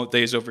will they won't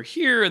they's over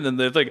here, and then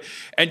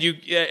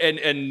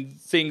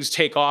and things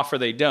take off or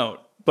they don't.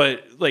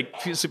 But like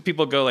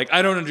people go like,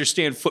 I don't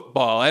understand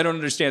football, I don't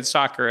understand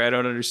soccer, I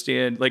don't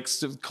understand, like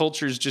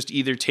cultures just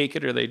either take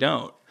it or they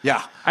don't.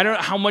 Yeah. I don't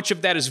know how much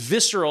of that is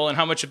visceral and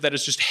how much of that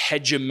is just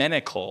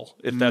hegemonical,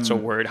 if that's a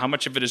word. How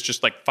much of it is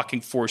just like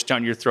fucking forced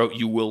down your throat,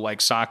 you will like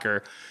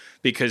soccer,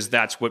 because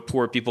that's what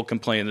poor people can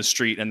play in the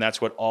street, and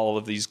that's what all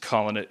of these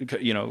colonial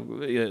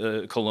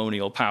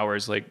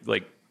powers like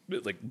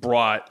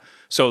brought.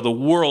 So the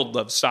world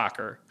loves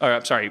soccer. Or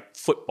I'm sorry,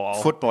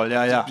 football. Football,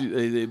 yeah.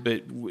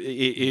 But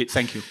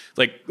Thank you.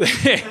 Like,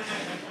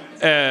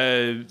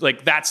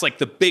 like that's like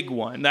the big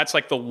one. That's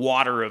like the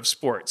water of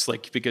sports.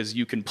 Like because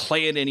you can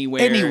play it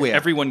anywhere.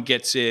 Everyone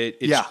gets it.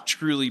 It's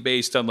truly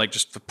based on like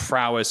just the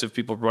prowess of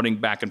people running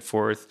back and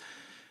forth.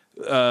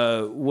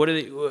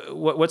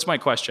 What's my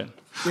question?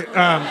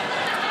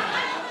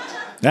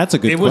 That's a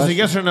good question. It was a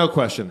yes or no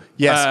question.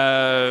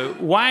 Yes.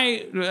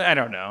 Why? I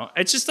don't know.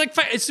 It's just like,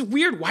 it's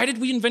weird. Why did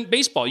we invent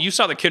baseball? You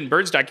saw the Ken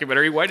Burns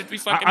documentary. Why did we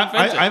fucking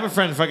invent it? I have a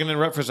friend, if I can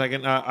interrupt for a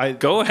second.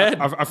 Go ahead.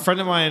 A friend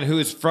of mine who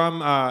is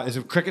from, is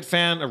a cricket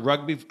fan, a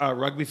rugby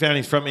fan.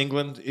 He's from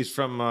England. He's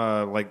from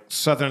like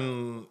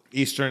southwestern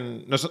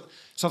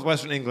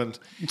England.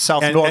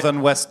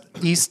 Northern, west,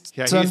 east.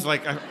 Yeah, he's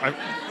like...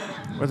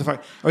 What the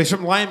fuck? Oh, he's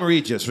from Lyme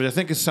Regis, which I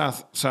think is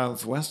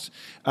southwest.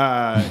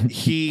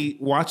 He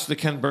watched the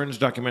Ken Burns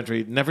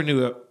documentary, never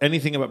knew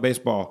anything about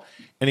baseball,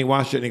 and he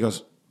watched it and he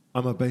goes,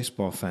 "I'm a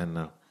baseball fan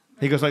now."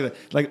 He goes like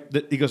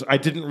that. He goes, "I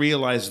didn't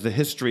realize the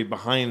history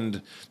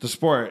behind the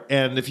sport."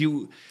 And if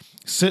you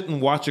sit and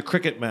watch a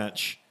cricket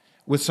match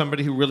with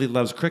somebody who really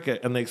loves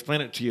cricket and they explain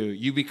it to you,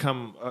 you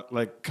become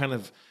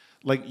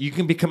you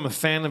can become a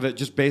fan of it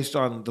just based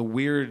on the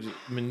weird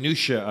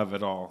minutia of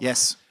it all.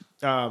 Yes.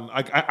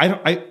 I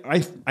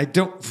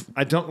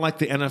don't like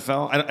the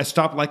NFL. I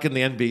stopped liking the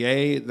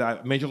NBA,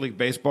 the Major League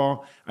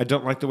Baseball. I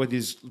don't like the way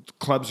these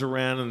clubs are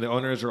ran and the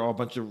owners are all a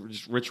bunch of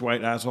just rich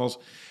white assholes.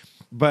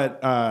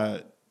 But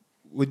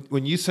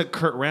when you said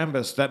Kurt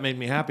Rambis, that made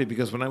me happy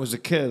because when I was a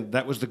kid,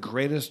 that was the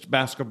greatest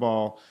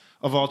basketball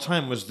of all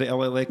time was the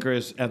LA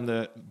Lakers and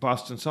the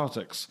Boston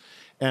Celtics.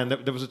 And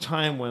there was a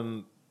time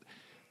when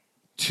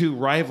two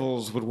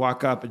rivals would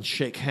walk up and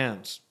shake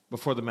hands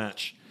before the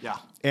match. Yeah.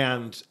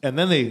 And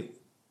then they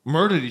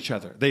murdered each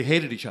other. They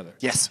hated each other.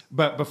 Yes.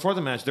 But before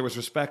the match, there was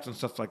respect and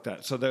stuff like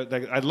that. So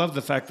I love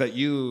the fact that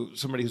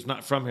somebody who's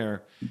not from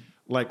here,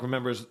 like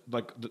remembers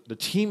like the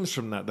teams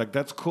from that. Like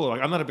that's cool.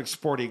 Like I'm not a big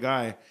sporty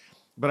guy,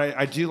 but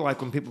I do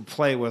like when people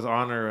play with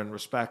honor and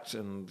respect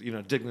and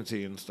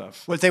dignity and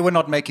stuff. Well, they were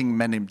not making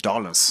many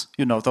dollars.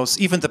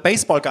 Even the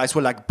baseball guys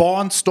were like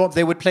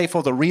they would play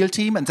for the real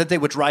team and then they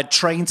would ride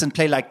trains and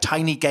play like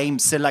tiny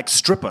games. They're like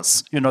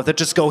strippers. They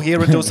just go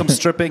here and do some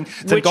stripping.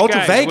 Then go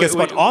to Vegas,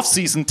 but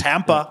off-season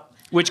Tampa.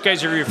 Which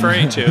guys are you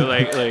referring to?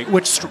 Like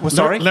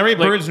Sorry? Larry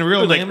Bird's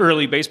real like name?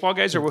 early baseball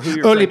guys, or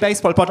who? Early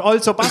baseball, but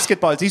also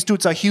basketball. These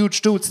dudes are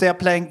huge dudes. They're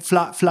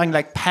flying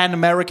like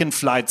Pan-American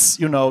flights,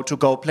 to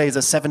go play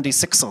the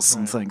 76ers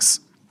and things.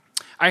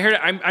 I heard.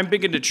 I'm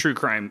big into true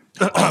crime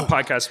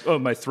podcasts. Oh,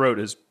 my throat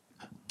is.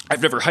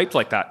 I've never hyped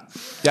like that.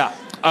 Yeah.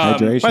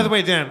 Hydration. By the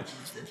way, Dan,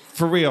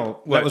 for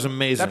real, that was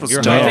amazing. That was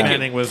Your stunning.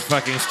 headlining was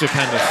fucking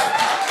stupendous.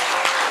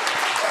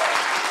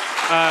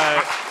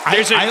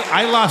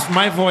 I lost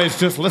my voice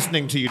just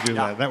listening to you do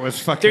that. That was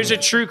fucking... There's a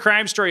true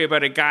crime story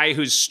about a guy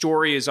whose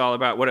story is all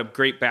about what a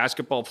great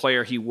basketball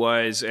player he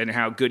was and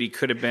how good he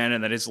could have been,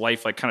 and that his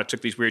life like kind of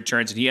took these weird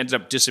turns, and he ends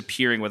up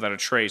disappearing without a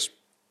trace.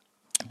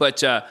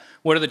 But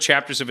one of the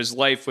chapters of his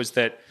life was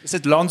that... Is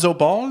it Lonzo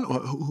Ball? Or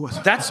who was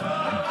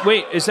it?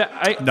 Wait, is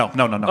that... No.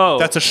 Oh.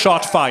 That's a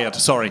shot fired.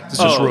 Sorry. This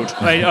is rude.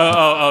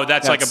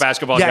 That's like a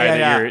basketball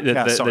guy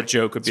that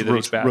joke would be that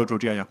he's bad.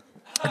 Rude, yeah.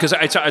 Because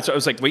I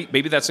was like, wait,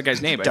 maybe that's the guy's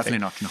name. Definitely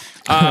not, no.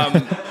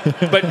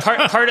 But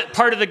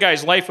part of the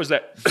guy's life was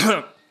that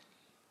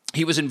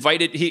he was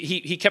invited.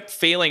 He kept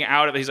failing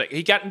out of it. He's like,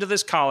 he got into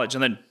this college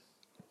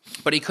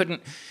but he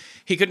couldn't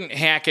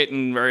hack it,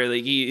 and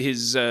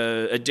his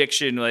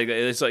addiction, like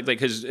it's like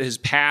his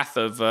path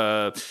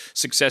of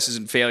successes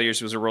and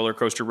failures was a roller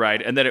coaster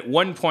ride. And then at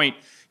one point,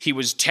 he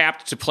was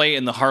tapped to play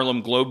in the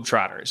Harlem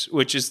Globetrotters,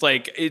 which is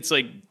it's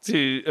like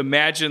to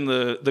imagine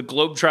the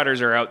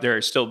Globetrotters are out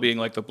there still being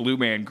like the Blue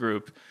Man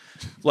Group.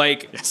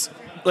 Like, yes.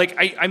 Like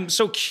I'm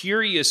so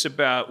curious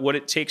about what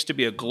it takes to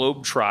be a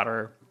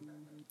Globetrotter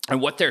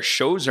and what their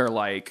shows are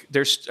like.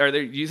 Do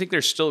you think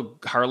there's still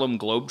Harlem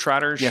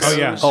Globetrotters? Yes. Shows? Oh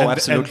yeah. Oh,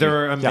 absolutely. And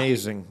they're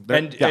amazing.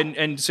 Yeah.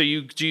 And so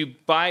do you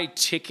buy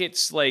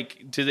tickets?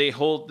 Like, do they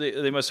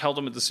must hold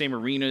them at the same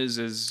arenas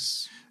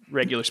as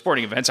regular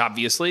sporting events,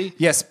 obviously.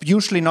 Yes,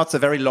 usually not the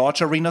very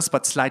large arenas,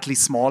 but slightly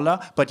smaller.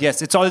 But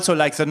yes, it's also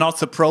like not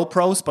the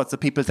pros, but the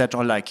people that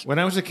are like... When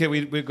I was a kid,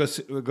 we'd go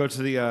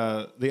to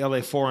the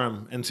LA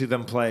Forum and see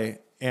them play,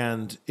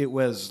 and it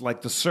was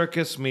like the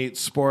circus meets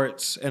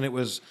sports, and it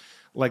was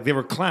like they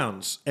were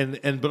clowns,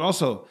 but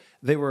also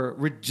they were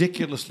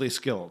ridiculously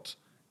skilled,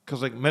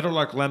 because like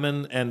Meadowlark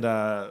Lemon and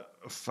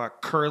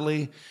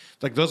Curly,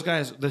 like those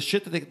guys, the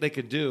shit that they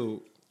could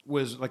do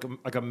was like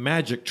a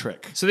magic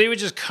trick. So they would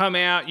just come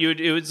out.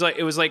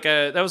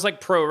 That was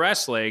like pro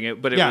wrestling,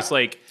 but it was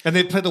like, and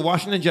they'd play the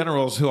Washington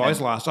Generals, who always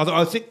lost. Although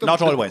I think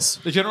not always.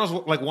 The Generals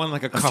like won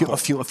like a couple, a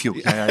few.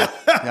 Yeah.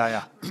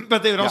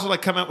 But they would also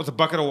like come out with a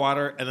bucket of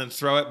water and then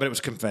throw it, but it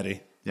was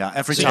confetti. Yeah,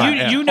 every so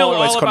time. You know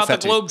always all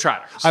confetti. about the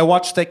Globetrotters. I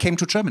watched. They came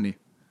to Germany.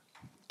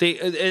 They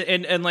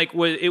and like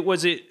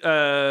was it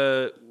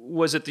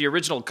the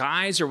original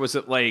guys, or was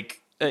it like?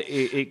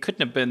 It couldn't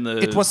have been the...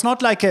 It was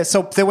not like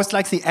so there was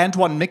like the And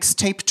One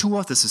mixtape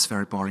tour. This is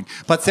very boring.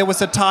 But there was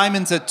a time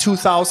in the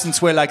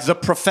 2000s where like the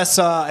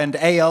Professor and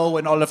AO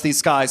and all of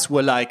these guys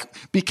were like,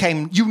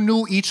 you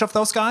knew each of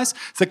those guys.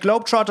 The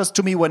Globetrotters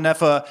to me were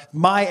never,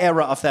 my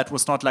era of that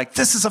was not like,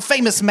 this is a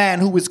famous man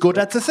who is good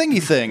at the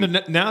thingy thing.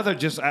 Now they're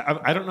just,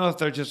 I don't know if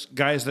they're just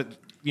guys that,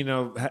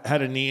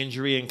 had a knee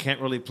injury and can't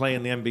really play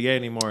in the NBA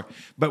anymore.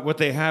 But what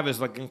they have is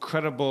like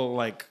incredible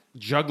like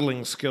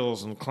juggling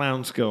skills and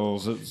clown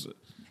skills.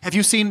 Have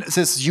you seen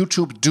this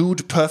YouTube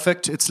Dude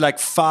Perfect? It's like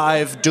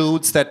 5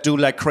 dudes that do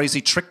like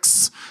crazy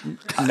tricks.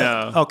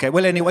 No. Okay,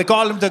 well anyway,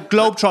 the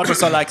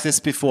Globetrotters are like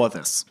this before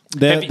this.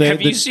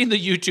 Have you seen the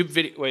YouTube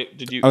video? Wait,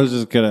 did you? I was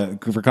just gonna,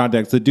 for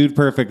context, the Dude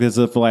Perfect is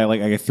if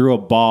I threw a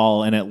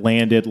ball and it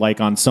landed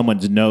like on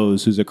someone's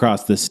nose who's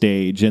across the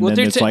stage, and then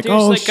it's like,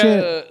 oh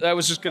shit. I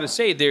was just gonna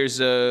say, there's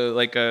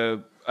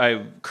a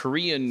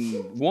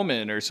Korean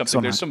woman or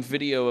something. There's some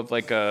video of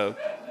like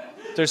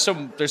there's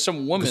some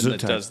woman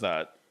that does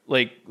that.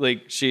 Like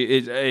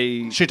she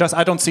does.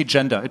 I don't see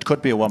gender. It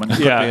could be a woman. It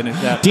could be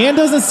Dan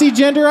doesn't see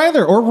gender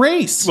either, or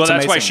race. Well,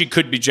 that's why she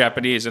could be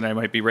Japanese, and I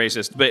might be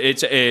racist. But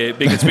it's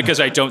because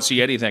I don't see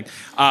anything.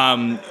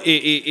 But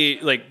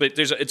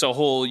it's a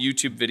whole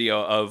YouTube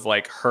video of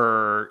like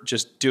her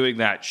just doing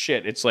that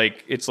shit. It's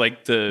like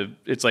the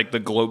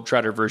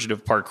Globetrotter version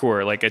of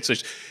parkour. Like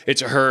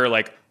it's her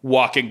like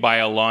walking by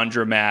a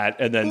laundromat,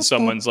 and then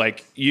someone's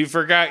like, "You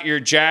forgot your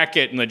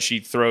jacket," and then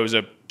she throws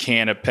a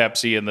can of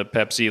Pepsi, and the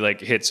Pepsi like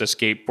hits a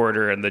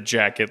skateboarder, and the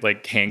jacket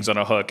like hangs on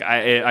a hook.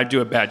 I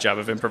do a bad job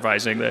of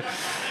improvising that.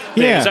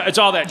 Yeah, it's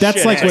all that. That's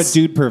shit. like what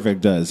Dude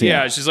Perfect does.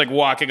 Yeah, she's like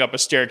walking up a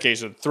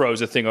staircase and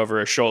throws a thing over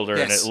her shoulder,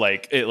 and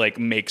it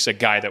makes a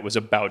guy that was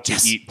about to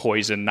eat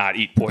poison not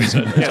eat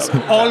poison.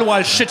 All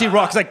while shitty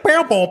rocks like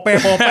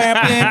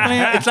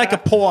it's like a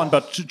porn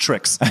but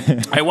tricks.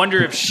 I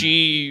wonder if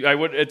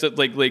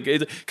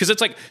because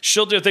it's like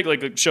she'll do a thing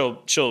like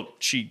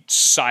she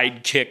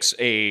sidekicks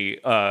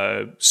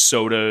a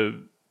soda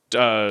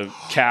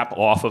cap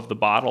off of the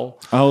bottle.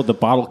 Oh, the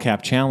bottle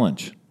cap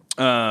challenge.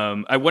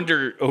 I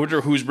wonder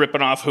who's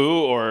ripping off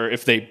who, or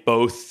if they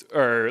both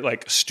are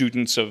like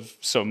students of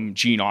some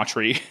Gene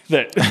Autry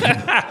that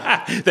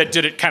that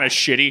did it kind of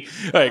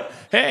shitty. Like,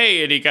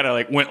 hey, and he kind of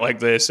like went like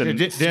this, and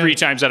Dan, 3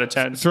 times out of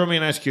 10. Throw me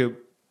an ice cube.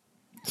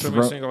 Throw me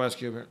a single ice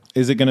cube here.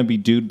 Is it going to be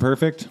Dude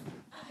Perfect?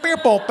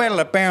 Oh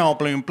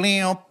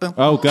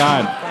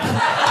God!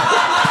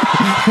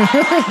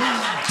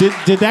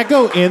 did that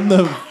go in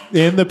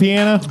the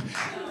piano?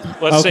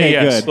 Let's say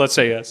yes. Good. Let's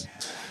say yes.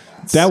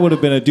 That would have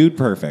been a Dude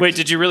Perfect. Wait,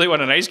 did you really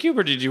want an ice cube,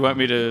 or did you want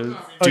me to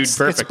Dude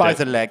Perfect? It's by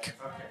the leg.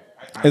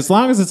 As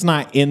long as it's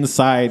not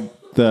inside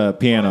the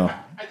piano.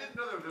 I didn't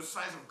know they were the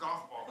size of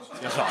golf balls.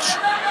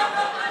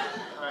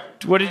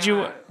 What did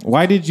you?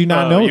 Why did you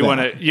not know you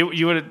that?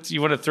 You want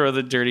to throw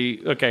the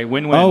dirty? Okay,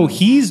 win-win. Oh,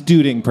 he's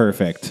duding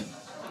perfect.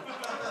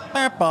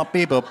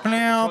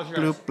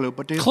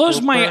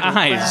 Close my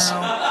eyes.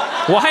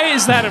 Why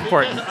is that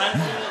important?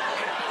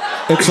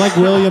 It's like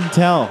William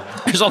Tell.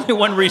 There's only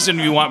one reason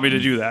you want me to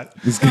do that.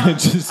 He's gonna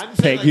just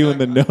peg you in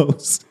the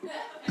nose.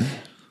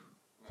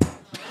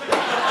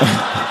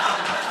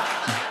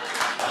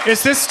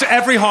 Is this to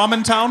every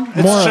Harmon town?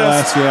 It's More or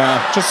less,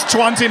 yeah. Just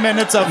 20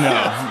 minutes of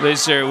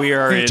We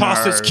are in toss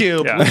our, this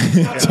cube. Yeah.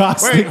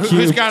 Toss Wait, the who's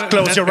cube. got it?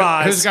 Close your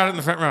eyes. Who's got it in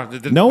the front row?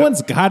 No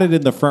one's got it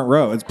in the front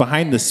row. It's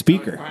behind the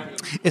speaker.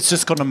 It's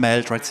just gonna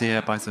melt right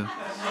there by the.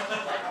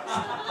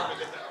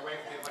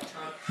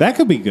 That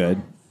could be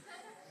good.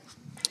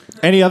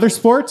 Any other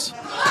sports?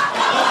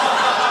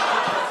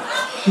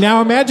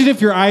 Now imagine if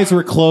your eyes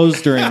were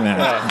closed during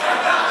that.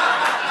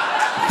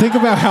 Think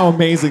about how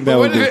amazing that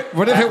would be.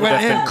 What if it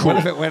went in? What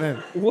if it went in?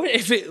 What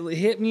if it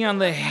hit me on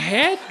the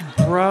head,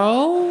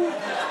 bro?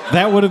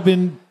 That would have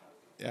been...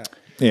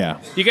 Yeah.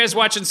 You guys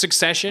watching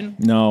Succession?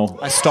 No.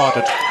 I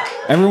started.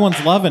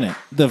 Everyone's loving it.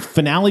 The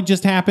finale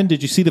just happened.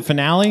 Did you see the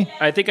finale?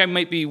 I think I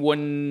might be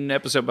one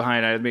episode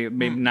behind. I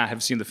may not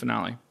have seen the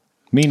finale.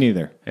 Me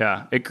neither.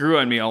 Yeah, it grew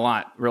on me a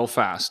lot, real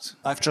fast.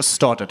 I've just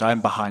started.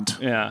 I'm behind.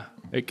 Yeah,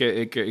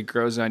 it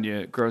grows on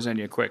you. Grows on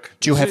you quick.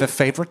 Do you have a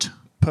favorite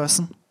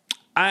person?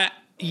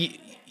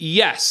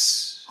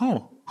 Yes.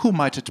 Oh, who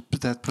might it be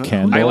that person?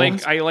 Kendall.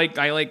 I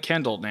like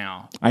Kendall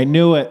now. I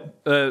knew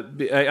it.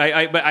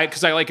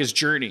 Because I like his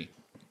journey.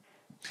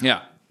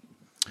 Yeah.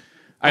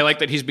 I like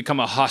that he's become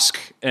a husk,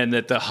 and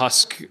that the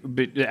husk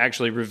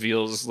actually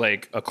reveals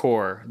like a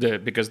core,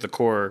 because the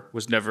core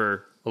was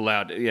never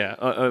allowed. Yeah,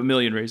 a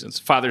million reasons.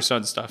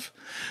 Father-son stuff.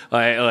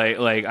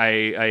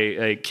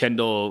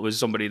 Kendall was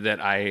somebody that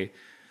I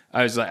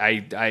was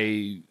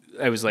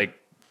like,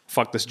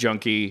 fuck this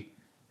junkie,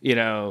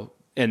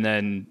 and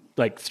then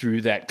like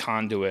through that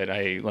conduit,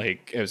 I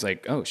was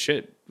like, oh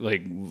shit.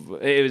 Like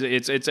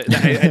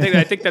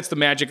I think that's the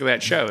magic of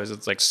that show, is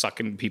it's like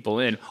sucking people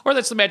in, or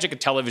that's the magic of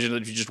television,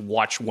 that if you just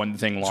watch one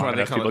thing long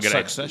enough, people get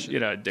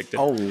addicted.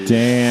 Oh,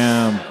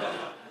 Damn.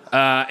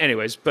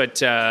 Anyways, but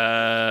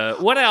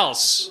what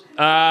else?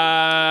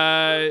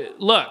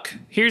 Look,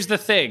 here's the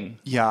thing.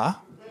 yeah.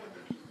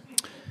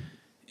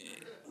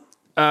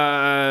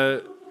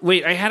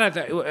 Wait, I had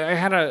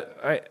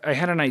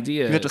an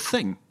idea. You had a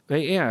thing.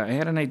 Yeah, I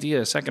had an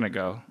idea a second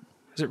ago.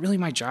 Is it really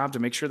my job to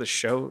make sure the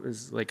show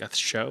is like a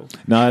show?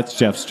 No, that's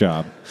Jeff's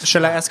job.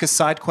 Shall I ask a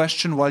side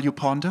question while you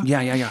ponder?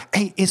 Yeah.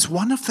 Hey, is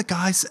one of the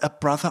guys a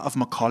brother of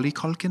Macaulay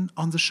Culkin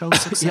on the show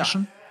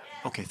Succession?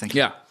 Okay, thank you.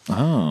 Yeah.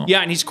 Oh. Yeah,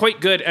 and he's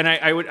quite good. And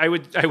I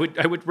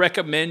would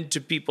recommend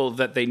to people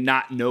that they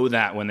not know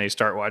that when they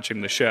start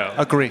watching the show.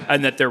 Agree.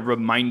 And that they're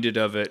reminded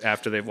of it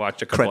after they've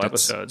watched a couple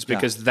Credits. episodes,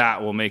 because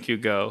that will make you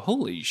go,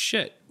 "Holy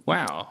shit!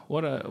 Wow,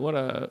 what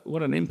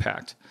an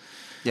impact."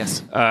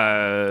 Yes.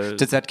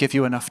 Did that give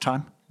you enough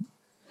time?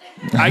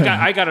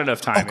 I got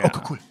enough time. Oh,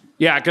 cool.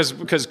 Yeah,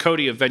 because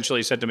Cody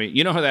eventually said to me,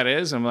 "You know who that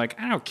is?" I'm like,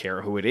 "I don't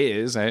care who it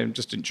is. I'm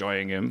just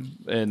enjoying him."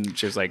 And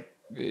she's like,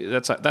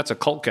 "That's a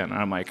Culkin." And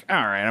I'm like, "All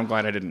right, I'm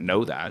glad I didn't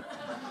know that."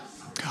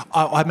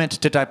 I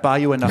meant, did I buy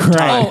you enough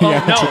time?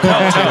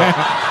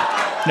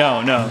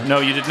 No,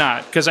 you did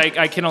not. Because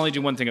I can only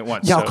do one thing at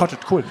once. Yeah, so. got it.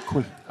 Cool.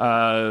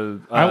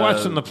 I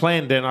watched on the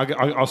plane, Dan.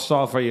 I'll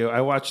stall for you. I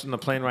watched on the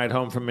plane ride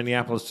home from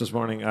Minneapolis this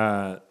morning.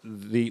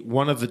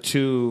 One of the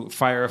two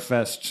Fire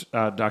Fest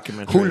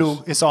documentaries.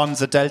 Hulu is on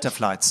the Delta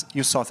flights.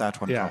 You saw that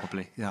one, Yeah.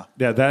 probably. Yeah.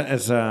 Yeah, that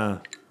is.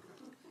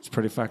 It's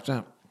pretty fucked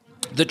up.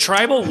 The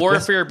tribal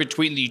warfare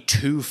between the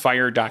two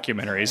fire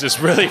documentaries is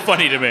really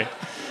funny to me.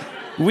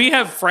 We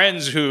have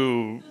friends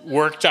who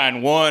worked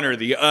on one or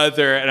the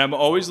other, and I'm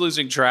always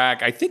losing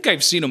track. I think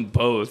I've seen them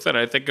both, and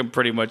I think I'm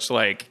pretty much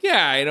like,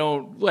 we're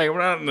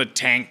not in the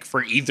tank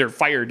for either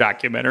fire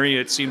documentary.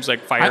 It seems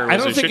like fire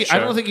was a shit show. I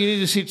don't think you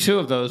need to see two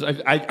of those.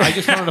 I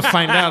just wanted to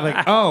find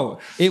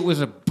out, it was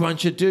a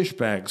bunch of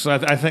douchebags. So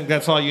I think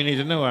that's all you need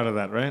to know out of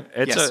that, right?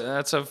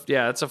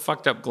 It's a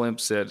fucked up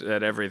glimpse at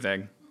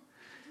everything.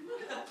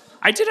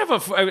 I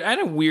had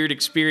a weird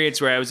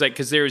experience where I was like,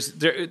 because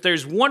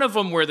there's one of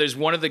them where there's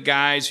one of the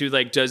guys who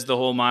like does the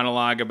whole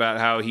monologue about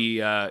how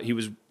he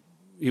was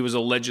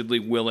allegedly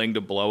willing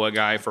to blow a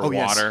guy for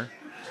water,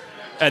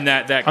 and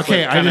that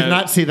Okay, I did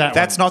not see that.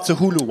 That's not the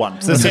Hulu one.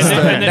 This is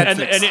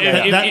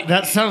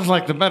That sounds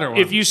like the better one.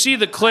 If you see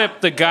the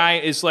clip, the guy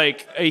is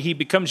like, he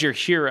becomes your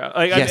hero,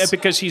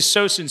 because he's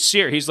so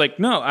sincere. He's like,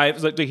 no,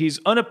 he's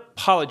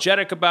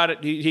unapologetic about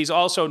it. He's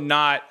also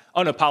not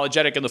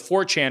unapologetic in the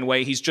 4chan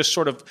way. He's just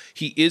sort of,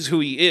 he is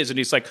who he is, and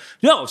he's like,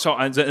 no. So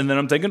and then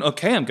I'm thinking,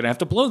 okay, I'm gonna have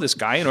to blow this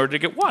guy in order to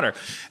get water,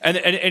 and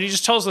he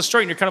just tells the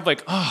story, and you're kind of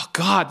like, oh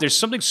god, there's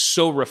something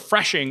so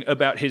refreshing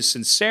about his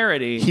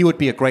sincerity. He would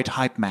be a great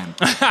hype man.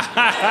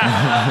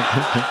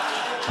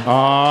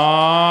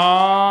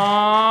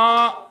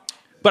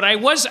 But I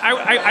was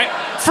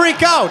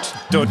Freak out.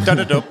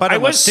 I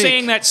was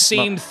saying that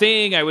same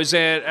thing. I was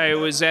at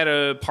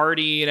a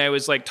party and I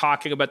was like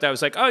talking about that. I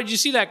was like, oh, did you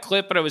see that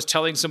clip? And I was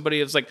telling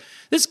somebody, it was like,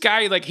 this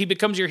guy, like, he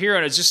becomes your hero.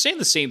 And I was just saying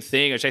the same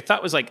thing, which I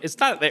thought was like, it's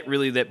not that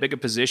really that big a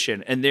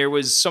position. And there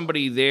was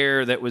somebody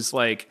there that was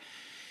like,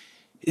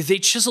 they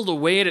chiseled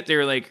away at it. They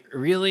were like,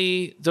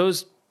 really?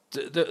 Those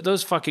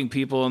fucking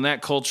people and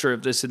that culture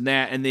of this and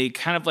that. And they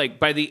kind of like,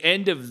 by the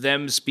end of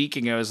them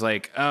speaking, I was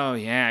like, oh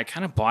yeah, I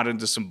kind of bought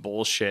into some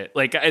bullshit.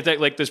 Like I think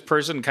like this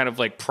person kind of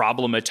like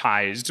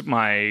problematized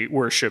my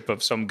worship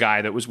of some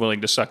guy that was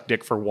willing to suck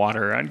dick for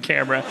water on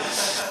camera.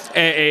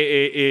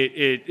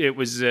 It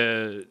was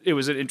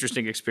an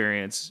interesting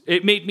experience.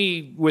 It made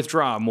me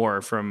withdraw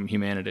more from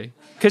humanity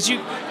because you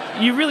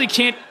really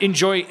can't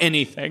enjoy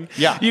anything.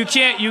 Yeah. You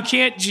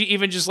can't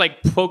even just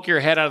like poke your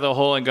head out of the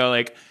hole and go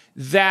like,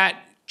 that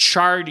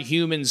charred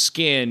human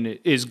skin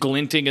is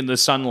glinting in the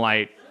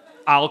sunlight.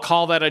 I'll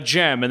call that a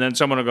gem. And then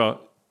someone will go,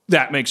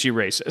 that makes you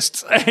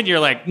racist. And you're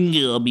like,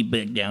 I'll be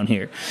big down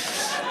here.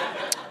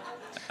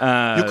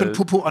 You can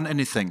poo-poo on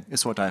anything,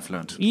 is what I've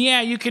learned.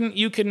 Yeah, you can.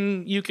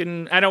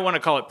 I don't want to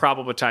call it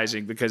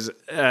problematizing because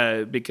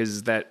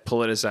that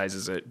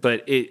politicizes it.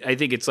 But I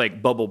think it's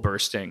like bubble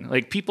bursting.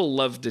 Like people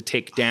love to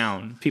take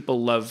down.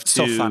 People love to.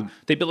 So fun.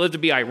 They love to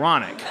be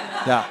ironic.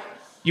 Yeah.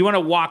 You want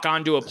to walk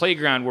onto a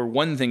playground where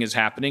one thing is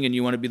happening, and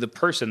you want to be the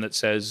person that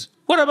says,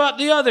 "What about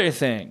the other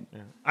thing?"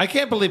 Yeah. I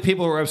can't believe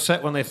people were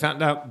upset when they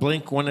found out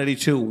Blink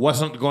 182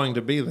 wasn't going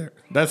to be there.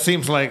 That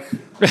seems like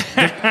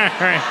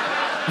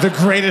the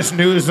greatest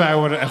news I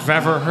would have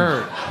ever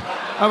heard.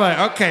 I'm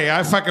like, okay,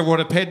 I fucking would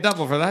have paid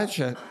double for that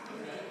shit.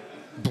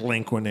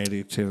 Blink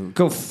 182.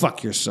 Go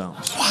fuck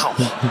yourselves. Wow.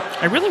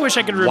 I really wish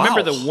I could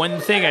remember the one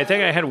thing. I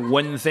think I had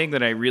one thing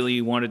that I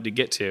really wanted to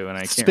get to, and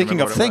I can't Speaking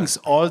remember of things,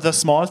 All the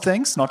Small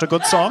Things, not a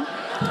good song?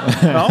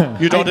 No?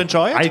 You don't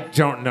enjoy it? I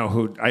don't know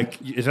who.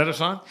 Is that a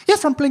song? Yeah,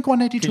 from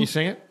Blink-182. Can you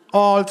sing it?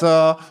 All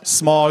the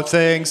small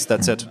things.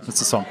 That's it. That's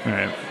the song. All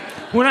right.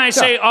 When I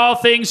say all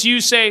things,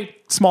 you say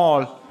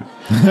small.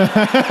 You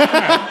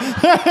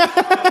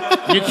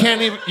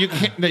can't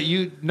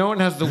even. No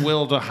one has the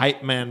will to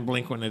hype man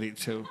Blink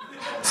 182.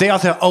 They are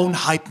their own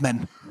hype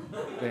men.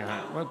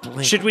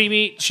 Should we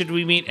meet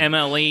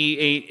MLE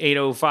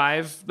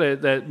 805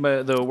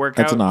 the workout?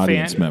 That's an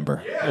audience fan?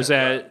 member. Is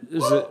it?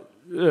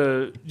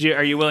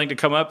 Are you willing to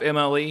come up,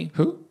 MLE?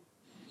 Who?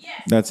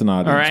 That's an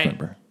audience All right.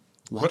 member.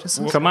 What is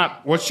it? Come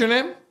up. What's your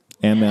name?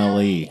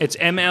 MLE. It's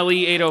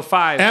MLE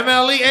 805.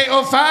 MLE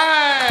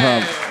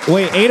 805.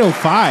 Wait,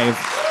 805?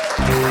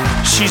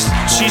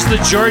 She's the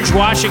George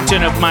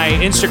Washington of my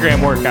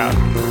Instagram workout.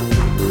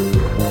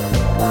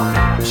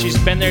 She's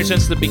been there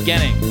since the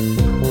beginning.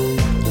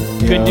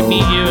 Good to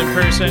meet you in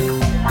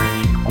person.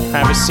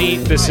 Have a seat.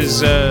 This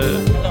is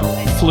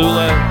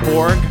Flula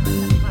Borg.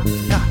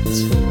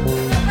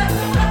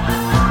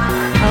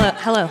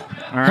 Hello.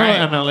 All right.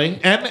 Hello, Emily.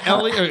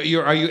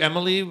 Are you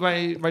Emily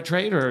by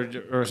trade,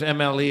 or is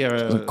Emily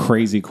It's a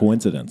crazy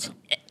coincidence.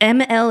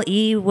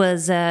 MLE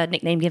was a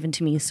nickname given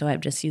to me, so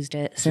I've just used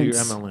it since. So you're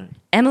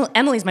Emily.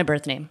 Emily's my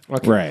birth name.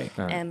 Okay. Right.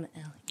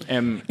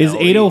 MLE. Is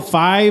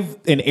 805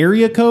 an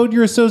area code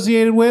you're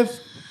associated with?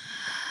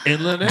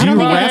 Inland I don't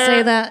think Empire. I'll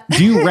say that.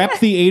 Do you rep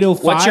the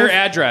 805? What's your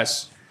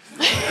address?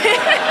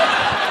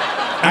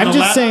 I'm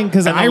just saying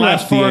because I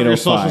rep the of your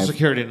social 805.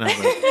 security number.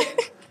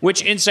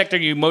 Which insect are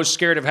you most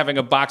scared of having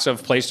a box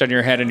of placed on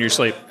your head in your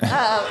sleep?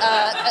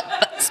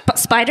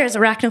 Spiders,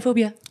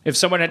 arachnophobia. If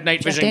someone had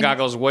night vision Dang.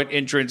 goggles, what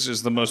entrance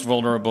is the most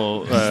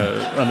vulnerable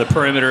on the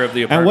perimeter of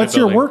the apartment And what's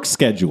building? your work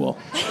schedule?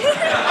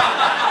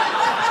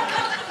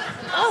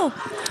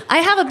 I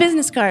have a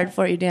business card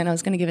for you, Dan. I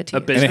was going to give it to you.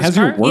 And business it has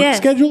card? your work Yes.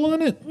 schedule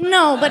on it?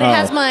 No, but it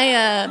has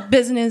my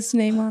business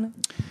name on it.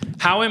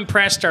 How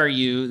impressed are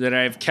you that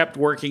I've kept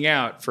working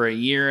out for a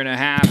year and a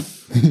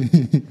half?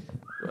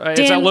 It's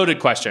a Dan, loaded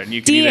question.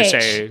 You can either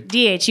say...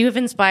 DH, you have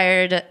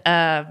inspired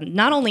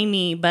not only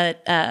me,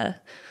 but the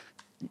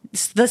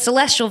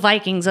celestial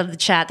Vikings of the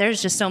chat.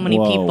 There's just so many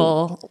Whoa.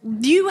 people.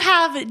 You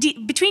have,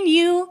 between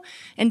you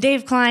and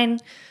Dave Klein,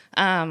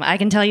 I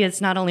can tell you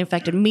it's not only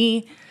affected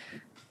me,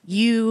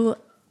 you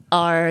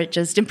are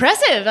just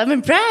impressive. I'm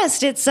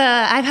impressed. It's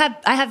I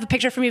have a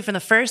picture from you from the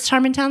first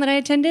Harmontown that I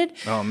attended.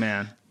 Oh,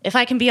 man. If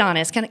I can be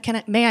honest,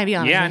 may I be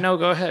honest? Yeah, no,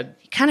 go ahead.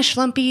 Kind of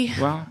schlumpy.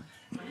 Well,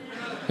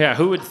 yeah,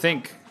 who would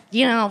think?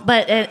 You know,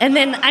 but and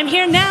then I'm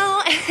here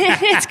now.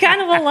 It's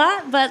kind of a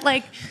lot, but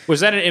like.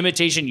 Was that an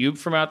imitation Yoop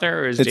from out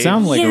there? Or is It Dave...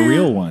 sounds like a Yeah.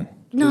 real one.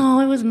 No,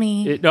 it was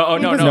me. No,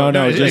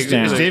 No, Is just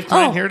Dan. Dave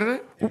Klein Oh. here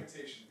today?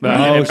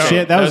 Oh,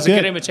 shit, that was a good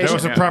good. imitation. That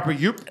was a yeah. proper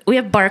you. We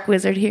have Bark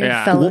Wizard here,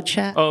 Yeah. fellow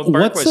chat. Oh,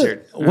 Bark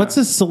Wizard. What's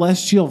a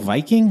celestial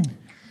Viking?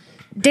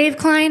 Dave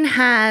Klein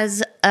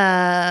has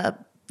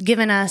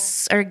given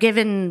us, or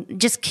given,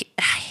 just,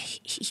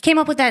 he came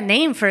up with that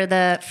name for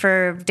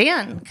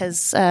Dan because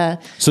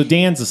So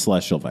Dan's a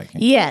celestial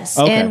Viking. yes,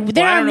 Okay. and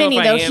there Well, I are don't know many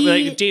if though. I am,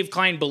 He like, Dave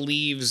Klein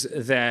believes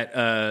that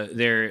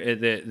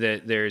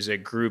that there's a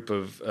group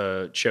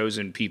of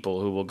chosen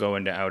people who will go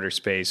into outer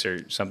space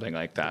or something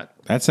like that.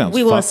 That sounds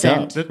We will fucked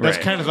ascend. up. That's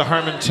Right. kind of the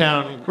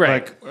Harmontown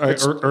Right.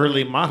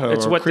 early motto.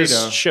 It's or what credo.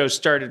 this show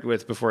started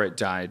with before it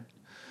died,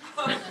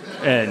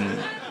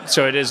 and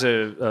so it is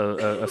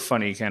a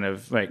funny kind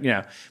of like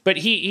But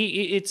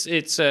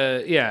it's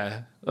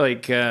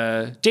like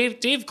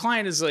Dave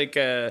Klein is like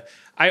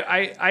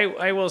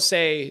I will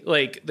say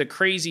like the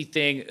crazy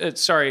thing.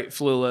 Sorry,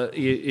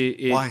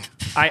 Flula. Why?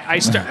 I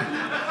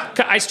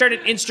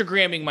started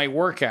Instagramming my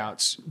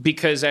workouts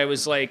because I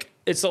was like,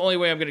 it's the only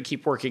way I'm going to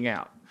keep working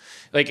out.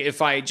 Like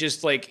if I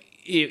just like.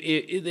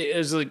 It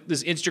was like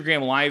this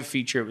Instagram live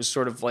feature. It was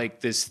sort of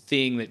like this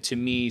thing that to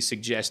me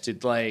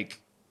suggested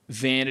like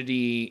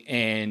vanity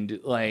and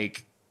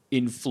like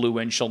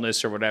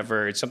influentialness or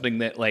whatever. It's something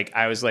that like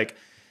I was like,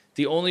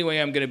 the only way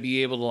I'm going to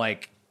be able to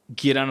like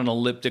get on an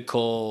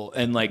elliptical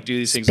and like do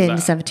these things. spend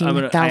is I'm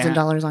gonna-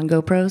 $17,000 on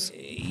GoPros.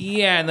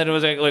 Yeah, and then it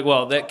was like,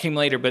 well, that came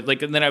later, but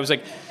like, and then I was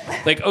like,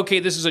 okay,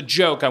 this is a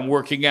joke. I'm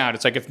working out.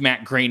 It's like if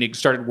Matt Groening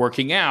started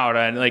working out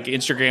on like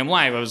Instagram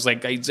Live. I was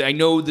like, I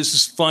know this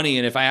is funny,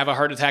 and if I have a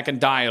heart attack and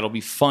die, it'll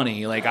be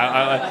funny. Like,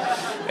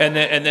 and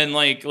then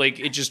like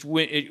it just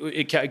went.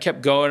 It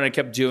kept going. And I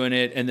kept doing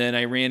it, and then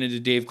I ran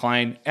into Dave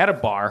Klein at a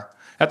bar.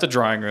 At the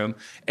drawing room,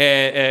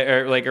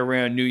 or like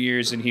around New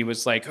Year's, and he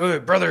was like, "Oh,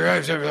 brother,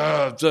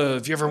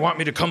 if you ever want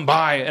me to come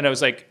by," and I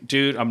was like,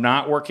 "Dude, I'm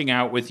not working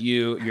out with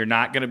you. You're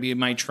not going to be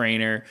my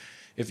trainer.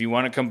 If you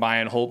want to come by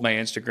and hold my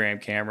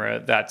Instagram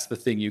camera, that's the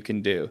thing you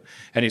can do."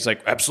 And he's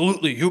like,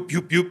 "Absolutely,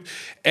 yoop."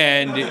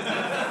 And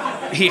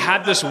he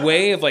had this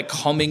way of like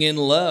coming in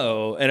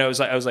low, and I was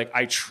like,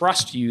 "I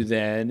trust you.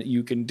 Then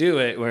you can do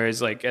it."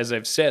 Whereas, like as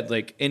I've said,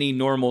 like any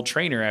normal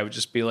trainer, I would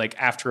just be like,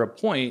 after a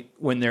point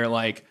when they're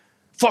like,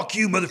 "Fuck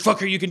you,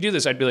 motherfucker, you can do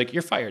this," I'd be like,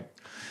 "You're fired."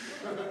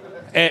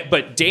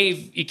 But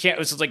Dave, he can't.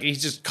 It's like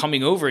he's just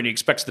coming over and he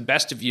expects the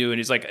best of you, and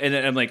he's like, and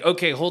then I'm like,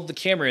 "Okay, hold the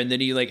camera," and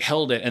then he like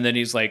held it, and then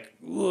he's like,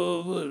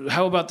 "Whoa,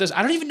 how about this?"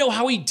 I don't even know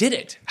how he did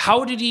it.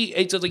 How did he?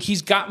 It's like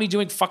he's got me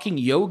doing fucking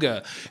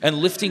yoga and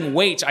lifting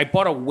weights. I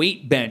bought a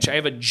weight bench. I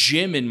have a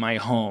gym in my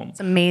home. It's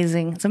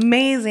amazing. It's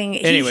amazing.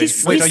 Anyways, he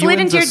slid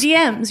into your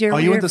DMs. Are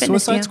you in the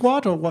fitness Suicide DMs.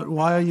 Squad, or what?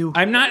 Why are you?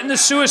 I'm not in the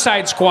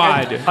Suicide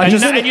Squad, just-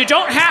 and you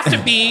don't have to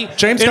be.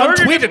 James in Gunn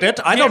order to- tweeted it.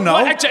 I don't know.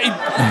 well,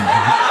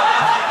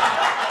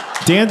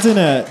 Dan's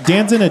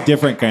in a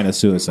different kind of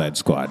Suicide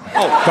Squad.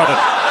 Oh, got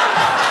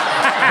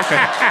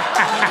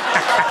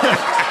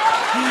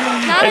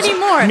Not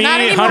anymore. Me, Not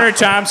anymore. Hunter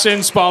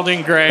Thompson,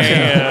 Spalding Gray.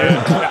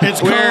 It's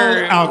called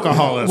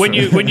alcoholism.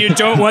 When you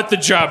don't want the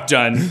job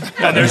done,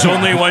 and there's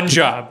only one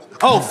job. it.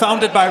 Oh,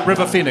 founded by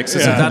River Phoenix.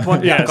 Is it that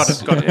one? Yeah,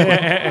 Yes. got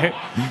it.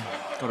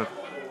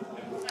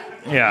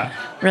 Yeah.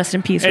 Rest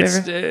in peace,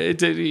 It's,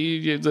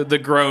 River. the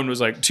groan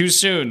was like too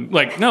soon.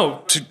 Like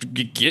no,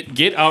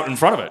 get out in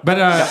front of it. But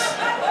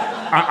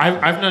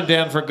I've known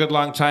Dan for a good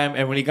long time,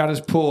 and when he got his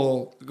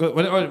pool,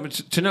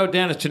 to know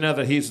Dan is to know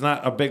that he's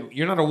not a big.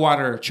 You're not a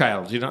water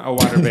child. You're not a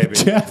water baby.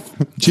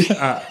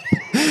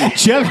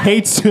 Jeff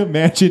hates to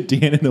imagine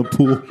Dan in a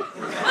pool.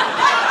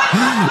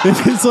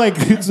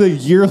 It's a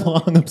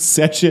year-long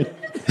obsession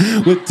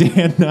with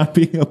Dan not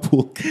being a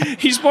pool guy.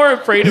 He's more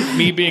afraid of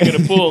me being in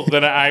a pool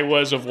than I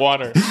was of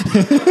water.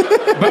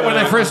 But when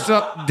I first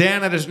saw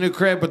Dan at his new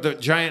crib with the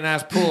giant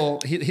ass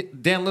pool,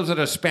 Dan lives at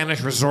a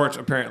Spanish resort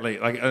apparently,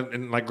 like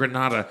in like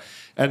Granada,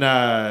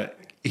 and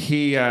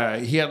he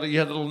had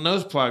little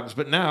nose plugs,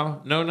 but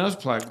now no nose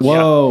plugs.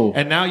 Whoa!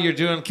 And now you're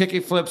doing kicky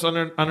flips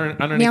underneath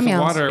Meow the meows.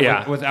 water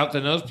Yeah. without the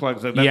nose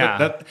plugs.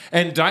 Yeah.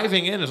 And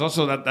diving in is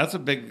also that's a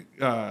big.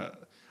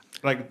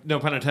 Like no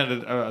pun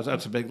intended,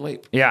 that's a big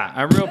leap. Yeah,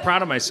 I'm real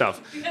proud of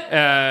myself,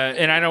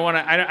 and I don't want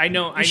to.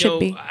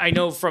 I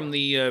know from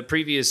the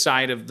previous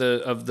side of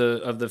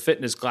the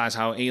fitness class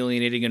how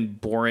alienating and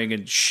boring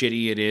and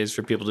shitty it is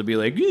for people to be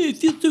like, "I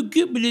feel so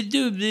good when I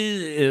do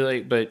this."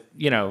 Like, but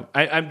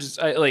I'm just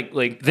like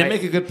They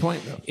make a good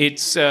point though.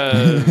 It's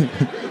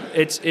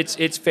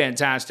it's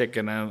fantastic,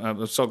 and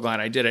I'm so glad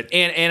I did it.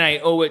 And I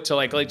owe it to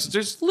like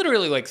there's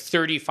literally like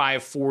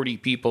 35, 40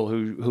 people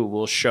who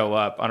will show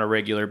up on a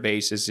regular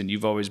basis, and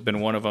you've always been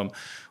one of them.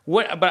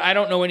 But I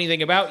don't know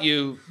anything about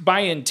you by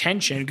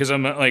intention because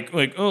I'm not like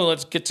oh,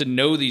 let's get to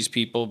know these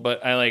people.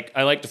 But I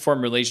like to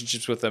form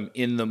relationships with them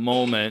in the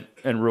moment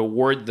and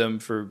reward them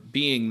for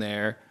being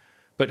there.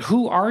 But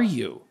who are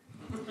you?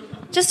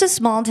 Just a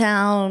small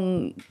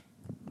town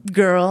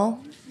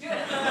girl.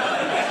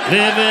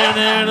 Living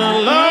in a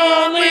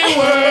lonely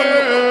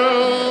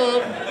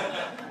world.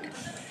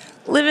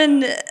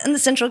 Living in the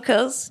Central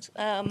Coast.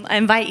 I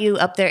invite you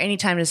up there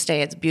anytime to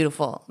stay. It's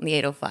beautiful in the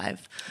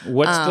 805.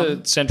 What's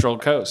the Central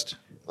Coast?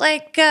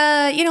 Like 2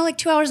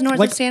 hours north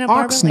Like of Santa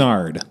Barbara.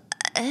 Oxnard.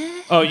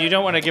 Oh, you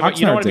don't want to give it.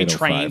 You don't want to be Oxnard's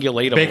 805.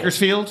 triangulatable.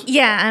 Bakersfield?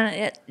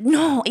 Yeah,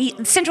 no,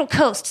 Central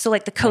Coast. So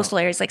like the coastal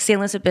areas, like San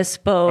Luis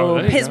Obispo,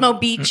 there you Pismo go.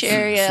 Beach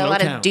area, a lot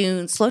Slowtown. of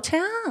dunes. Slow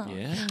town.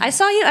 Yeah. I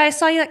saw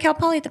you at Cal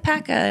Poly at the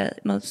PAC.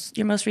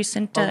 Your most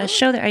recent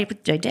show there. I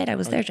did. I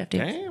was there, Jeff.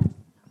 Dude. Damn.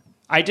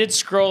 I did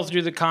scroll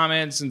through the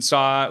comments and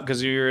saw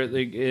because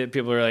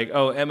people were like,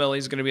 "Oh,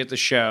 Emily's going to be at the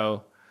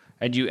show,"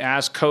 and you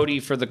asked Cody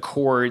for the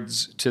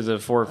chords to the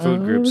Four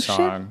Food Group shit.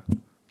 song.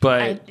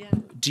 But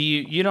do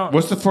you don't?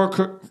 What's the four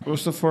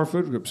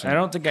food groups? I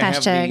don't think I have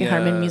Hashtag the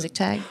Harmon music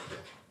tag.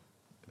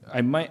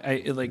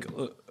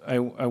 I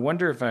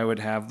wonder if I would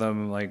have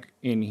them like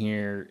in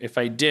here. If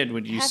I did,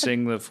 would you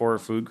sing the Four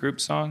Food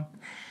Group song?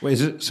 Wait,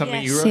 is it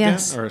something you Yes. wrote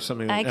Yes. down or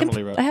something I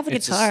Emily wrote? have a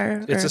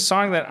guitar. It's or- a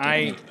song that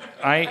I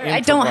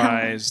don't have-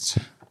 improvised.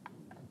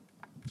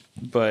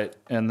 But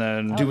and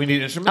then Do we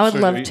need instruments? I would or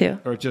love do you- to.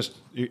 Or just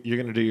you're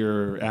going to do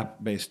your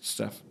app-based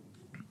stuff?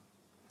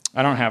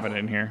 I don't have it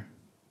in here,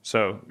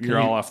 so you're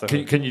all off the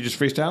hook. Can you just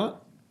freestyle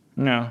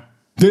No,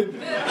 it?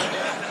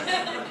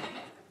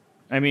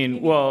 I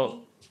mean,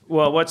 well,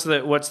 what's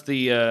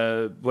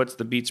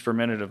the beats per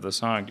minute of the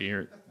song?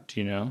 Do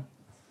you know?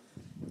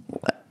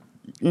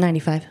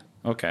 95.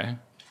 Okay.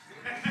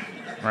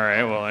 All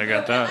right. Well, I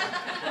got that.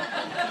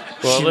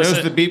 Well, She listen.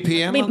 knows the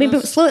BPM. Maybe, on maybe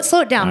this? slow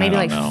it down. Maybe don't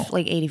like know.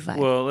 like 85.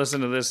 Well,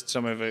 listen to this.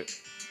 Some of it.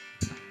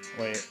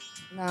 Wait.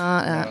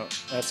 Nah, No,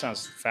 that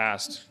sounds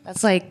fast.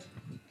 that's like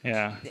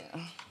Yeah.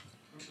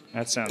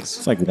 That sounds.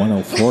 It's like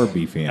 104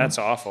 BPM. That's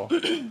awful.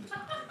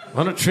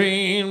 On a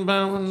train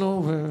bound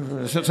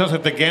over. It sounds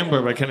like The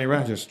Gambler by Kenny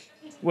Rogers.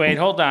 Wait,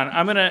 hold on.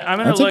 I'm gonna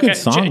That's a look good at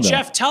song, though.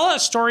 Jeff. Tell a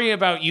story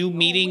about you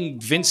meeting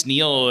Vince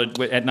Neil at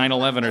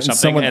 9/11 or something.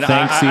 Someone and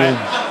thanks you.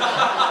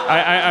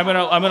 I'm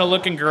gonna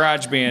look in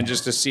GarageBand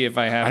just to see if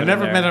I have. I it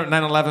never in met there. him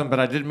at 9/11, but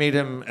I did meet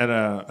him in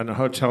a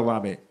hotel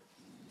lobby,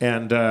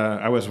 and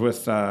I was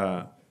with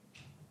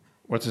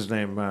what's his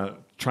name,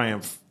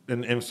 Triumph,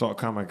 an insult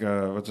comic.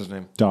 What's his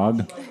name?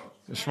 Dog.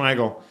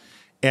 Schmeigel.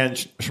 And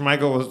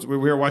Schmeigel was. We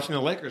were watching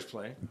the Lakers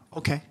play.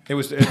 Okay. It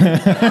was.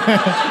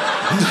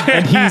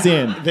 And he's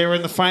in. They were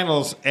in the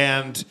finals,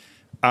 and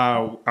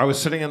I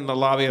was sitting in the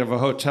lobby of a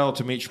hotel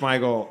to meet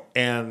Schmeigel,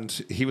 and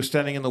he was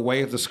standing in the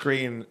way of the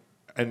screen,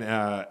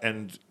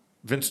 and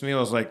Vince Neil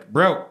was like,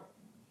 "Bro,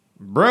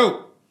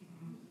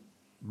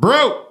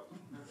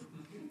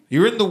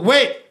 you're in the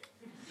way."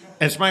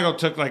 And Schmeigel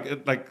took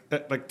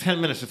like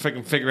 10 minutes to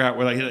freaking figure out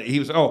where he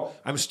was. Oh,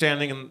 I'm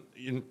standing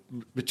in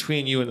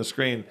between you and the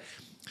screen.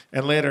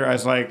 And later, I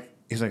was like,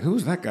 he's like,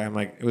 "Who's that guy?" I'm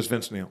like, "It was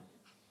Vince Neil."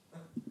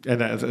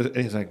 And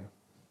he's like,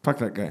 "Fuck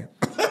that guy."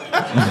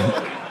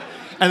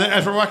 And then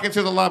as we're walking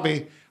through the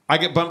lobby, I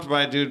get bumped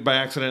by a dude by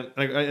accident,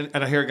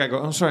 and I hear a guy go,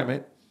 "Oh, sorry,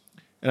 mate."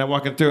 And I'm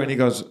walking through, and he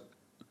goes,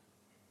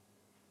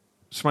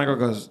 Schmeigel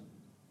goes,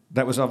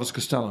 "That was Elvis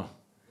Costello."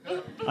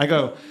 I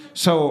go,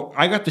 "So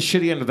I got the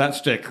shitty end of that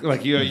stick.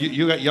 Like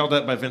you got yelled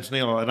at by Vince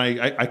Neil, and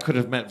I could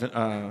have met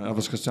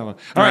Elvis Costello."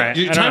 All right,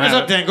 your I don't time is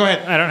have up, it. Dan. Go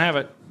ahead. I don't have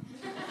it.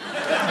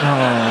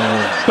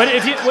 But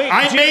if you wait,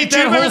 I made do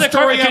you that remember whole the chord?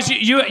 story Because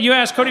up. you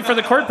asked Cody for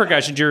the chord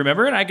progression. Do you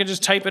remember it? I could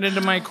just type it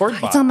into my chord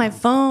box. it's on my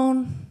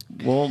phone.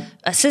 Well,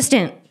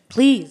 Assistant,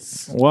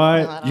 please.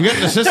 What? You got an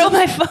Throw assistant?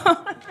 my phone.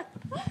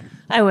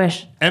 I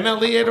wish.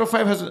 MLE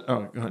 805 has a...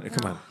 Oh, go ahead,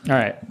 come on. all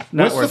right.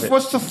 Not worth it.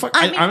 What's the fuck?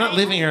 I'm not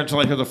leaving here until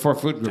I hear the Four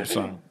Food Group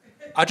song.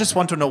 I just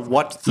want to know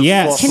what the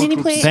Yes. four Can food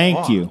you groups play- Thank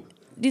are. you.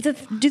 Do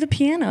the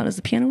piano. Does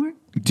the piano work?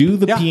 Do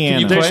the Yeah. piano.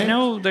 Can you There's play?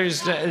 no.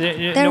 There's no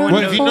Well, one.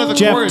 Well, if you know the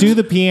Jeff, chords... do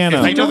the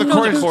piano. If you know the don't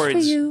know the chords... chords. For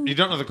you. You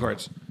don't know the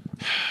chords.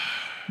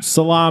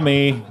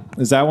 Salami.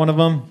 Is that one of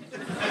them?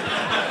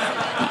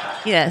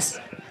 Yes.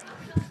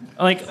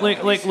 Like.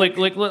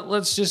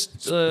 Let's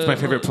just. It's my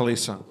favorite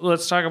Police song.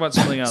 Let's talk about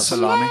something else.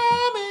 Salami.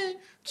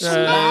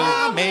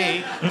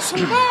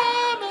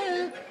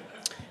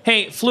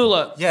 Hey,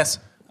 Flula. Yes.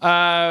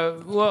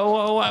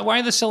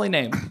 Why the silly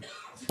name?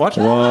 What?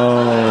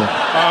 Whoa.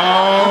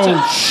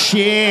 Oh,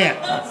 shit.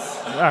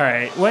 All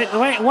right.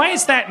 Why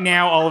is that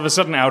now all of a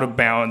sudden out of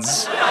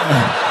bounds?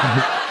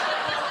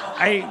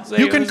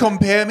 You can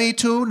compare me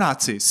to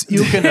Nazis.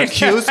 You can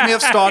accuse me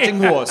of starting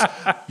wars.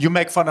 You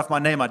make fun of my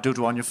name, I do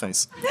on your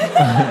face.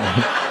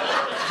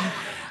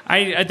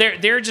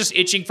 They're just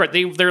itching for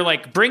they're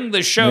like bring the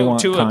They show want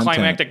to a content.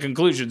 climactic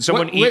conclusion.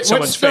 Someone Wait, eat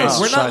someone's stop. face.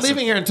 We're not Scheiße.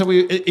 leaving here until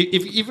we...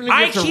 Even if you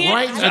I have to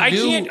write a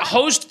new... can't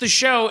host the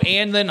show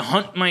and then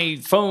hunt my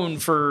phone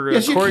for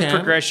Yes, a you chord can.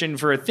 progression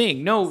for a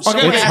thing. No,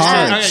 someone okay,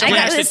 has okay, to,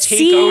 okay. has to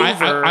C- take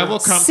over. I will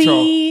control.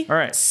 C. All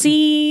right.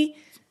 C.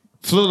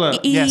 Flula.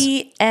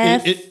 E.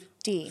 F. It-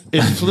 D.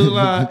 Is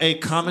Flula a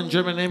common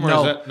German name, or No.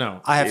 is that...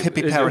 No. I have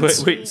hippie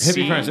parents. Wait, Hippie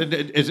C- parents.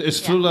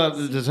 Is Flula...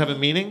 Does it have a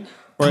meaning?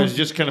 Or is it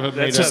just kind of a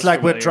made That's up... Just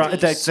like we're familiar.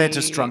 drunk. They're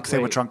just drunk. They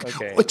were Wait, drunk.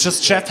 okay.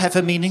 Does Jeff have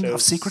a meaning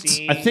of secrets?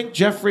 C- I think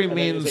Jeffrey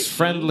means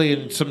friendly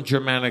in some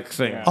Germanic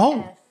thing.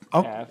 Oh.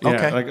 Yeah,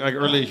 Okay. like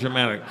early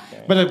Germanic.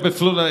 But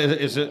Flula,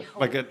 is it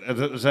like are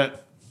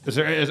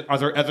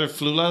there other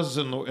Flulas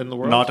in the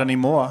world? Not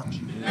anymore.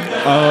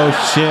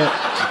 Oh, shit.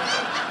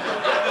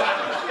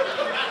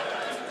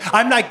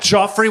 I'm like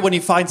Joffrey when he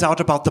finds out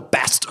about the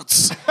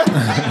bastards.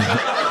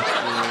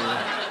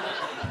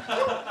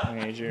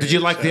 Did you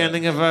like the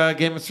ending of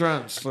Game of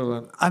Thrones,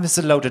 Flula? It's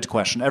a loaded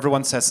question.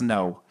 Everyone says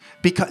no.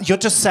 Because you're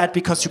just sad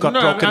because you got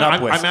No, broken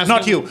up with. I'm asking-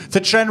 Not you. The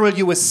general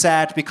you is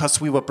sad because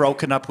we were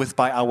broken up with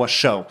by our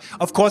show.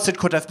 Of course, it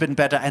could have been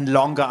better and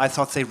longer. I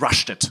thought they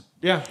rushed it.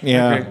 Yeah.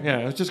 Yeah. Okay. Yeah.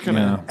 It was just kind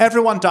of.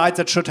 Everyone died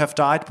that should have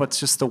died, but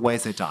just the way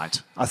they died,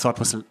 I thought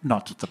was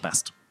not the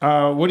best.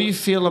 What do you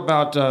feel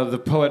about the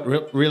poet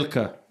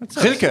Rilke?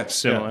 Rilke.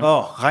 similar.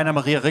 Oh, Rainer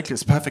Maria Rilke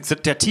is perfect.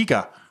 Der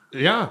Tiger.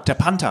 Yeah. Der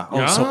Panther.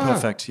 Oh, so Yeah.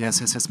 perfect.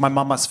 Yes. My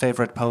mama's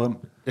favorite poem.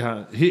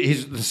 Yeah.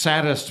 He's the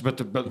saddest, but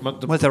the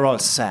Well, they're all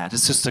sad.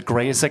 It's just a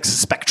gray. It's like a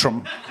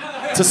spectrum.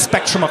 It's a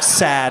spectrum of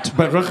sad.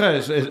 But Rilke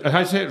is how do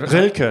you say it?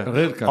 Rilke.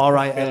 Rilke.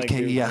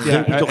 R-I-L-K-E.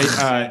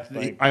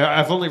 Yeah,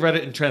 I've only read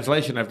it in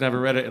translation. I've never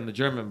read it in the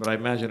German, but I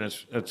imagine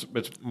it's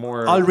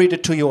more. I'll read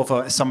it to you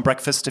over some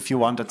breakfast if you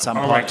want at some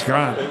Oh my point.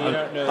 God!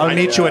 I'll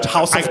meet you at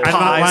House of I'm not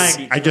Pies.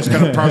 lying. I just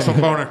got a partial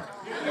boner.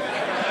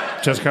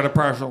 Just got a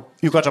partial.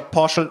 You got a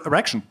partial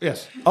erection.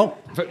 Yes. Oh,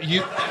 But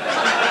you.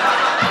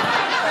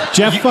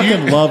 Jeff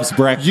fucking loves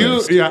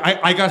breakfast.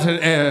 I got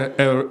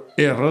an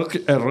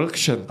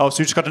erection. oh, so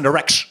you just got an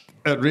erection.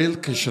 A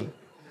erection.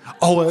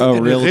 Oh, a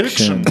an real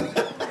erection.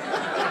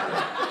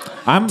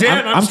 I'm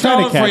Dan, I'm trying to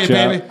stalling for catch you,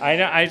 up. baby. I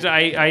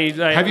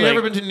Have you like-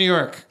 ever been to New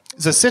York?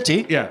 The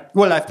city? Yeah.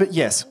 Well, I've been,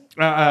 yes.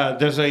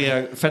 There's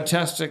a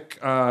fantastic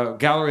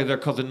gallery there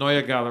called the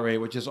Neue Gallery,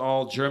 which is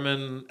all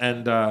German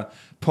and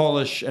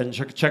Polish and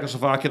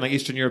Czechoslovakian, like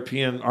Eastern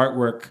European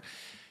artwork.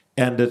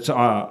 And it's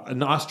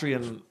an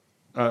Austrian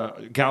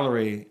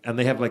gallery, and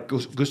they have like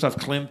Gustav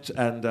Klimt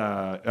and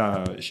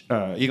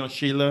Egon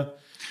Schiele.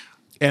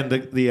 And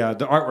the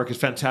artwork is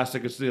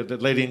fantastic. It's the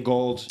lady in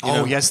gold. You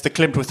know. Yes, the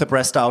Klimt with the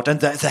breast out. And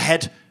the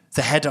head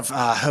of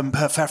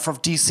her from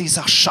DC is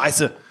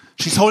scheiße.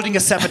 She's holding a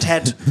severed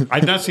head.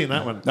 I've not seen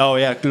that one. Oh,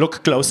 yeah,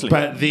 look closely.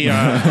 But the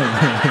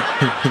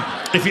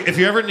if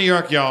you're ever in New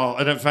York, y'all,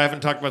 and if I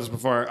haven't talked about this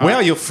before, Where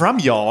are you from,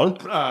 y'all?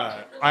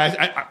 why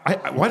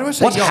do I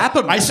say What y'all?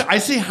 happened? I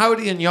say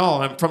howdy and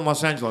y'all. I'm from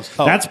Los Angeles.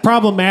 That's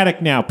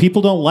problematic now.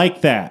 People don't like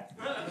that.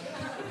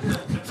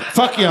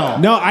 Fuck y'all.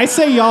 No, I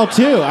say y'all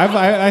too.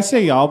 I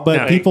say y'all, but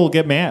Yeah. people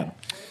get mad.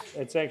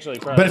 It's actually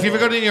But if you ever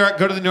go to New York,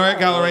 go to the New York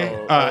Gallery,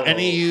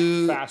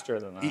 NEU faster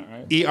than that,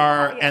 right?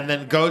 ER, and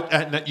then go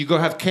you go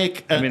have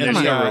cake. I mean, there's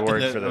no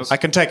reward for this. I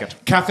can take it.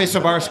 Cafe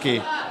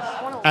Sabarsky.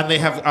 And they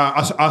have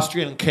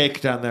Austrian cake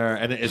down there,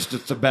 and it's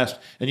just the best.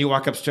 And you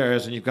walk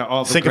upstairs, and you've got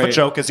all the Think great, of a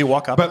joke as you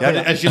walk up. But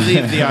Yeah. as you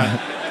leave, the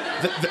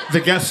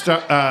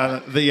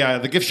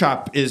gift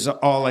shop is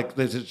all like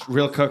there's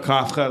Rilke,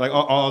 Kafka, like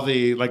all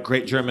the like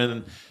great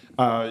German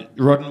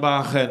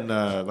Rodenbach,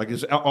 and like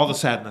it's all the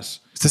sadness.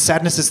 The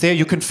sadness is there.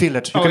 You can feel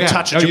it. You can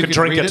touch it. You can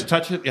drink read it.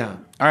 touch it. Yeah.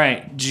 All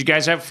right. Did you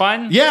guys have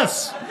fun?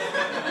 Yes.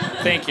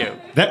 Thank you.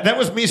 That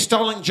was me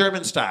stalling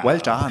German style. Well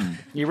done.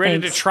 You ready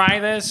Thanks. to try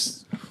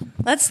this?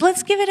 Let's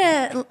give it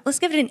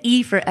an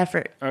E for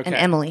effort. Okay. And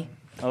Emily.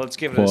 Well, let's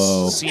give it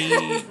Whoa. a C.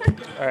 All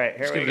right,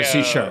 here we Give go. it a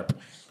C sharp.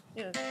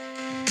 And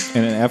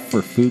an F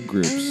for food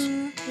groups.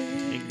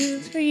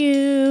 For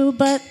you,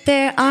 but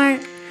there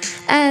aren't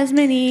as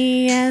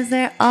many as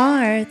there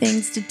are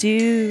things to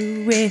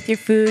do with your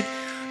food.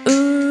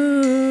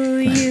 Ooh,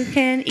 you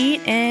can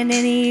eat in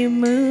any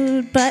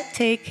mood, but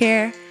take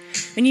care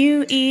when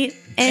you eat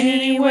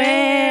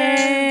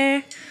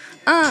anywhere.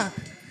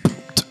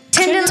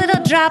 Tender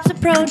little drops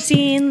of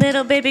protein,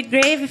 little baby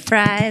gravy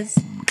fries.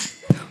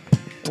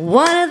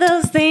 One of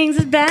those things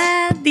is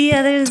bad, the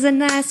other's a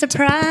nice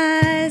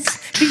surprise.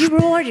 But you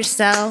reward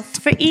yourself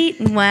for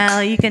eating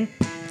well. You can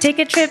take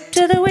a trip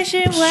to the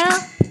Wishing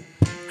Well.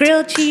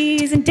 Grilled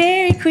cheese and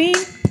Dairy Queen.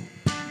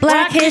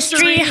 Black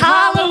History,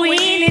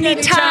 Halloween, any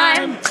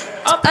time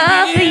of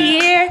the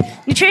year.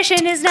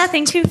 Nutrition is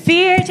nothing to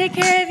fear. Take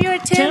care of your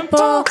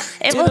temple.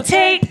 It will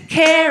take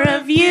care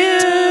of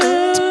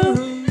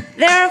you.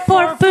 There are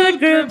 4 food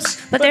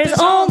groups, but there's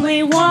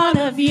only one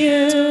of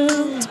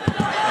you.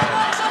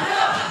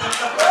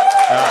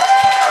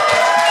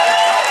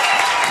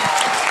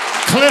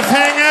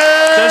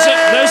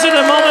 Cliffhanger. Those are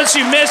the moments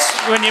you miss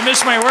when you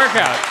miss my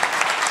workout.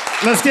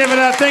 Let's give it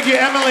up. Thank you,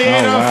 Emily.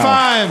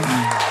 805.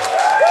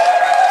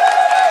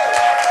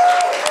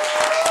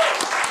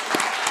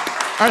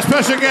 Our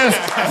special guest,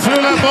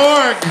 Flula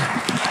Borg.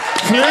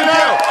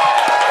 Flula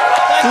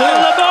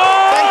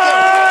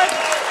Borg.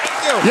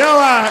 Yo,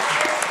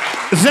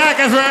 Zach,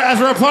 as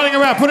we're applauding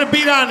around, put a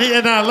beat on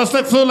and let's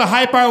let Flula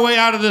hype our way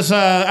out of this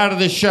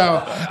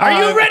show. Are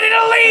you ready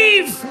to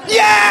leave?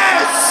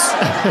 Yes!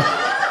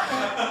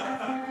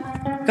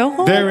 Go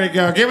home. There we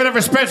go. Give it up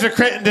for Spencer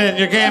Crittenden,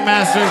 your game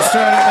master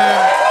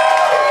extraordinaire.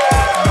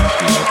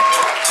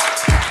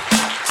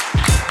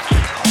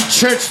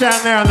 Church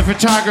down there on the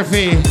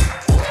photography.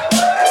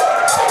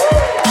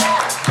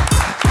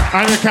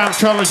 I'm your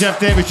comptroller, Jeff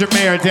Davis, your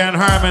mayor, Dan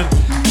Harmon.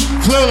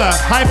 Flula,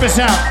 hype us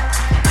out.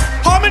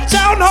 Harmon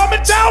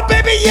Town,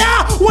 baby,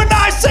 yeah! When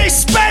I say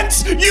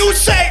Spence, you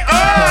say,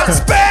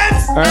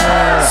 Spence!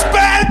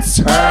 Spence!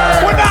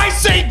 When I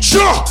say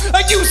Juh,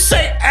 you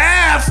say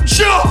F,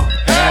 Juh!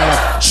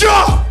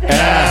 Juh!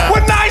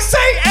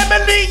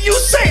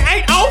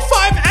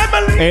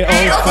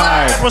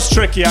 That was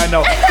tricky, I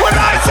know. When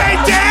I say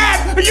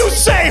Dan, you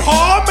say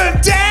Harmon.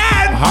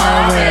 Dan.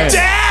 Harmon.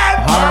 Dan.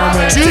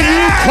 Harmon. Do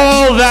you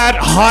call that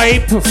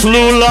hype,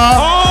 Flula?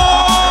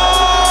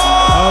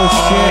 Oh,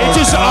 shit.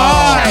 It is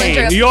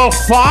I, your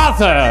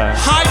father.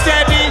 Hi,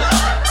 Daddy.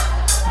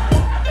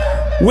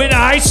 When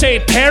I say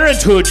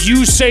parenthood,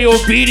 you say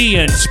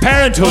obedience.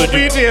 Parenthood.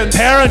 Obedience.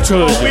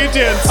 Parenthood.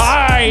 Obedience.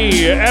 I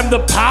am the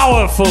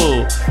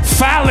powerful,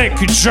 phallic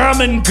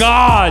German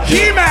god.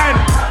 He-Man.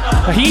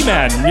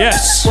 He-Man,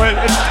 yes. Well,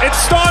 it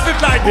started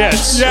like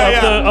Yes,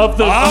 Yeah, of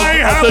the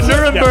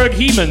Nuremberg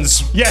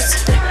He-Mans.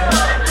 Yes.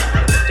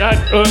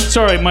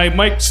 Sorry, my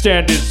mic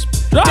stand is...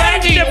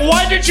 Daddy,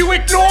 why did you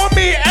ignore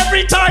me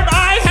every time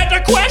I had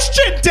a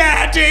question,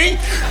 Daddy?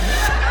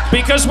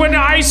 Because when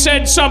I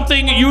said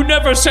something, you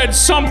never said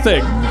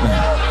something.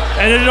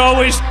 And it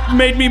always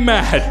made me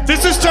mad.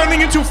 This is turning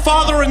into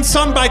Father and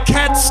Son by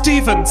Cat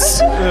Stevens.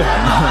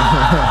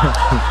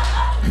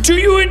 Do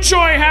you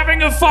enjoy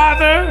having a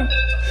father?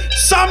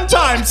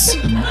 Sometimes.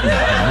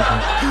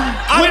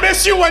 I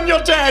miss you when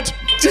you're dead.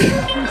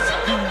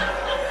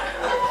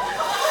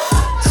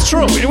 It's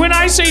true. When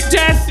I say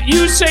death,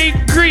 you say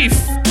grief.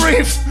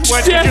 Grief.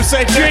 When did you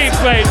say death? Grief,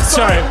 wait,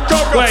 sorry.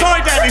 Go. Wait.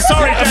 Sorry, Daddy.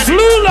 Sorry, Daddy.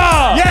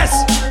 Flula! Yes.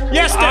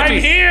 Yes, Daddy.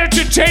 I'm here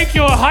to take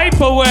your hype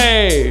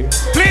away.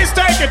 Please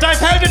take it. I've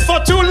held it for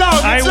too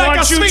long. I It's like want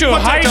a you sweet to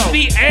potato. hype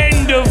the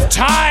end of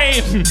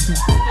time.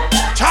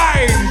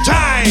 Time.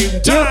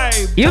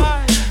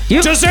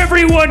 Does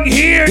everyone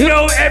here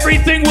know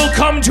everything will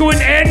come to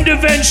an end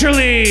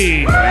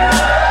eventually?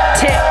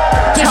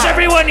 Does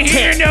everyone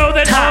here know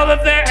that all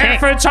of their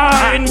efforts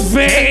are in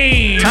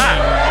vain?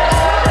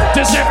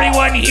 Does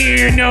everyone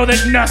here know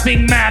that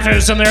nothing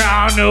matters and there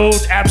are no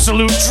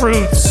absolute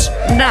truths?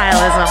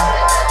 Nihilism.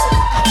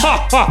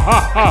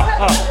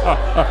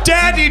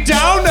 Daddy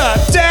Downer.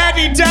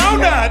 Daddy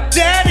Downer.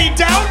 Daddy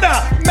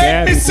Downer.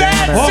 Make me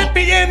sad. Sit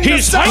me in the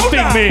He's sauna.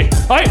 hyping me.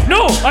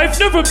 I've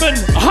never been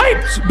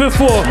hyped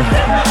before.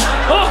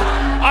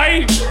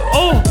 I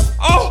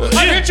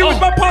hit you with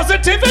my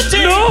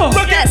positivity. No.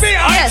 Look at me.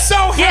 I'm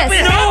so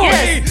happy.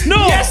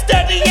 No. Yes,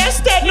 Daddy. Yes,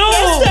 Daddy. No.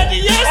 Yes, Daddy.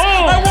 Yes.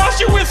 Oh. I wash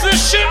you with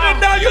this shit and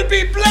now you'll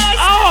be blessed.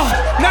 Oh.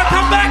 Now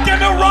come back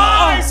and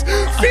arise.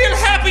 Feel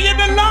happy and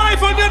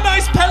alive on your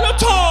nice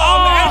Peloton.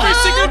 Every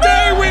single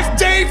day with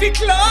Davy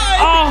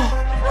Clyde.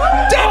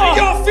 Daddy,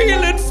 you're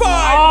feeling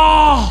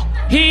fine.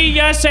 He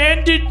has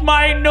ended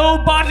my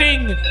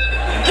no-botting.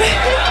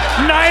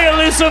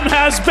 Nihilism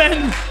has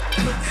been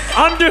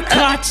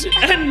undercut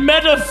and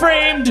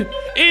meta-framed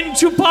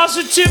into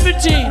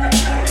positivity.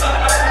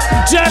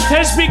 Death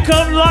has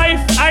become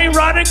life,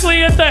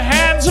 ironically, at the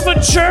hands of a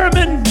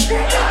German.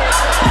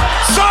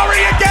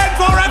 Sorry again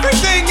for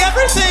everything.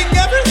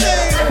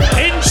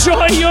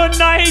 Enjoy your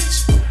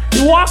night.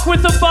 Walk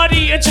with a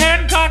buddy. It's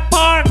Hancock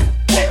Park.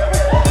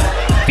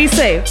 Be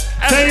safe.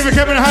 Thank you for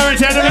coming to Harmon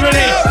Town,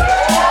 everybody.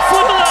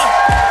 Flula.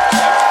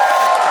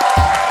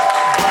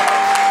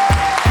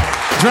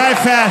 Drive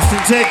fast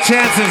and take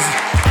chances.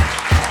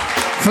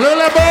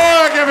 Flula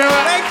Borg,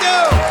 everyone. Thank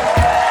you.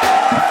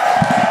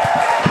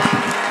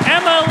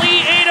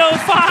 Emily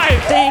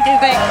 805. Thank you.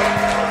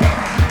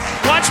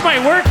 Watch my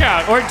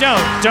workout. Or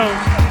don't.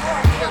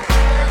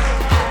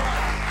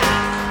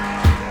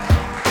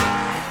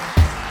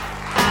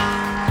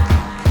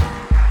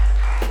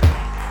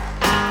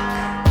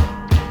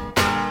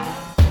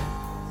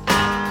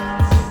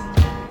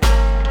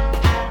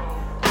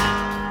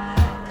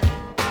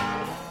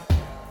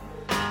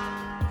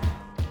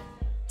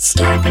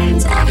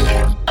 Starburns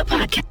Audio,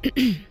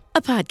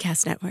 a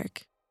podcast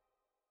network.